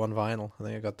first two on vinyl. I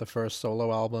think I got the first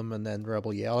solo album and then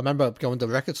Rebel Yell. I remember going to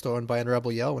the record store and buying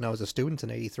Rebel Yell when I was a student in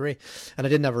 '83, and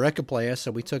I didn't have a record player, so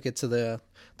we took it to the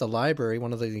library.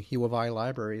 One of the U of I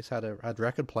libraries had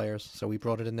record players, so we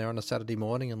brought it in there on a Saturday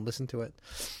morning and listened to it.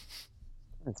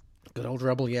 Good old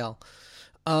Rebel Yell.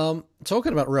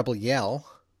 Talking about Rebel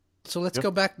Yell, so let's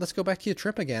go back to your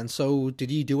trip again. So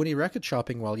did you do any record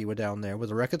shopping while you were down there? Were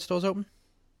the record stores open?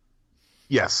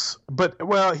 Yes, but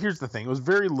well, here's the thing. It was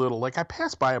very little. Like I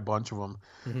passed by a bunch of them.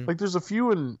 Mm-hmm. Like there's a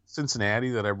few in Cincinnati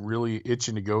that I'm really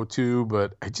itching to go to,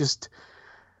 but I just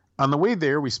on the way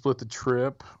there we split the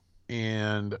trip,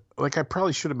 and like I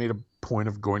probably should have made a point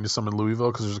of going to some in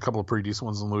Louisville because there's a couple of pretty decent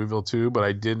ones in Louisville too, but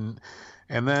I didn't.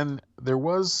 And then there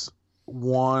was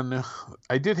one.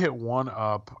 I did hit one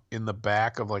up in the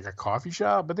back of like a coffee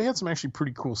shop, but they had some actually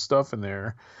pretty cool stuff in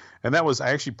there. And that was, I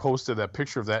actually posted that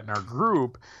picture of that in our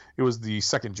group. It was the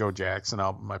second Joe Jackson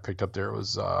album I picked up there. It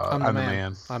was I'm the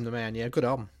Man. I'm the Man. Yeah, good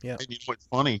album. Yeah. And you know what's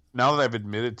funny? Now that I've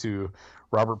admitted to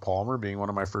Robert Palmer being one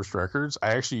of my first records,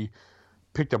 I actually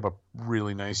picked up a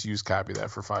really nice used copy of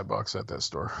that for $5 at that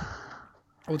store.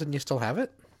 Oh, didn't you still have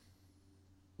it?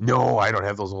 No, I don't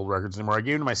have those old records anymore. I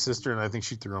gave them to my sister, and I think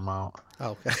she threw them out.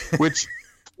 Oh, okay. Which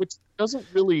doesn't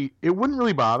really, it wouldn't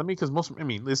really bother me because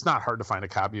it's not hard to find a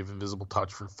copy of Invisible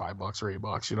Touch for $5 or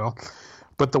 $8, you know.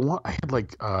 But the one I had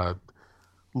like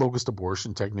Locust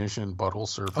Abortion Technician, Butthole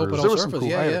Surfers. Oh, Butthole Surfers, cool,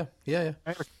 yeah. I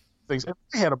had things. And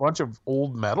I had a bunch of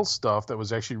old metal stuff that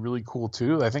was actually really cool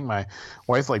too. I think my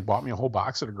wife like bought me a whole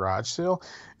box at a garage sale,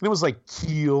 and it was like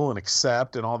Keel and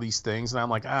Accept and all these things. And I'm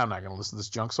like, I'm not gonna listen to this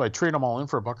junk. So I trade them all in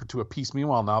for $1 or $2 a piece.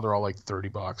 Meanwhile, now they're all like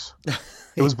 $30.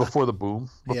 It was before the boom,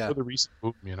 before the recent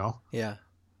boom, you know. Yeah.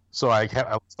 So I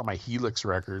listened to my Helix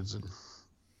records,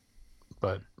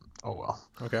 but oh well.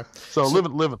 Okay. So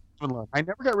living. I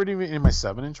never got rid of any of my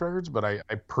 7-inch records, but I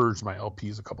purged my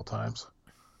LPs a couple times.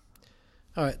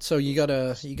 All right, so you got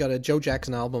a Joe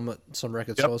Jackson album at some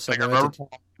record stores.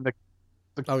 The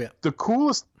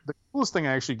coolest thing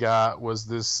I actually got was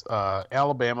this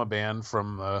Alabama band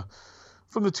from the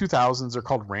 2000s. They're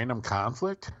called Random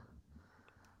Conflict,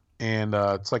 and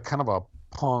it's like kind of a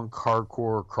punk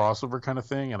hardcore crossover kind of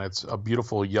thing, and it's a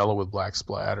beautiful yellow with black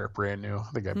splatter, brand new. I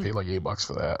think I paid like $8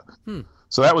 for that.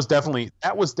 So that was definitely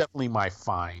my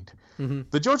find. Mm-hmm.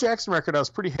 The Joe Jackson record I was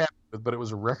pretty happy with, but it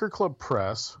was a Record Club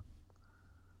press,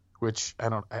 which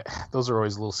those are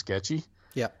always a little sketchy.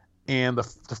 Yeah. And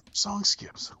the song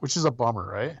skips, which is a bummer,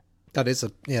 right? That's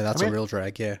a real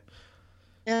drag, yeah.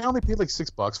 And I only paid like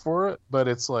 $6 for it, but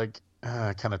it's like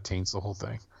it kind of taints the whole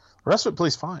thing. The rest of it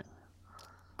plays fine.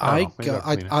 Maybe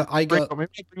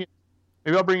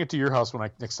I'll bring it to your house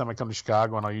next time I come to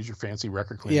Chicago, and I'll use your fancy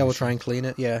record cleaner. Yeah, we'll try and clean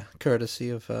it. Yeah, courtesy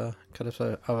of a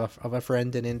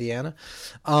friend in Indiana.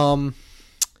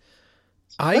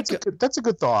 That's a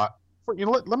good thought. You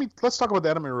know, let's talk about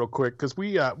that a minute real quick, because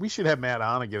we should have Matt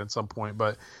on again at some point.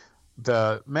 But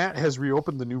Matt has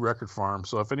reopened the new record farm,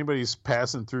 so if anybody's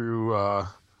passing through,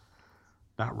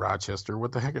 not Rochester,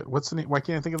 what the heck? What's the name? Why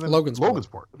can't I think of it?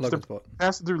 Logansport.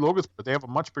 Passing through Logansport, they have a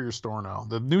much bigger store now.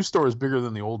 The new store is bigger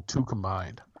than the old two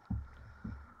combined.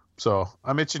 So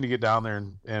I'm itching to get down there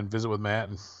and visit with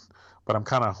Matt, but I'm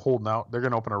kind of holding out. They're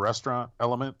going to open a restaurant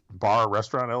element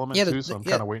too, so I'm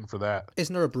kind of waiting for that.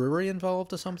 Isn't there a brewery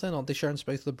involved or something? Aren't they sharing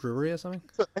space with a brewery or something?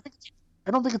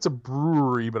 I don't think it's a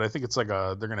brewery, but I think it's like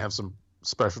they're going to have some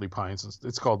specialty pints.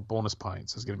 It's called Bonus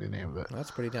Pints is going to be the name of it.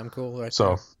 That's pretty damn cool, right?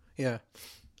 So there.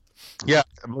 yeah,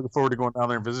 I'm looking forward to going down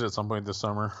there and visit at some point this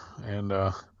summer and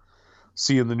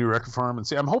seeing the new record farm and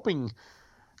see. I'm hoping.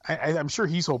 I'm sure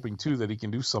he's hoping too that he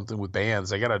can do something with bands.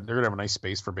 They're gonna have a nice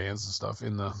space for bands and stuff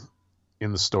in the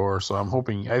store. So I'm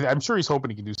hoping. I'm sure he's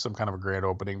hoping he can do some kind of a grand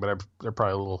opening, but they're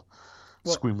probably a little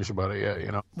squeamish about it yet,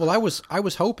 you know. Well, I was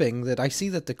hoping that I see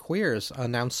that the Queers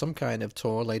announced some kind of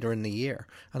tour later in the year,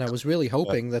 and I was really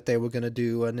hoping that they were going to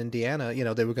do an Indiana. You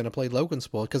know, they were going to play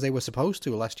Logansport because they were supposed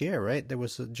to last year, right?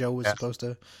 Joe was supposed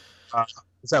to.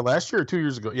 Was that last year or 2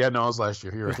 years ago? Yeah, no, it was last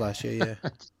year. It was last year,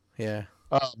 yeah,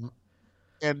 yeah.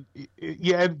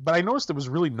 But I noticed there was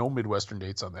really no Midwestern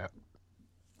dates on that.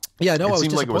 Yeah, no, I was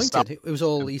seemed like disappointed. it was it was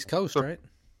all East Coast, right?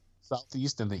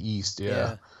 southeast and the east.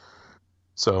 Yeah.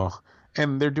 So,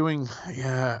 and they're doing,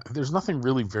 there's nothing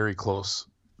really very close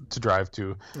to drive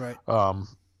to. Right.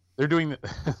 They're doing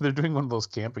they're doing one of those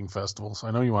camping festivals. I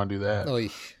know you want to do that. Oh,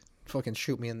 fucking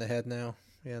shoot me in the head now.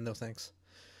 Yeah, no thanks.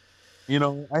 You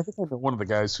know, I think I know one of the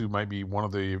guys who might be one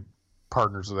of the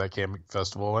partners of that camping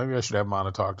festival. Maybe I should have him on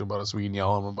to talk to about it so we can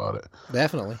yell at him about it.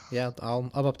 Definitely. Yeah,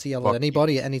 I'm up to yell at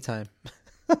anybody at any time.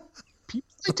 People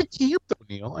like to camp, though,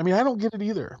 Neil. I mean, I don't get it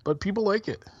either, but people like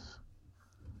it.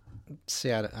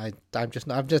 See, I've just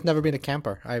never been a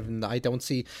camper. I don't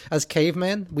see, as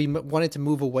cavemen, we wanted to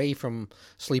move away from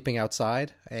sleeping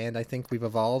outside, and I think we've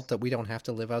evolved that we don't have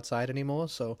to live outside anymore.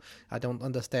 So I don't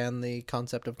understand the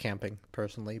concept of camping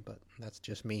personally, but that's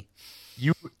just me.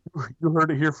 You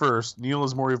heard it here first. Neil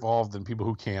is more evolved than people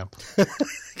who camp.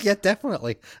 Yeah,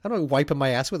 definitely. I don't know, wiping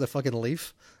my ass with a fucking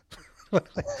leaf. What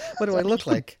do I look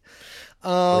like?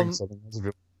 Damn,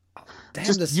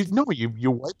 just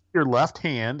you wipe your left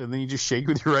hand and then you just shake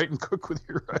with your right and cook with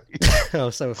your right. Oh,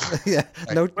 so yeah.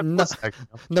 Note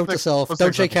to self: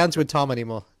 don't shake hands with Tom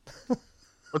anymore.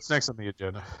 What's next on the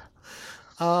agenda?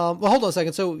 Well, hold on a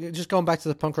second. So, just going back to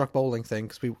the punk rock bowling thing,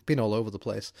 because we've been all over the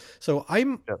place. So, I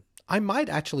might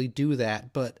actually do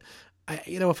that, but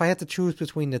if I had to choose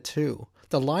between the two,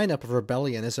 the lineup of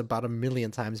Rebellion is about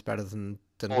 1,000,000 times better than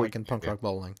fucking punk rock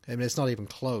bowling. I mean, it's not even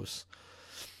close.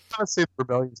 I'd say the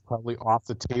Rebellion is probably off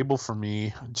the table for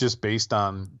me, just based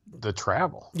on the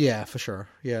travel. Yeah, for sure.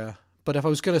 Yeah, but if I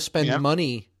was going to spend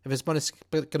money, if it's going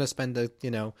to spend a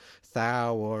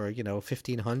 $1,000 or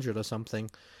 1,500 or something,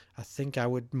 I think I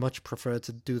would much prefer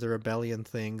to do the Rebellion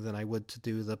thing than I would to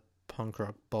do the punk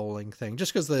rock bowling thing.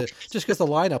 Just because the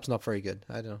lineup's not very good.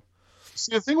 I don't know.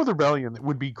 See, the thing with Rebellion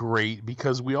would be great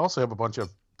because we also have a bunch of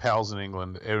pals in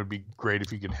England. It would be great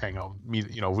if you could hang out,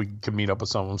 if we could meet up with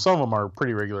some of them. Some of them are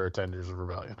pretty regular attenders of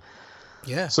Rebellion.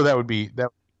 Yeah. So that would be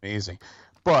amazing.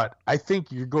 But I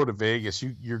think you go to Vegas,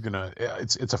 you're gonna.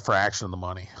 It's a fraction of the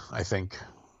money. I think,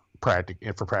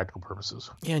 for practical purposes.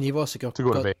 Yeah, and you've also got to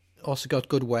go to Vegas. Also got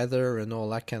good weather and all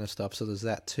that kind of stuff. So there's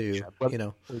that too. Yeah, but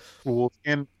cool.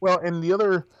 And the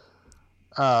other,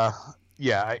 I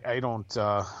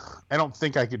don't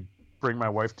think I could bring my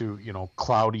wife to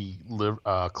cloudy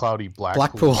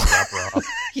Blackpool.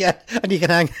 Yeah, and you can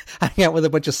hang out with a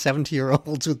bunch of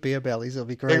 70-year-olds with beer bellies. It'll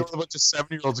be great. Hang with a bunch of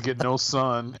 70-year-olds get no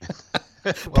sun.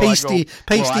 pasty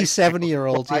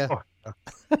 70-year-olds.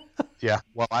 Yeah.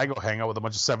 Well, I go hang out with a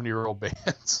bunch of 70-year-old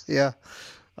bands. Yeah.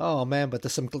 Oh man, but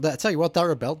there's some. I tell you what,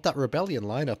 that Rebellion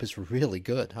lineup is really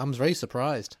good. I'm very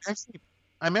surprised.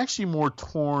 I'm actually more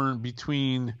torn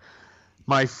between.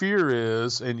 My fear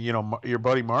is, and your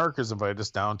buddy Mark has invited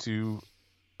us down to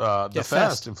the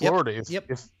fest in Florida,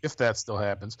 if that still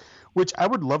happens. Which I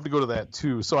would love to go to that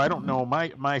too. So I don't know.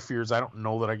 My fear is I don't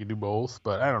know that I can do both,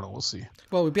 but I don't know. We'll see.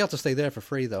 Well, we'd be able to stay there for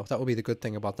free though. That would be the good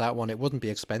thing about that one. It wouldn't be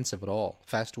expensive at all.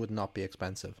 Fest would not be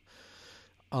expensive.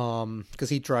 Because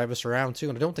he'd drive us around too,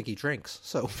 and I don't think he drinks.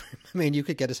 So, I mean, you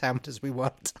could get us hammered as we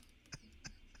want.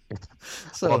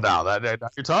 So, well, now that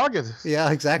you're talking.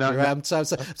 Yeah, exactly. Right. So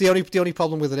the only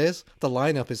problem with it is the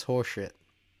lineup is horseshit.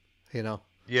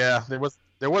 Yeah,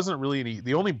 there wasn't really any.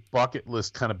 The only bucket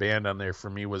list kind of band on there for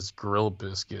me was Grill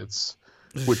Biscuits,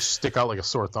 which stick out like a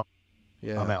sore thumb.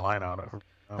 Yeah. On that lineup.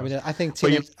 I mean, I think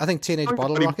Teenage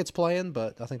Bottle Rocket's playing,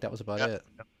 but I think that was about it.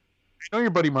 I know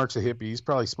your buddy Mark's a hippie. He's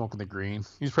probably smoking the green.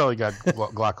 He's probably got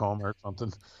glaucoma or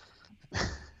something.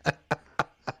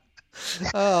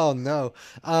 Oh no!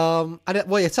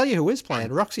 I tell you who is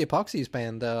playing. Roxy Epoxy's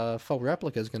band, Full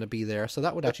Replica, is going to be there, so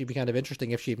that would actually be kind of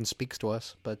interesting if she even speaks to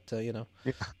us. But Yeah.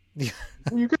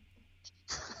 You could.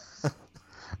 All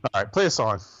right, play a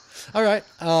song. All right.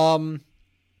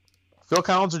 Phil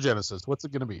Collins or Genesis? What's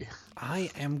it going to be? I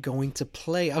am going to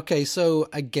play. Okay, so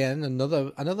again,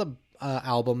 another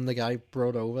album the guy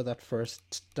brought over that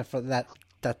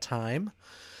time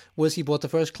was he bought the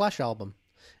first Clash album.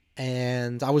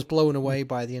 And I was blown away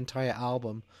by the entire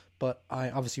album, but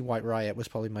obviously White Riot was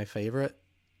probably my favorite,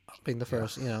 being the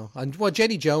first, and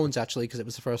Jenny Jones actually, because it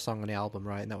was the first song on the album,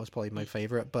 right? And that was probably my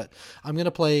favorite. But I'm going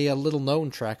to play a little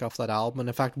known track off that album, and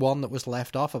in fact, one that was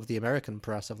left off of the American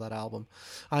press of that album.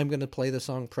 I'm going to play the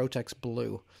song Protex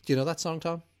Blue. Do you know that song,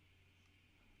 Tom?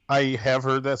 I have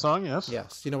heard that song, yes.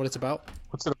 Yes. Do you know what it's about?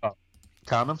 What's it about?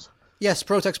 Condoms? Yes,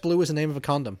 Protex Blue is the name of a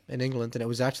condom in England, and it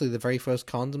was actually the very first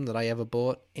condom that I ever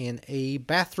bought in a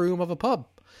bathroom of a pub.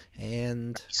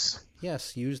 And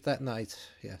yes, used that night.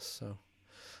 Yes,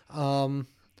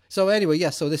 so anyway,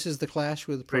 yes, so this is the Clash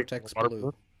with Protex Blue.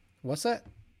 Balloon? What's that?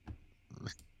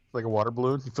 Like a water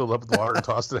balloon? You filled up with water and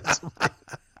tossed it at somebody?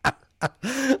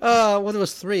 Well, there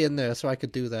was 3 in there, so I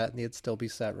could do that, and you'd still be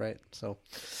set, right? So,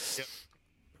 Yep.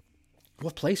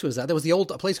 What place was that? There was a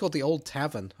place called the Old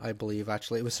Tavern, I believe.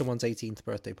 Actually, it was someone's 18th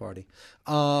birthday party.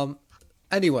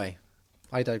 Anyway,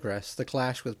 I digress. The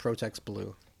Clash with Protex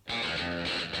Blue.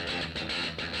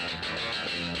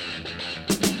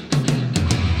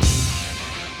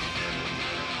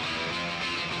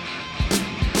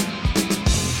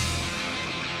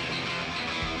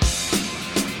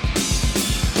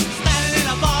 Standing in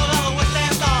a bar of a West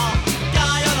End bar.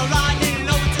 Guy on the right didn't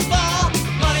know what to bar.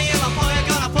 Money in my pocket,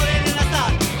 gonna put it in the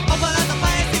sun. Open up the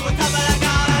face, see what's up, but I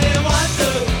got. I didn't want to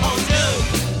hold you.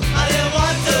 I didn't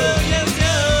want to use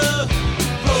you.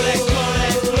 Rolex,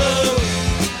 Rolex, blue.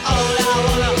 All I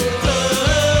wanna do.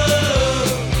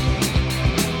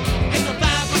 It's a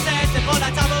bad possession for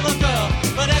that type of a girl,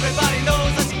 but everybody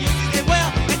knows that she uses it well.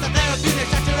 It's a therapeutic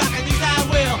shot to rock and use that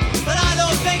will. But I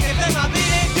don't think it makes my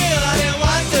beating feel. I didn't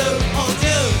want to hold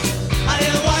you. I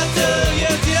didn't want to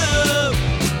use you.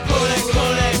 Rolex,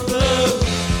 Rolex, blue.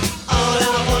 All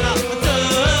I wanna do.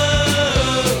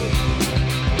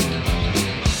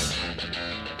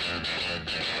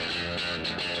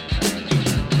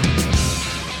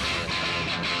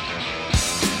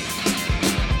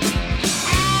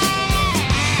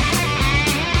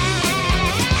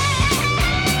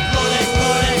 Rolex,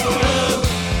 Rolex, blue.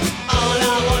 All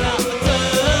I wanna do.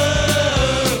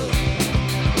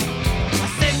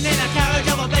 I'm sitting in a carriage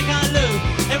of a Bakerloo.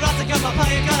 Erotic of my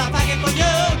pocket, got a packet for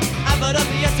you. I put up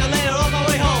the escalator on my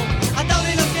way home. I don't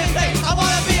need no champagne, I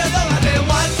wanna be alone. I didn't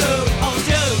want to hold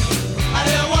you. I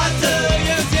didn't want to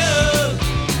use you.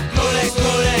 Rolex,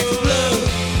 Rolex, blue.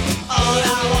 All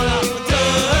I wanna do.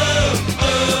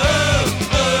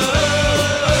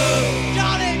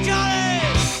 Johnny,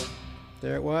 Johnny.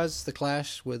 There it was, The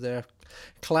Clash with their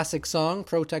classic song,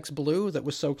 Protex Blue, that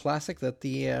was so classic that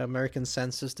the American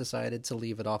censors decided to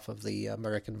leave it off of the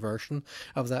American version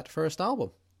of that first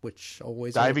album, which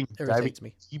always irritates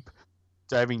me.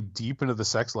 Diving deep into the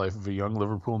sex life of a young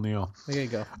Liverpool Neil. There you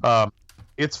go.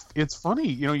 It's funny,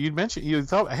 you'd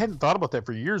mentioned I hadn't thought about that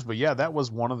for years, but yeah, that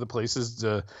was one of the places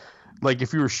to, like,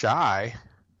 if you were shy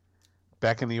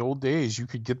back in the old days, you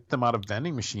could get them out of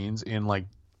vending machines in like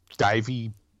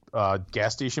divey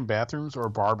gas station bathrooms or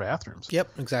bar bathrooms.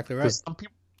 Yep, exactly right. 'Cause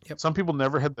Yep. some people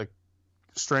never had the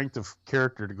strength of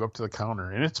character to go up to the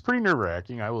counter, and it's pretty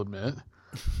nerve-wracking, I will admit.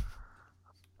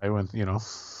 I went, Well,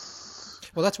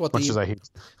 that's what much as I hate.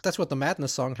 that's what the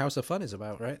Madness song "House of Fun" is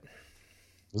about, right?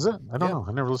 Is it? I don't Yeah. know.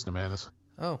 I never listened to Madness.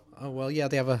 Oh, well, yeah,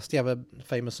 they have a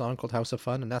famous song called "House of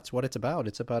Fun," and that's what it's about.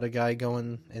 It's about a guy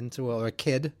going into or a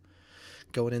kid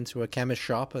going into a chemist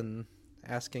shop and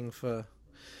asking for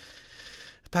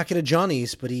a packet of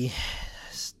Johnnies, but he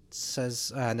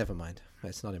says, never mind.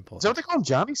 It's not Is that important. what they call them,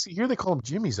 Johnnies? See, here they call them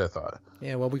Jimmies, I thought.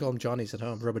 Yeah, well, we call them Johnnies at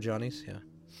home. Rubber Johnnies, yeah.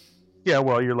 Yeah,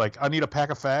 well, you're like, I need a pack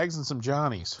of fags and some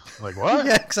Johnnies. Like, what?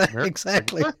 Yeah,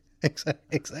 exactly. What?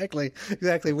 Exactly.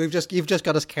 You've just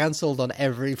got us cancelled on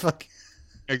every fucking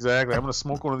Exactly. I'm going to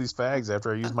smoke one of these fags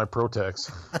after I use my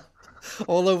Protex.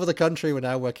 all over the country.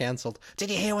 We're cancelled.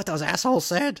 Did you hear what those assholes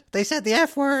said? They said the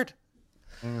F word.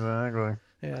 Exactly.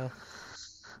 Yeah.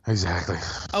 Exactly.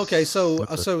 Okay, so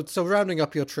rounding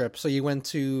up your trip, so you went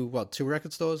to 2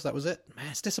 record stores. That was it. Man,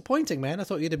 it's disappointing, man. I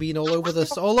thought you'd have been all over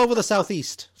the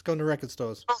southeast, going to record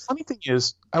stores. The funny thing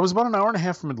is, I was about an hour and a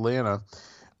half from Atlanta,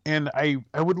 and I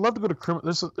would love to go to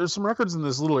there's some records in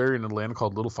this little area in Atlanta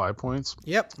called Little Five Points.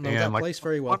 Yep, know that place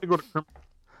very well.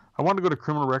 I wanted to go to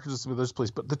Criminal Records and some of this place,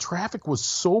 but the traffic was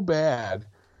so bad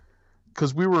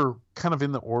because we were kind of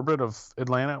in the orbit of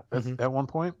Atlanta at one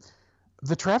point.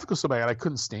 The traffic was so bad I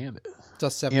couldn't stand it.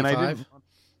 Just 75.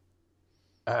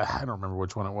 I don't remember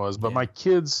which one it was, but my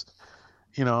kids,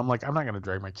 I'm like, I'm not going to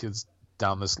drag my kids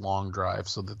down this long drive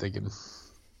so that they can,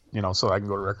 so I can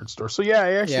go to record store. So yeah,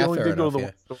 I actually only did go to the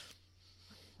one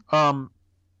store.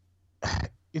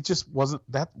 It just wasn't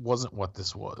what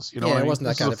this was. It wasn't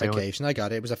that kind of vacation. I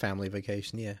got it. It was a family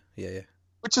vacation. Yeah.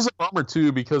 Which is a bummer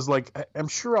too, because like I'm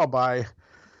sure I'll buy,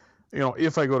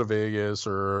 if I go to Vegas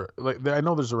or like I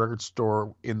know there's a record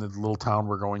store in the little town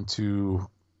we're going to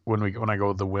when I go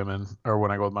with the women or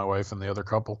when I go with my wife and the other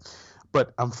couple,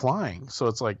 but I'm flying, so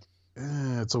it's like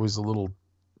it's always a little.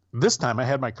 This time I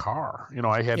had my car.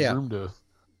 I had room to.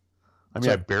 I mean,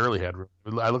 I barely had room.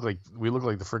 We look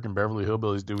like the freaking Beverly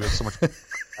Hillbillies do. We have so much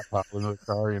pop in the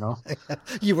car,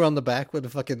 You were on the back with the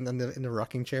fucking in the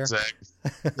rocking chair. Exactly.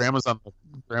 Grandma's on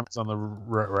the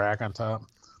rack on top.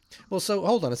 Well, so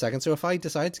hold on a second. So if I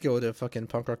decide to go to fucking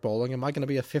punk rock bowling, am I going to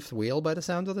be a fifth wheel by the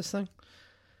sound of this thing?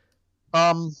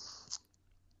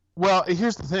 Well,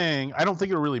 here's the thing. I don't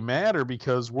think it'll really matter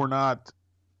because we're not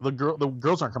the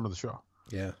girls aren't coming to the show.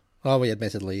 Yeah. Oh,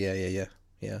 admittedly,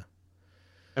 yeah.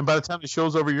 And by the time the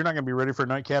show's over, you're not going to be ready for a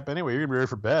nightcap anyway. You're going to be ready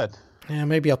for bed. Yeah,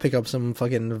 maybe I'll pick up some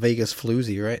fucking Vegas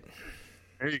floozy, right?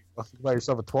 There you go. You buy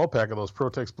yourself a 12-pack of those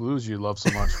Protex Blues you love so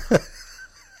much.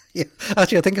 Yeah.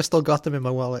 Actually, I think I still got them in my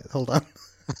wallet. Hold on.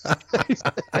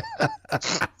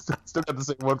 Still got the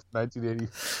same one from 1980.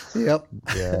 Yep.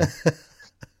 Yeah.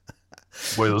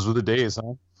 Boy, those were the days,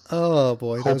 huh? Oh,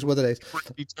 boy. Those were the days.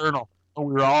 Eternal. Oh,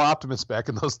 we were all optimists back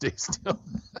in those days still.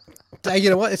 You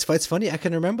know what? It's funny. I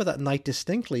can remember that night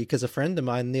distinctly because a friend of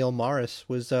mine, Neil Morris,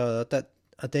 was that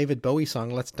a David Bowie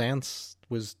song, "Let's Dance,"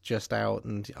 was just out,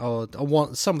 and I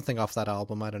want something off that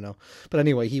album. I don't know, but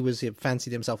anyway, he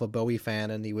fancied himself a Bowie fan,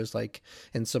 and he was like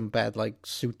in some bad like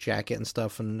suit jacket and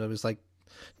stuff, and it was like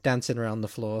dancing around the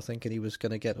floor, thinking he was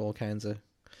gonna get all kinds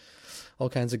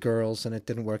of girls, and it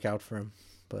didn't work out for him.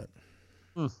 But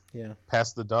yeah,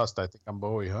 Past the dust. I think I'm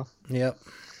Bowie, huh? Yep.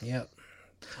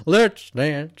 Let's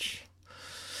dance.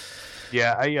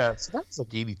 Yeah, so that was like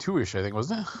 82-ish, I think,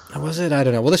 wasn't it? Was it? I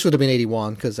don't know. Well, this would have been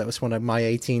 81 because that was when my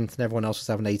 18th and everyone else was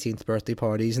having 18th birthday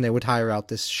parties, and they would hire out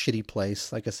this shitty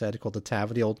place, like I said, called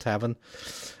the Old Tavern,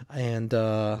 and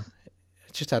it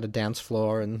just had a dance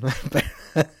floor and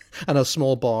and a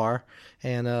small bar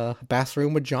and a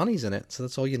bathroom with Johnnies in it. So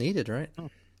that's all you needed, right?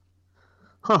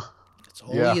 Huh. That's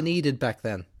all you needed back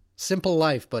then. Simple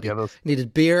life, buddy. Yeah,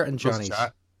 needed beer and Johnnies.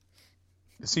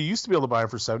 See, you used to be able to buy them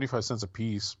for 75 cents a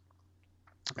piece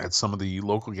at some of the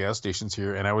local gas stations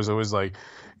here, and I was always like,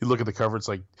 you look at the cover, it's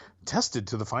like tested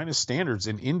to the finest standards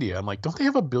in India. I'm like, don't they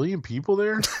have 1 billion people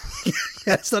there?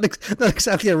 Yeah, it's not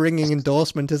exactly a ringing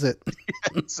endorsement, is it?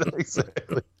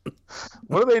 Exactly.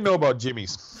 What do they know about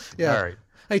Jimmy's? Yeah. All right.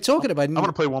 Hey, talking about... I'm going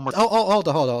to play one more. Hold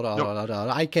on.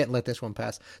 I can't let this one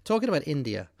pass. Talking about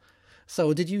India.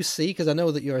 So did you see, because I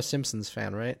know that you're a Simpsons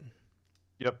fan, right?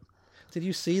 Yep. Did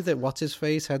you see that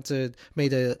What's-His-Face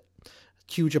made a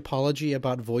huge apology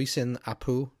about voicing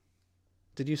Apu?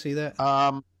 Did you see that?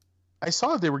 I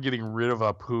saw they were getting rid of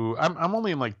Apu. I'm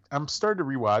only in I'm starting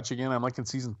to rewatch again. I'm like in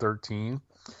season 13.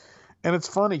 And it's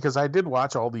funny because I did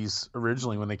watch all these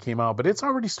originally when they came out, but it's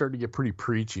already starting to get pretty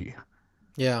preachy.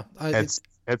 Yeah.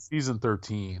 At season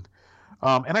 13.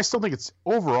 And I still think it's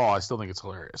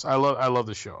hilarious. I love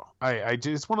the show.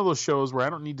 It's one of those shows where I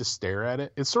don't need to stare at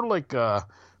it. It's sort of like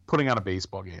putting on a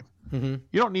baseball game. Mm-hmm.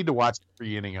 You don't need to watch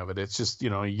every inning of it. It's just, you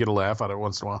get a laugh out of it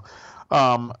once in a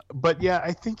while. But yeah,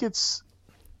 I think it's,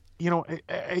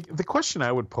 the question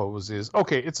I would pose is,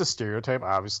 okay, it's a stereotype.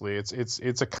 Obviously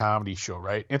it's a comedy show,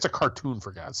 right? It's a cartoon,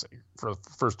 for God's sake,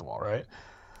 first of all, right?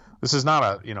 This is not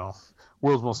a,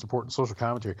 world's most important social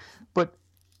commentary, but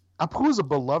Apu is a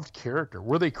beloved character.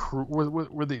 Were they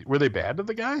bad to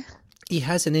the guy? He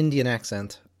has an Indian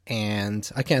accent, and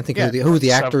I can't think who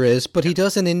the actor is, but he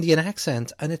does an Indian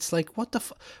accent, and it's like, what the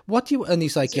what do you? And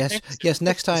he's like, yes,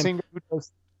 next time.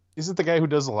 Is it the guy who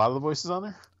does a lot of the voices on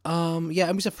there?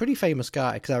 Yeah, he's a pretty famous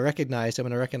guy because I recognized him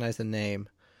and I recognized the name.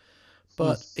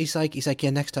 But he's like, yeah,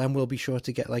 next time we'll be sure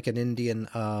to get like an Indian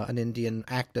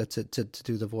actor to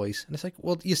do the voice. And it's like,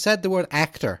 well, you said the word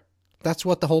actor. That's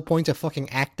what the whole point of fucking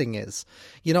acting is.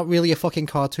 You're not really a fucking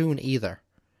cartoon either.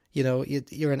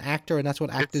 You're an actor, and that's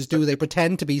what actors do. They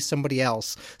pretend to be somebody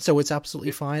else. So it's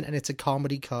absolutely fine, and it's a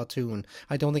comedy cartoon.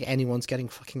 I don't think anyone's getting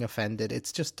fucking offended.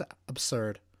 It's just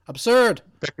absurd. Absurd!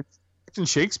 Back in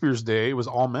Shakespeare's day, it was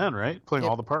all men, right? Playing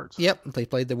all the parts. Yep, they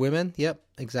played the women. Yep,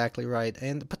 exactly right.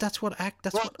 But that's what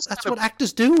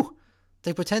actors do.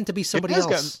 They pretend to be somebody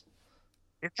else.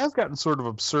 It has gotten sort of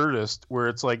absurdist, where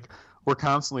it's like, we're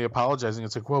constantly apologizing.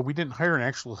 It's like, well, we didn't hire an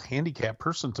actual handicapped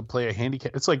person to play a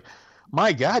handicap. It's like,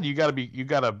 my God, you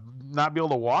gotta not be able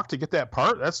to walk to get that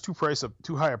part. That's too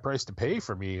high a price to pay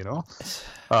for me,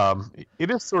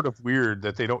 It is sort of weird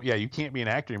that they don't. Yeah, you can't be an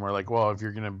actor anymore. Like, well, if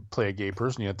you're gonna play a gay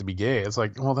person, you have to be gay. It's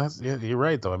like, well, you're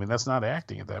right though. I mean, that's not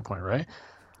acting at that point, right?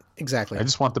 Exactly. I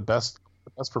just want the best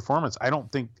performance. I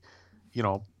don't think,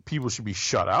 people should be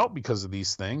shut out because of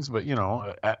these things. But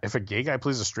if a gay guy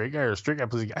plays a straight guy or a straight guy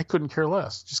plays a gay, I couldn't care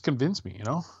less. Just convince me,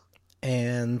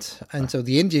 And so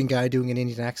the Indian guy doing an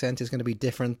Indian accent is going to be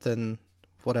different than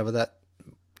whatever that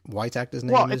white actor's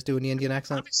name is doing the Indian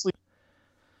accent. Obviously,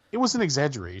 it was an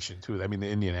exaggeration too. I mean, the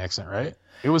Indian accent, right?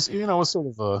 It was, it was sort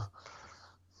of a.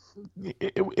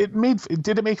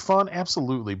 Did it make fun?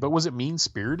 Absolutely, but was it mean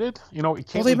spirited? It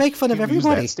can't. Well, they make fun of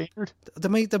everybody. Standard.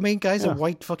 The main guy's a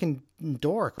white fucking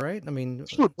dork, right? I mean,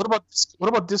 dude, what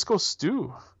about Disco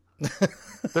Stew?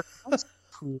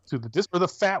 To the disc or the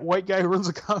fat white guy who runs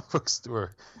a comic book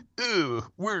store. Ooh,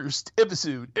 worst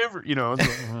episode ever.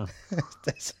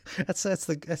 That's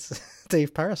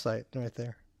Dave Parasite right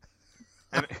there.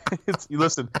 And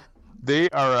listen, They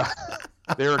are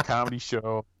they're a comedy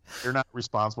show. They're not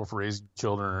responsible for raising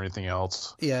children or anything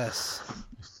else. Yes.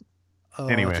 Oh,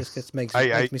 Anyway, it just makes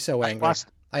me so angry.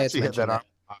 I had to actually had mention that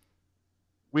that.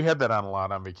 we had that on a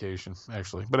lot on vacation,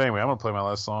 actually. But anyway, I'm gonna play my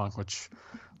last song, which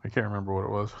I can't remember what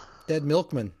it was. Dead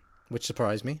Milkman, which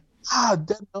surprised me.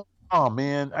 Dead Milk. Oh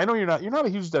man, I know you're not a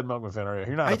huge Dead Milkman fan, are you?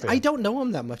 You're not a fan. I don't know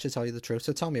him that much, to tell you the truth.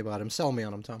 So tell me about him. Sell me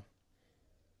on him, Tom.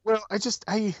 Well,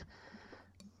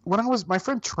 my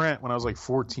friend Trent, when I was like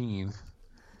 14,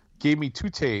 gave me 2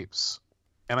 tapes,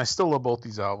 and I still love both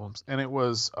these albums. And it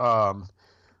was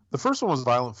the first one was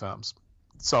Violent Femmes,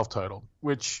 self-titled,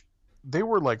 which they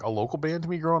were like a local band to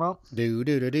me growing up. Do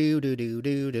do do do do do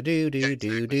do do do do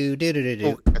do do do do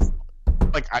do.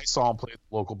 Like I saw them play at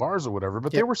local bars or whatever,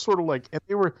 but they were sort of like,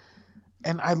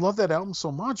 and I love that album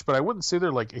so much, but I wouldn't say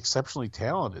they're like exceptionally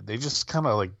talented. They just kind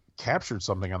of like captured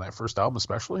something on that first album,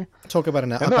 especially. Talk about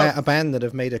a band that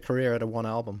have made a career out of one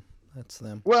album. That's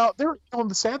them. Well,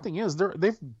 the sad thing is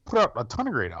they've put out a ton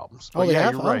of great albums. Oh, they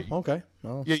have? You're right. Oh, okay.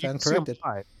 Well, Yeah, you stand can see 'em corrected.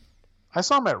 live. I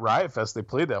saw them at Riot Fest. They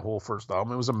played that whole first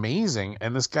album. It was amazing,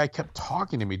 and this guy kept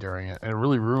talking to me during it, and it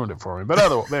really ruined it for me. But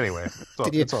anyway,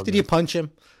 Did you punch him?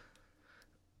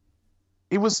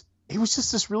 It was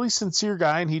just this really sincere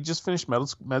guy, and he just finished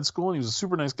med school, and he was a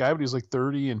super nice guy, but he was like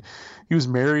 30, and he was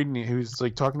married, and he was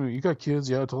like talking to me. You got kids?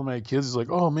 Yeah, I told him I had kids. He's like,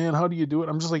 oh man, how do you do it?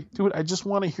 I'm just like, dude, I just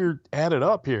want to hear add it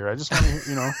up here. I just want to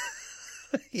hear,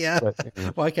 Yeah.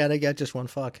 But, Why can't I get just one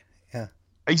fuck? Yeah.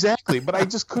 Exactly, but I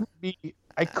just couldn't be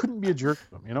a jerk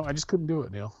to him. I just couldn't do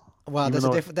it, Neil. Wow, Even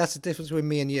that's the difference between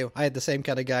me and you. I had the same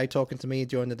kind of guy talking to me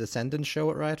during the Descendants show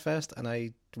at Riot Fest, and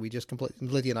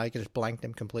Lydia and I just blanked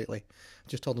him completely.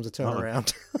 Just told him to turn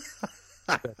around.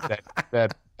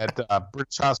 that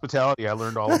British hospitality I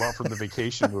learned all about from the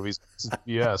vacation movies.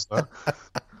 Yes. Huh?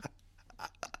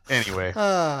 Anyway,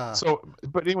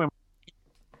 but anyway,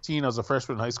 I was a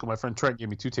freshman in high school. My friend Trent gave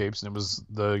me 2 tapes, and it was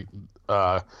the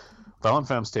Violent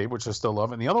Femmes tape, which I still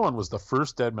love, and the other one was the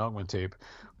first Dead Milkman tape,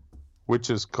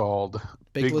 which is called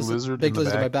Big Lizard in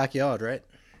My Backyard, right?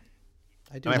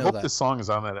 I do. And know I hope that. this song is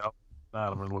on that album.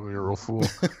 Not, I'm gonna look like a real fool.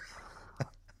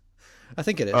 I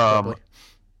think it is probably.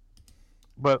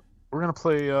 But we're gonna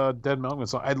play Dead Milkman.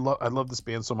 So I love this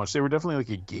band so much. They were definitely like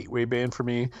a gateway band for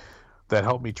me that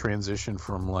helped me transition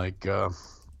from like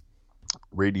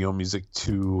radio music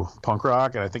to punk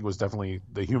rock, and I think it was definitely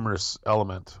the humorous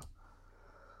element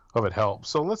of it helped.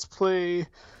 So let's play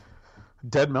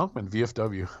Dead Milkman,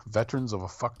 VFW, Veterans of a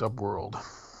Fucked Up World.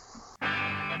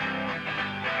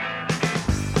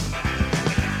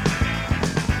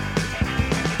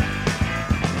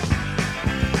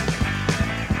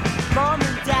 Mom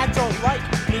and Dad don't like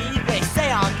me, they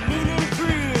say I'm mean and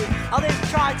crude. Oh, they've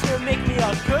tried to make me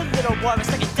a good little boy by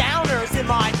sticking downers in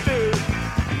my food.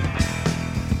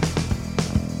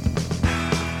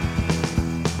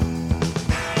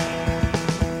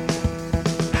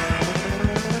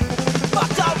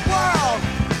 Fucked up world,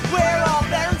 we're all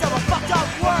veterans of a fucked up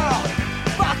world.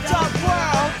 Fucked up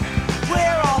world,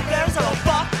 we're all veterans of a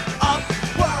fucked up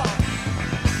world.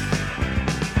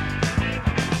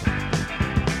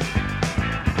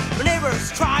 My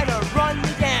neighbors try to run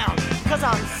me down, cause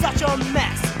I'm such a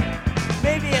mess.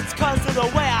 Maybe it's cause of the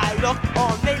way I look,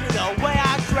 or maybe the way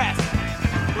I dress.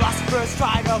 Philosophers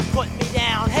try to put me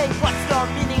down. Hey, what's the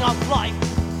meaning of life?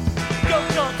 Go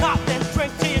kill a cop and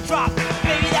drink till you drop.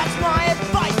 Maybe that's my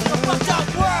advice in a fucked up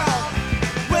world.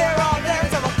 We're all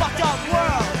veterans of a fucked up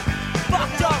world.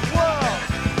 Fucked up world.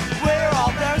 We're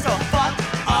all veterans of a fucked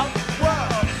up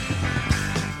world.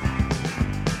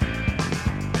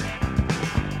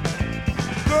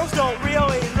 Girls don't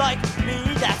really like me,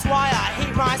 that's why I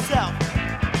hate myself.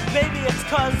 Maybe it's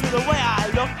cause of the way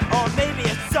I look, or maybe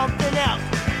it's something else.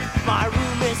 My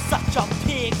room is such a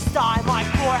pigsty, my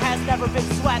floor has never been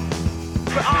swept.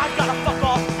 But I've got a fuck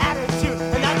off attitude,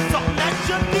 and that's something that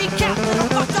should be kept in a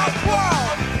fucked up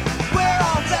world. We're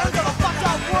all veterans of a fucked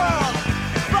up world.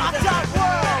 Fucked up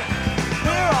world.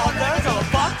 We're all veterans of a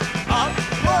fucked up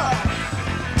world.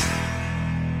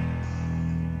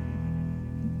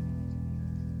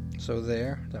 So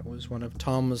that was one of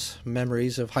Tom's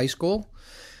memories of high school.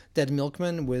 Dead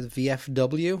Milkman with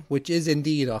VFW, which is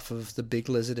indeed off of the Big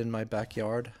Lizard in My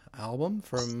Backyard album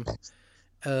from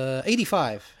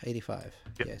 85. Yep.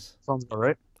 Yes. Sounds all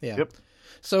right. Yeah. Yep.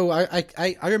 So I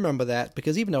remember that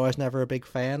because even though I was never a big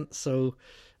fan, so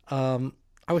I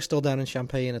was still down in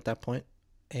Champaign at that point.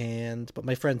 But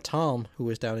my friend Tom, who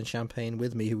was down in Champaign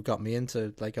with me, who got me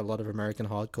into like a lot of American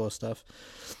hardcore stuff,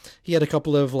 he had a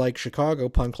couple of like Chicago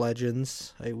punk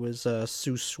legends. It was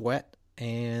Sue Sweat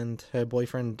and her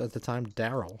boyfriend at the time,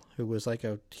 Daryl, who was like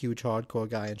a huge hardcore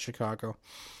guy in Chicago.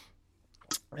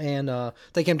 And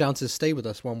they came down to stay with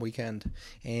us one weekend,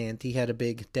 and he had a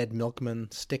big Dead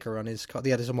Milkman sticker on his car.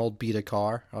 They had some old beater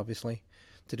car, obviously,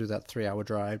 to do that 3-hour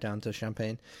drive down to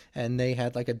Champaign, and they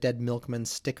had like a Dead Milkman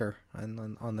sticker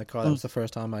on the car. That was the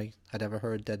first time I had ever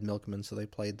heard Dead Milkman, so they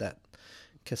played that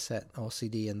cassette or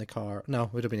CD in the car. No,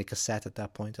 it would have been a cassette at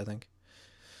that point, I think.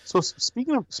 So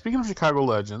speaking of Chicago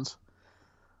legends,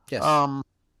 Yes.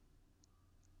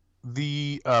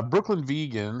 The Brooklyn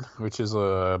Vegan, which is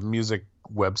a music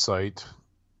website,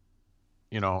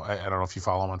 I don't know if you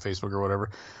follow them on Facebook or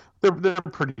whatever. They're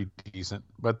pretty decent,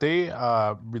 but they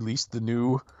released the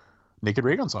new Naked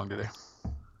Raygun song today,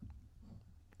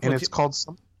 and it's called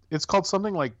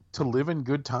something like "To Live in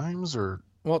Good Times" or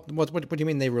What do you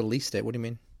mean they released it? What do you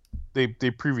mean? They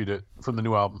previewed it from the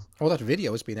new album. Oh, that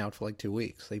video has been out for like 2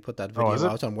 weeks. They put that video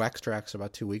out on Wax Trax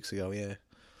about 2 weeks ago. Yeah.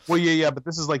 Well, yeah, but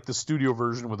this is like the studio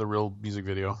version with a real music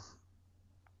video.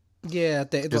 Yeah,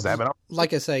 Is that out?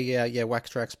 Like I say, yeah.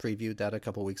 Wax Trax previewed that a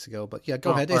couple weeks ago. But yeah,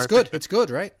 go ahead. It's right. good. It's good,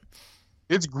 right?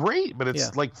 It's great, but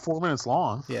it's like 4 minutes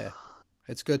long. Yeah,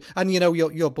 it's good. And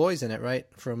your boy's in it, right?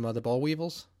 From the Ball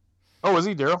Weevils. Oh, is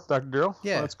he Daryl? Dr. Daryl?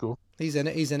 Yeah, oh, that's cool. He's in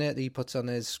it. He puts on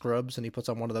his scrubs and he puts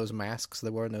on one of those masks.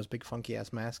 They're wearing those big funky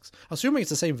ass masks. Assuming it's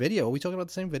the same video. Are we talking about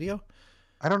the same video?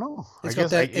 I don't know. It's I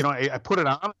guess I put it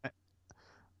on.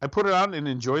 I put it on and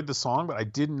enjoyed the song, but I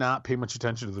did not pay much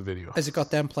attention to the video. Has it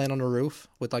got them playing on a roof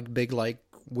with like big like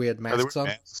weird masks on?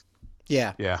 Masks.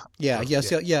 Yeah.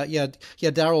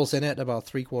 Daryl's in it about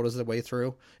 3/4 of the way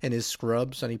through in his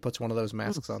scrubs, and he puts one of those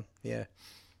masks on. Yeah,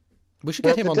 we should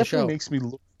get him on the show. Makes me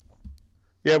look.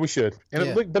 Yeah, we should.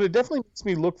 And but it definitely makes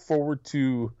me look forward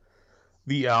to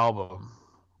the album,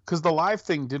 because the live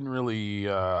thing didn't really.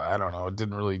 I don't know. It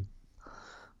didn't really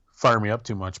fire me up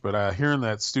too much. But hearing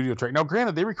that studio track. Now,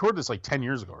 granted, they recorded this like 10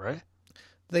 years ago, right?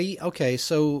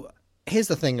 So here's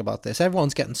the thing about this.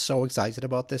 Everyone's getting so excited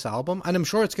about this album, and I'm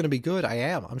sure it's going to be good.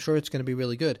 I'm sure it's going to be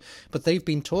really good. But they've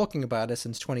been talking about it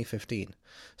since 2015.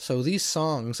 So these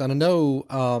songs, and I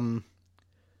know...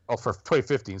 for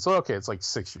 2015. So, okay, it's like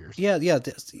 6 years. Yeah,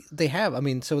 they have. I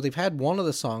mean, so they've had one of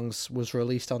the songs was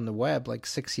released on the web like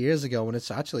 6 years ago, and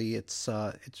it's I think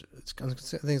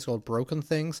it's called Broken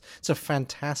Things. It's a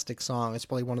fantastic song. It's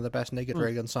probably one of the best Naked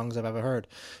Raygun songs I've ever heard.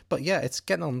 But yeah, it's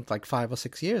getting on like 5 or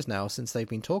 6 years now since they've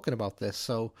been talking about this.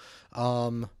 So,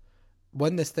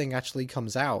 when this thing actually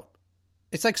comes out,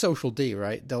 it's like Social D,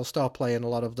 right? They'll start playing a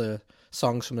lot of the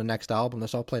songs from the next album. They'll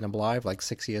start playing them live like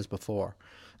 6 years before.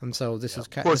 And so this is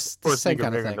kind of the same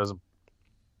kind of thing. Of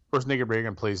course, Naked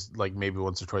Raygun plays like maybe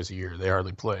once or twice a year. They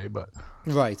hardly play, but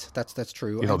right, that's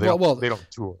true. They don't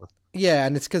tour. Yeah,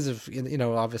 and it's because of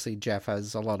obviously Jeff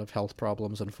has a lot of health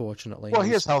problems, unfortunately. Well,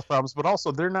 he has health problems, but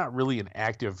also they're not really an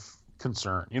active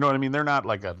concern. You know what I mean? They're not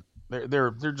like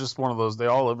they're just one of those. They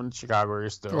all live in Chicago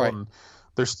area still, right. And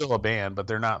they're still a band, but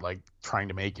they're not like trying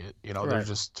to make it. Right. They're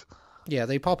just. Yeah,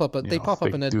 they pop up. They pop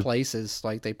up in places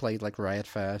like they played like Riot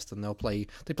Fest, and they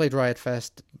played Riot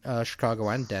Fest, Chicago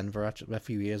and Denver a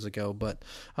few years ago. But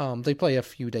they play a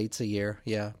few dates a year,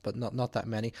 yeah, but not that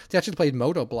many. They actually played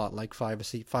Motoblot like 5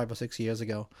 or 6 years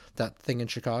ago. That thing in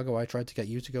Chicago, I tried to get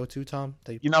you to go to, Tom.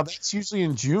 That's usually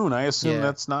in June. I assume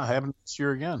that's not happening this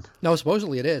year again. No,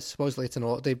 supposedly it is. Supposedly it's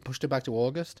they pushed it back to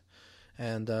August,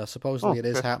 and supposedly it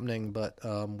is happening. But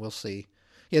we'll see.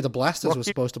 Yeah, the Blasters was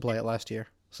supposed to play it last year.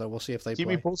 So we'll see if they keep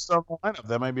play. me posted on the lineup.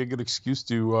 That might be a good excuse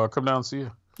to come down and see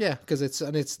you. Yeah, because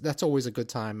that's always a good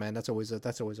time, man. That's always a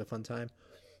fun time.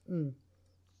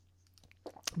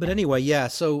 But anyway, yeah.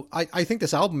 So I think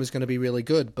this album is going to be really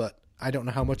good, but I don't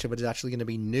know how much of it is actually going to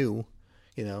be new.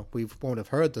 We won't have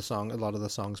heard a lot of the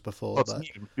songs before. Well, but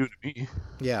it's new to me.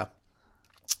 Yeah.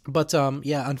 But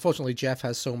unfortunately, Jeff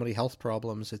has so many health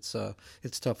problems. It's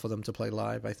tough for them to play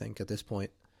live, I think, at this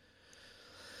point.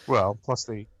 Well, plus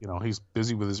he's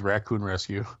busy with his raccoon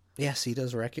rescue. Yes, he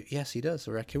does. Yes, he does.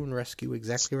 The raccoon rescue,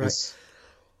 exactly right.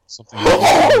 Something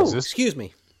that exists. Excuse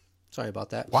me. Sorry about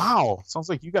that. Wow, sounds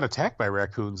like you got attacked by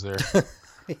raccoons there.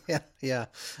 Yeah.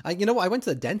 I went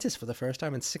to the dentist for the first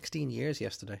time in 16 years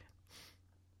yesterday.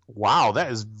 Wow,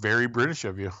 that is very British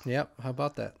of you. Yep. How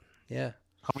about that? Yeah.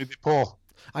 How many did they pull?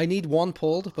 I need one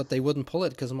pulled, but they wouldn't pull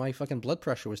it because my fucking blood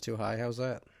pressure was too high. How's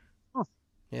that?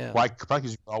 Yeah. Why?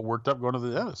 Because you're all worked up going to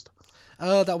the dentist.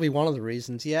 That'll be one of the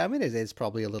reasons. Yeah, I mean, it is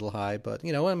probably a little high, but,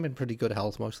 I'm in pretty good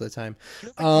health most of the time.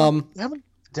 Having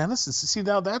dentists, see,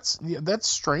 now that's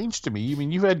strange to me. I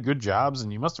mean, you've had good jobs,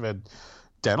 and you must have had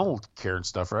dental care and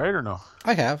stuff, right, or no?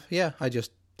 I have, yeah. I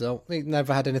just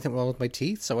never had anything wrong with my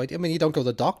teeth, so I mean, you don't go to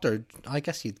the doctor. I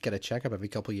guess you'd get a checkup every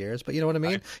couple of years, but you know what I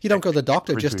mean? You don't go to the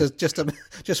doctor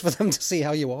just for them to see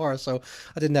how you are, so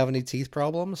I didn't have any teeth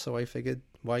problems, so I figured,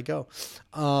 why go?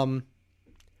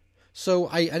 So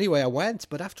I went,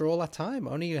 but after all that time,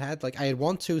 I had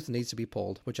one tooth that needs to be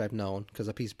pulled, which I've known because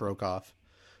a piece broke off.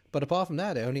 But apart from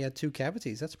that, I only had 2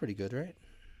 cavities. That's pretty good, right?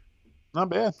 Not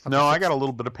bad. No, I got a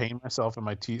little bit of pain myself in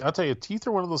my teeth. I'll tell you, teeth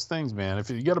are one of those things, man. If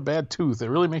you got a bad tooth, it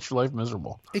really makes your life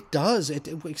miserable. It does.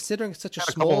 Considering it's such a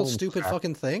small, stupid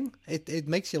fucking thing, it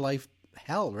makes your life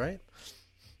hell, right?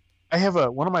 I have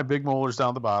one of my big molars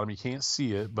down the bottom. You can't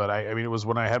see it, but I mean, it was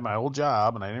when I had my old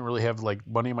job and I didn't really have like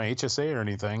money in my HSA or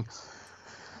anything.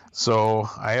 So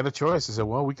I had a choice. I said,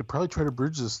 well, we could probably try to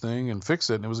bridge this thing and fix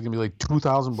it. And it was going to be like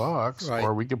 $2,000, right,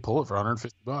 or we could pull it for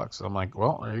 $150. I'm like,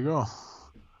 well, there you go.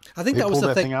 I think that was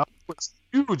the thing. Out. It was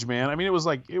huge, man. I mean,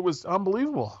 it was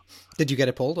unbelievable. Did you get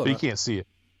it pulled? Or but you can't see it.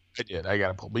 I did. I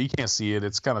got it pulled, but you can't see it.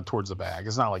 It's kind of towards the back.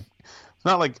 It's not like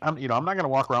I'm not going to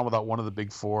walk around without one of the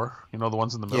big 4. You know, the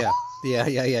ones in the middle.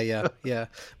 Yeah.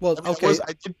 Well, I mean, okay.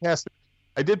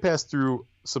 I did pass through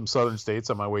some southern states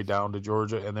on my way down to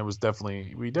Georgia, and we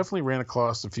definitely ran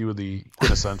across a few of the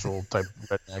quintessential type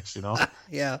of rednecks. You know.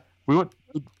 Yeah. We went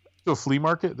to a flea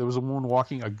market. There was a woman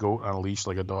walking a goat on a leash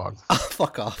like a dog. Oh,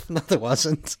 fuck off! No, there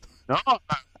wasn't. No,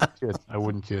 I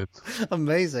wouldn't kid.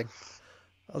 Amazing.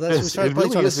 Oh, that's trying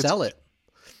to sell it.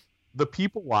 The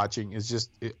people watching is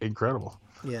just incredible.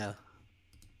 Yeah.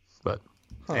 But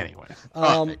anyway,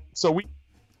 right.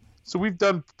 So we've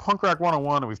done Punk Rock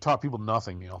 101 and we've taught people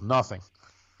nothing, Neil. Nothing.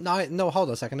 No, hold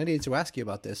on a second. I need to ask you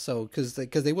about this. So, because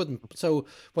they wouldn't. So,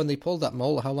 when they pulled that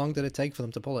molar, how long did it take for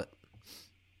them to pull it?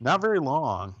 Not very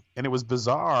long, and it was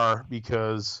bizarre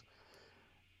because,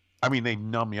 I mean, they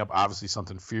numb me up. Obviously,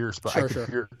 something fierce, but I could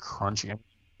hear it crunching.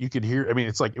 You could hear. I mean,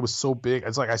 it's like it was so big.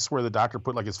 It's like I swear the doctor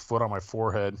put like his foot on my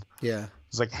forehead. Yeah,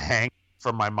 it's like hanging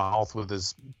from my mouth with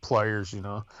his pliers, you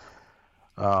know.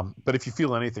 But if you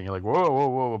feel anything, you're like,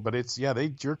 whoa. But they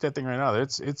jerked that thing right now.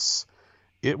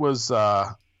 It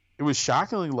was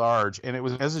shockingly large, and it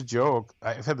was, as a joke,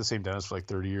 I've had the same dentist for like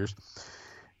 30 years.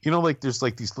 You know, like there's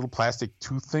like these little plastic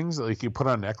tooth things that like you put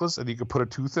on a necklace, and you could put a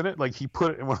tooth in it. Like he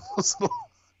put it in one of those little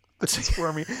things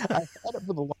for me. I had it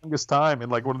for the longest time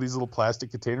in like one of these little plastic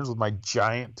containers with my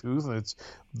giant tooth and its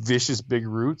vicious big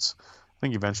roots. I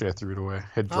think eventually I threw it away.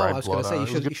 Had dried I was blood. Going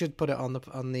to say you should put it on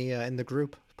the in the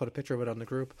group. Put a picture of it on the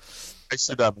group. I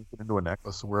should make it into a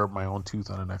necklace and wear my own tooth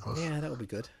on a necklace. Yeah, that would be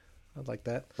good. I'd like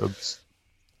that. Oops.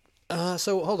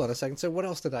 So hold on a second. So what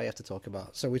else did I have to talk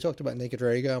about? So we talked about Naked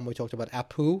Rhaegar and we talked about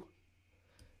Apu.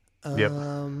 Yep.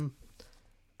 And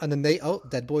then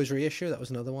Dead Boys reissue. That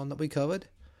was another one that we covered.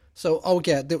 So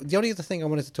the only other thing I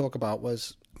wanted to talk about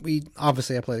was I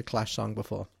played a Clash song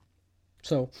before.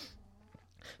 So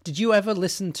did you ever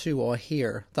listen to or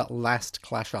hear that last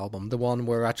Clash album, the one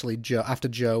where actually after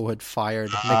Joe had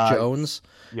fired Mick Jones,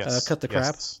 cut the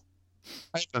crap?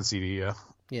 I have on CD, yeah.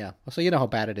 Yeah, so you know how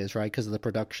bad it is, right? Because of the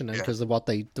production and because of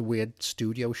the weird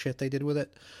studio shit they did with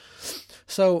it.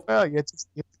 So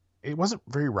it wasn't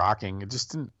very rocking. It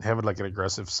just didn't have like an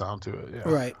aggressive sound to it. Yeah.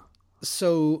 Right.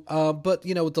 So, but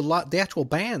you know the actual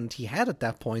band he had at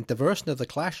that point, the version of the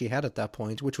Clash he had at that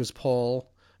point, which was Paul,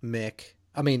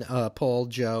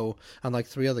 Joe, and like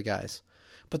 3 other guys.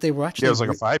 But they were actually it was like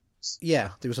a 5-piece.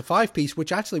 Yeah, there was a 5-piece,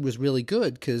 which actually was really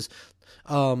good because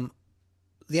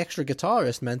the extra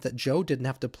guitarist meant that Joe didn't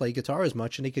have to play guitar as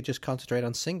much and he could just concentrate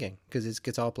on singing because his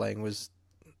guitar playing was,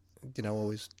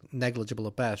 always negligible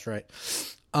at best, right?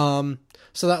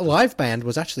 So that live band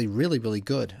was actually really, really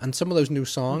good. And some of those new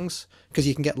songs, because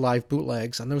you can get live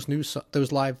bootlegs, and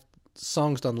those live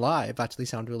songs done live actually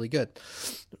sound really good.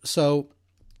 So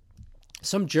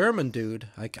some German dude,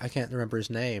 I can't remember his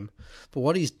name, but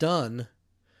what he's done,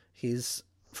 he's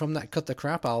from that Cut the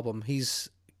Crap album, he's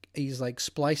like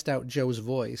spliced out Joe's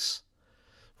voice,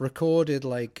 recorded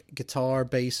like guitar,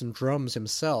 bass, and drums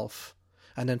himself,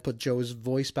 and then put Joe's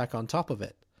voice back on top of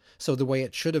it. So the way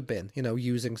it should have been,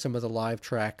 using some of the live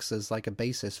tracks as like a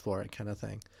basis for it kind of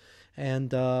thing.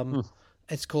 And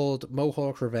it's called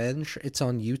Mohawk Revenge. It's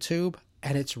on YouTube,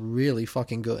 and it's really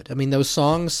fucking good. I mean, those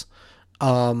songs, they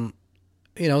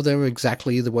were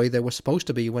exactly the way they were supposed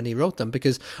to be when he wrote them,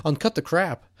 because on Cut the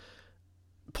Crap,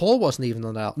 Paul wasn't even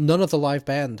on that album. None of the live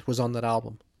band was on that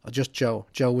album. Just Joe.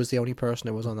 Joe was the only person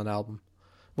who was on that album,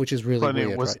 which is really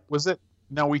weird. Was it?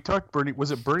 Now, we talked Bernie.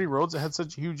 Was it Bernie Rhodes that had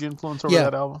such a huge influence over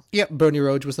that album? Yeah, Bernie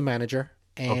Rhodes was the manager.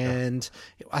 And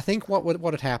I think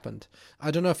what had happened,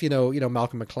 I don't know if you know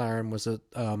Malcolm McLaren was a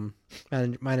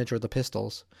manager of the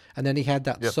Pistols. And then he had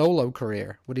that solo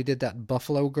career when he did that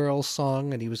Buffalo Girls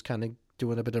song, and he was kind of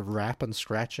doing a bit of rap and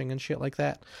scratching and shit like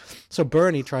that. So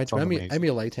Bernie tried to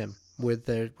emulate him with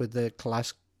the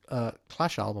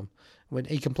Clash album. When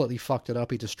he completely fucked it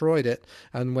up, he destroyed it.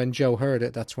 And when Joe heard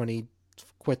it, that's when he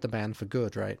quit the band for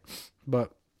good, right?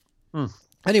 But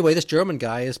Anyway, this German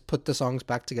guy has put the songs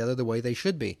back together the way they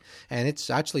should be, and it's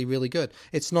actually really good.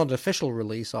 It's not an official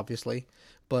release, obviously,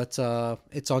 but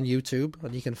it's on YouTube,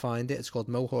 and you can find it. It's called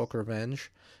Mohawk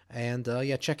Revenge, and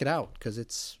yeah, check it out, because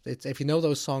it's if you know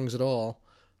those songs at all,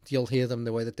 you'll hear them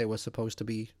the way that they were supposed to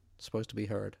be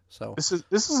heard. So this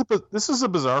is a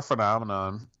bizarre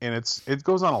phenomenon, and it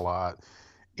goes on a lot,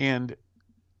 and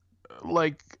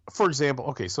like, for example,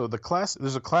 okay, so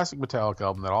there's a classic Metallica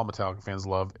album that all Metallica fans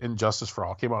love, Injustice for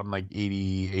All, came out in like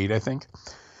 88, I think,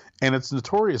 and it's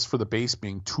notorious for the bass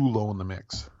being too low in the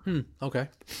mix. Okay.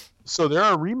 So there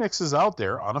are remixes out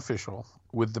there, unofficial,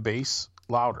 with the bass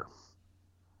louder.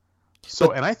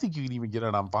 So, and I think you can even get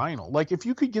it on vinyl. Like, if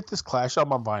you could get this Clash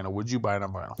album on vinyl, would you buy it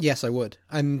on vinyl? Yes, I would.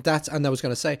 And I was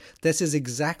going to say, this is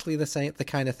exactly the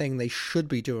kind of thing they should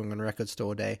be doing on Record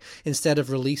Store Day, instead of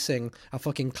releasing a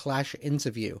fucking Clash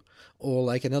interview or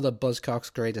like another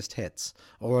Buzzcocks Greatest Hits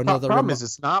or another. The problem is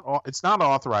it's not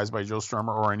authorized by Joe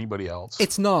Strummer or anybody else.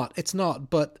 It's not.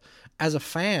 But as a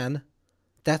fan,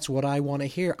 that's what I want to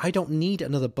hear. I don't need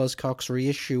another Buzzcocks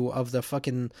reissue of the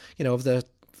fucking, of the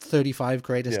 35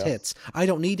 greatest hits. I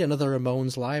don't need another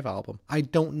Ramones live album. I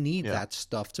don't need that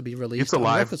stuff to be released. It's a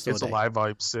live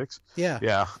volume 6.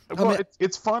 Yeah. Well,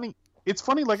 it's funny. It's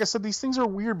funny. Like I said, these things are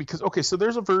weird because, okay, so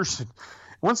there's a version.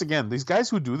 Once again, these guys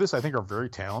who do this, I think, are very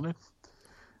talented.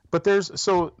 But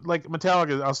like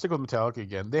Metallica, I'll stick with Metallica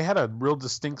again. They had a real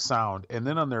distinct sound. And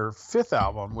then on their 5th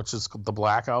album, which is the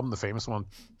Black Album, the famous one,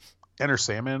 Enter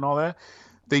Sandman and all that,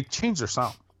 they changed their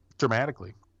sound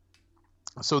dramatically.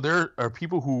 So there are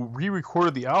people who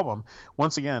re-recorded the album.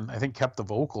 Once again, I think kept the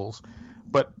vocals,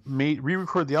 but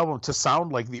re-recorded the album to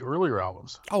sound like the earlier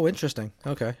albums. Oh, interesting.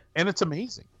 Okay. And it's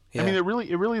amazing. Yeah. I mean, it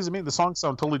really is amazing. The songs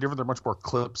sound totally different. They're much more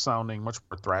clip sounding, much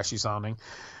more thrashy sounding.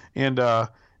 And but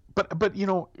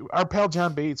our pal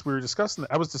John Bates, I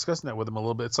was discussing that with him a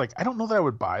little bit. It's like, I don't know that I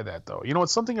would buy that though.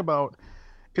 It's something about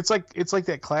it's like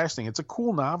that Clash thing. It's a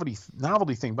cool novelty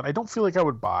thing, but I don't feel like I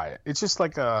would buy it. It's just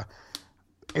like I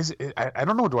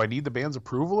don't know. Do I need the band's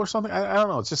approval or something? I don't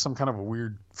know. It's just some kind of a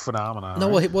weird phenomenon. No,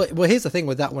 right? well, here's the thing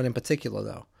with that one in particular,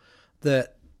 though.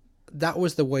 That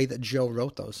was the way that Joe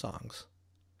wrote those songs.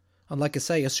 And like I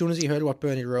say, as soon as he heard what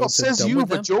Bernie wrote,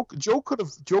 but Joe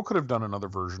could have done another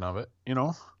version of it.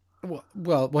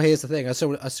 Well, here's the thing.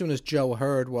 As soon as Joe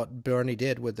heard what Bernie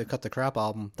did with the Cut the Crap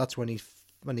album, that's when he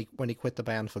quit the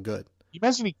band for good. You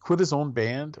imagine he quit his own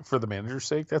band for the manager's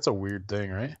sake? That's a weird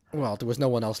thing, right? Well, there was no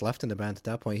one else left in the band at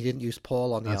that point. He didn't use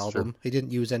Paul on the album. True. He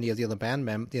didn't use any of the other band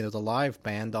the live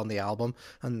band on the album.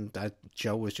 And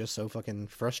Joe was just so fucking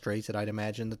frustrated, I'd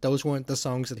imagine, that those weren't the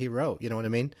songs that he wrote. You know what I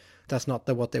mean? That's not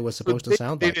what they were supposed to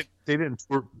sound like. They didn't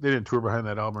tour behind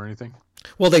that album or anything?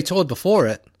 Well, they toured before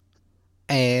it.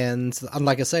 And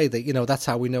like I say, that's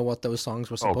how we know what those songs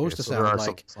were supposed to sound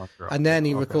like. And then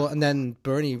and then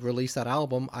Bernie released that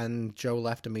album, and Joe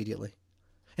left immediately.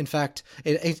 In fact,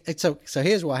 so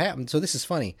here's what happened. So this is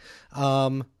funny.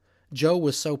 Joe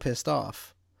was so pissed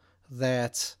off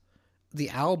that the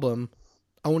album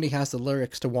only has the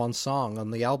lyrics to one song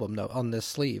on the album, on the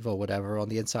sleeve or whatever, on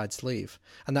the inside sleeve.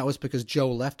 And that was because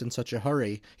Joe left in such a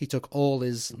hurry. He took all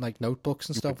his notebooks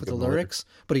and stuff with the lyrics,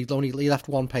 but he left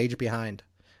one page behind.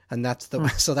 And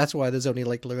so that's why there's only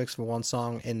lyrics for one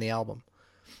song in the album,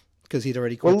 because he'd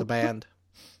already quit the band.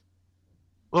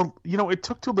 Well, it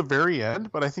took till the very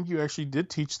end, but I think you actually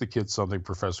did teach the kids something,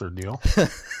 Professor Neil.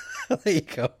 There you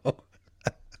go.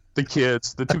 The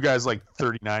kids, the two guys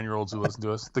 39-year-olds who listen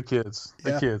to us, the kids.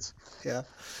 Yeah.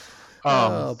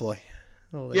 Oh boy.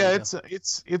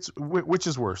 It's which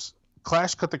is worse,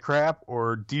 Clash Cut the Crap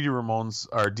or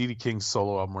D.D. King's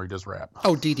solo album where he does rap?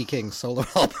 Oh, D.D. King's solo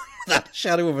album, without a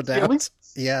shadow of a doubt.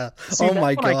 Yeah. Oh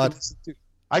my God.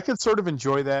 I could sort of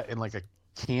enjoy that in a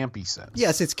campy sense.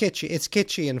 Yes, it's kitschy. It's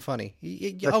kitschy and funny.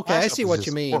 Okay, I see what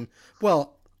you mean.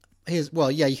 Well, you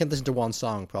can listen to one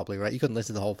song probably, right? You couldn't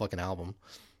listen to the whole fucking album.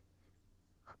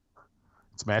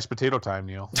 It's mashed potato time,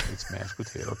 Neil. It's mashed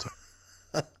potato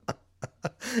time.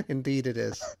 Indeed it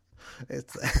is.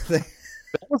 That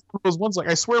was one of those ones,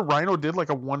 I swear Rhino did a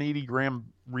 180-gram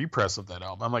repress of that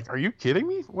album. I'm like, are you kidding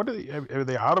me? What are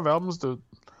they out of albums to...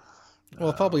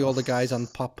 Well, probably all the guys on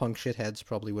Pop Punk Shitheads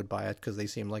probably would buy it because they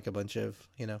seem like a bunch of,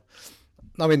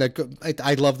 I mean,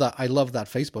 I love that. I love that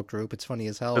Facebook group. It's funny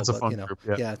as hell. It's a fun group.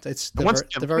 Yeah,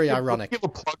 they're very ironic.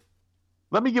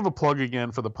 Let me give a plug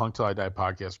again for the Punk Till I Die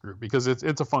podcast group, because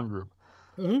it's a fun group.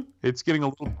 Mm-hmm. It's getting a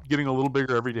little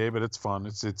bigger every day, but it's fun.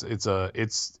 It's a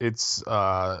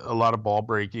lot of ball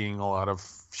breaking, a lot of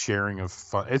sharing of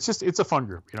fun. It's a fun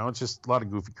group. It's just a lot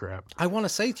of goofy crap. I want to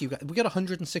say to you guys, we got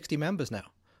 160 members now,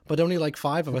 but only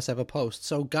 5 of us ever post.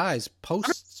 So guys,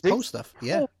 post stuff.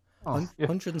 Yeah. Oh, yeah.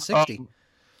 160.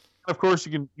 Of course,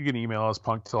 you can email us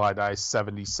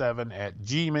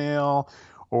punktillidie77@gmail,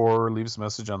 or leave us a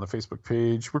message on the Facebook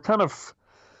page. We're kind of,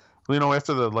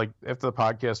 after the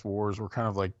podcast wars, we're kind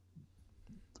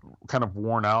of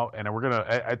worn out, and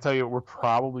I tell you, we're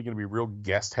probably gonna be real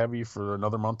guest heavy for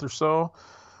another month or so.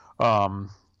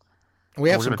 We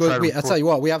have some good. I tell you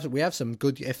what, we have some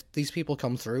good. If these people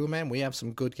come through, man, we have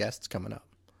some good guests coming up.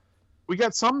 We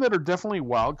got some that are definitely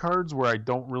wild cards where I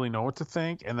don't really know what to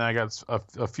think, and then I got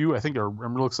a few I think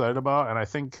I'm real excited about, and I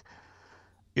think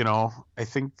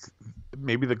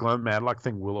maybe the Glenn Matlock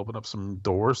thing will open up some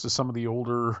doors to some of the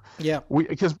older. Yeah.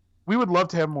 Because we would love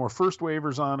to have more first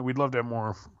waivers on. We'd love to have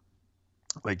more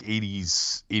like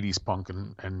 80s punk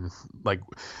and like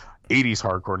 80s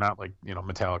hardcore, not like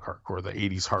metallic hardcore, the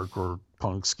 80s hardcore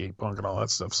punk, skate punk, and all that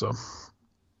stuff. So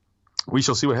we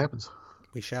shall see what happens.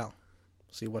 We shall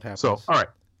see what happens. So, all right.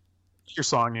 Your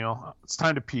song, Neil. It's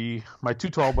time to pee. My two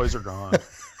tall boys are gone.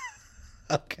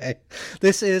 Okay.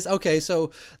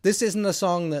 So this isn't a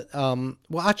song that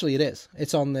well, actually it is.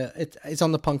 It's on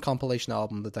the punk compilation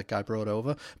album that guy brought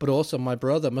over, but also my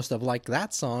brother must have liked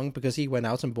that song because he went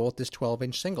out and bought this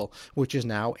 12-inch single, which is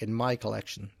now in my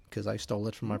collection because I stole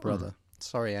it from my brother.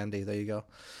 Sorry, Andy. There you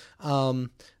go.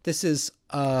 This is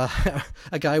a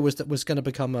guy was going to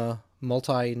become a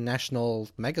multinational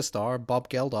megastar, Bob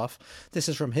Geldof. This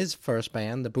is from his first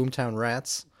band, the Boomtown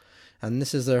Rats, and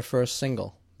this is their first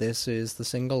single. This is the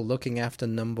single Looking After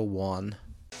Number One.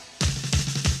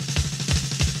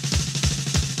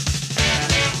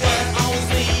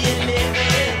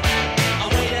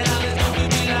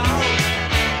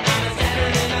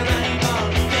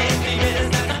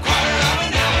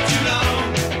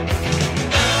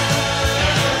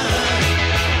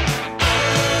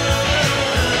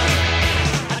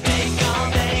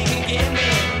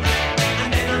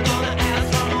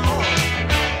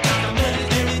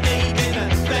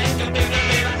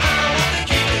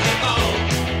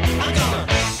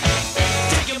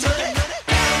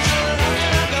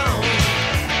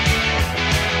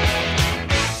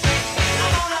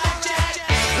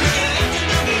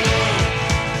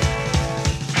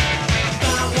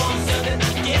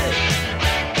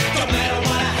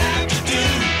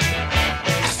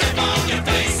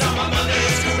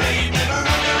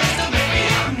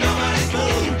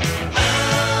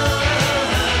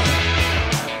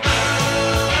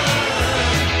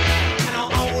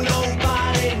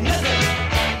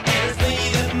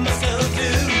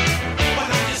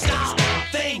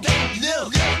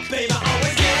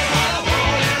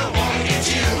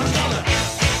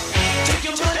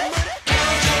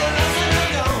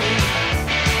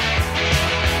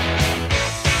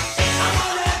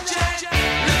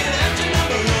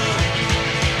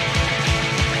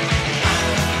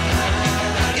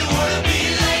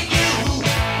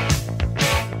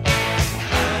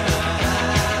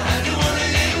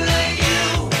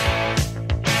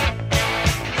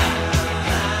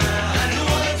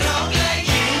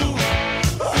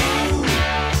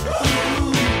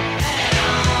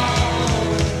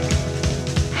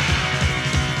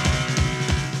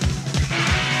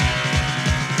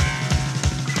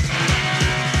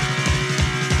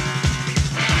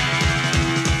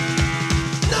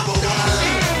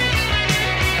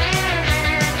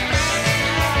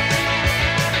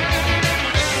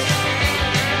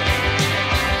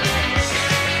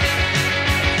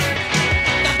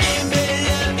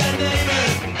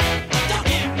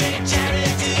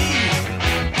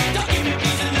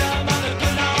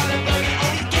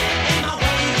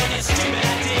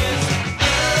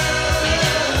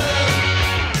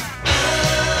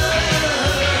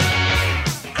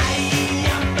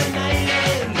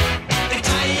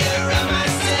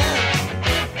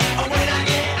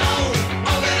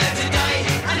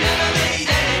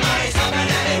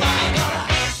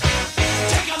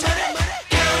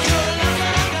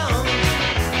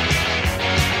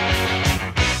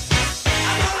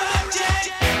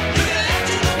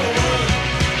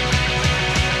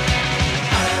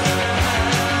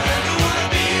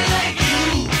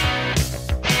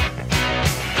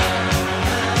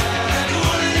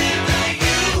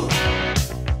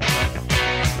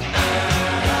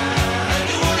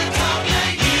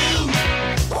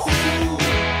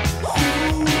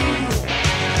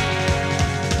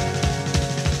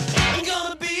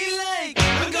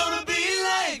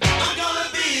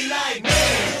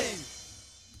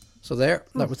 So that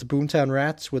was the Boomtown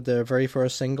Rats with their very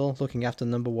first single, Looking After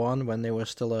Number One, when they were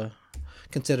still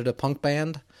considered a punk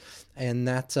band. And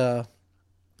that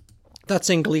That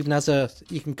single even has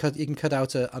you can cut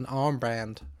out an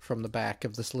armband from the back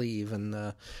of the sleeve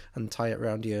and tie it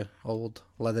around your old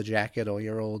leather jacket or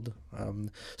your old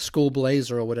school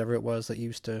blazer or whatever it was that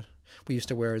we used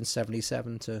to wear in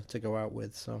 '77 to go out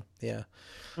with. So yeah,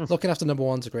 Looking After Number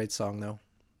One's a great song though.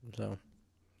 So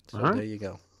right. There you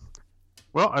go.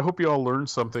 Well, I hope you all learned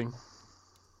something.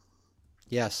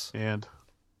 Yes. And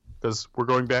because we're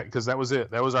going back, because that was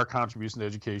it. That was our contribution to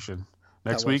education.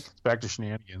 Next week, it's back to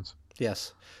shenanigans.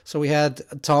 Yes. So we had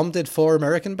Tom did 4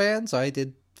 American bands. I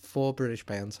did 4 British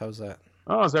bands. How's that?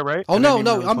 Oh, is that right? Oh no,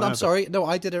 I'm sorry. No,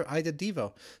 I did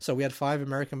Devo. So we had 5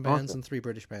 American bands and 3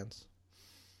 British bands.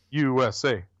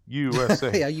 USA.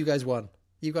 Yeah, you guys won.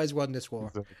 You guys won this war.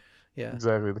 Exactly. Yeah.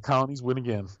 Exactly. The colonies win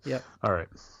again. Yep. All right.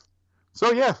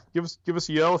 So yeah, give us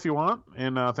a yell if you want,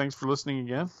 and thanks for listening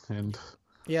again. And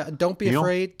yeah, don't be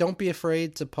afraid. Don't be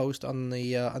afraid to post on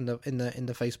the in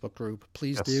the Facebook group.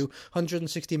 Please do.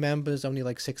 160 members, only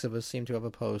like 6 of us seem to have a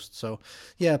post. So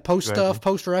yeah, post stuff,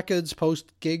 post records,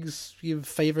 post gigs, your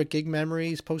favorite gig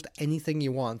memories, post anything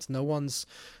you want. No one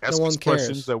cares.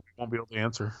 Questions that we won't be able to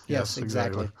answer. Yes,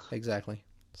 exactly.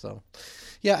 So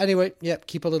yeah. Anyway, yeah.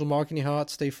 Keep a little mark in your heart.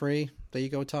 Stay free. There you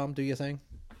go, Tom. Do your thing.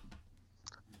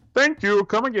 Thank you.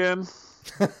 Come again.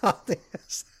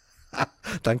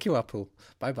 Thank you, Apple.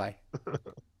 Bye-bye.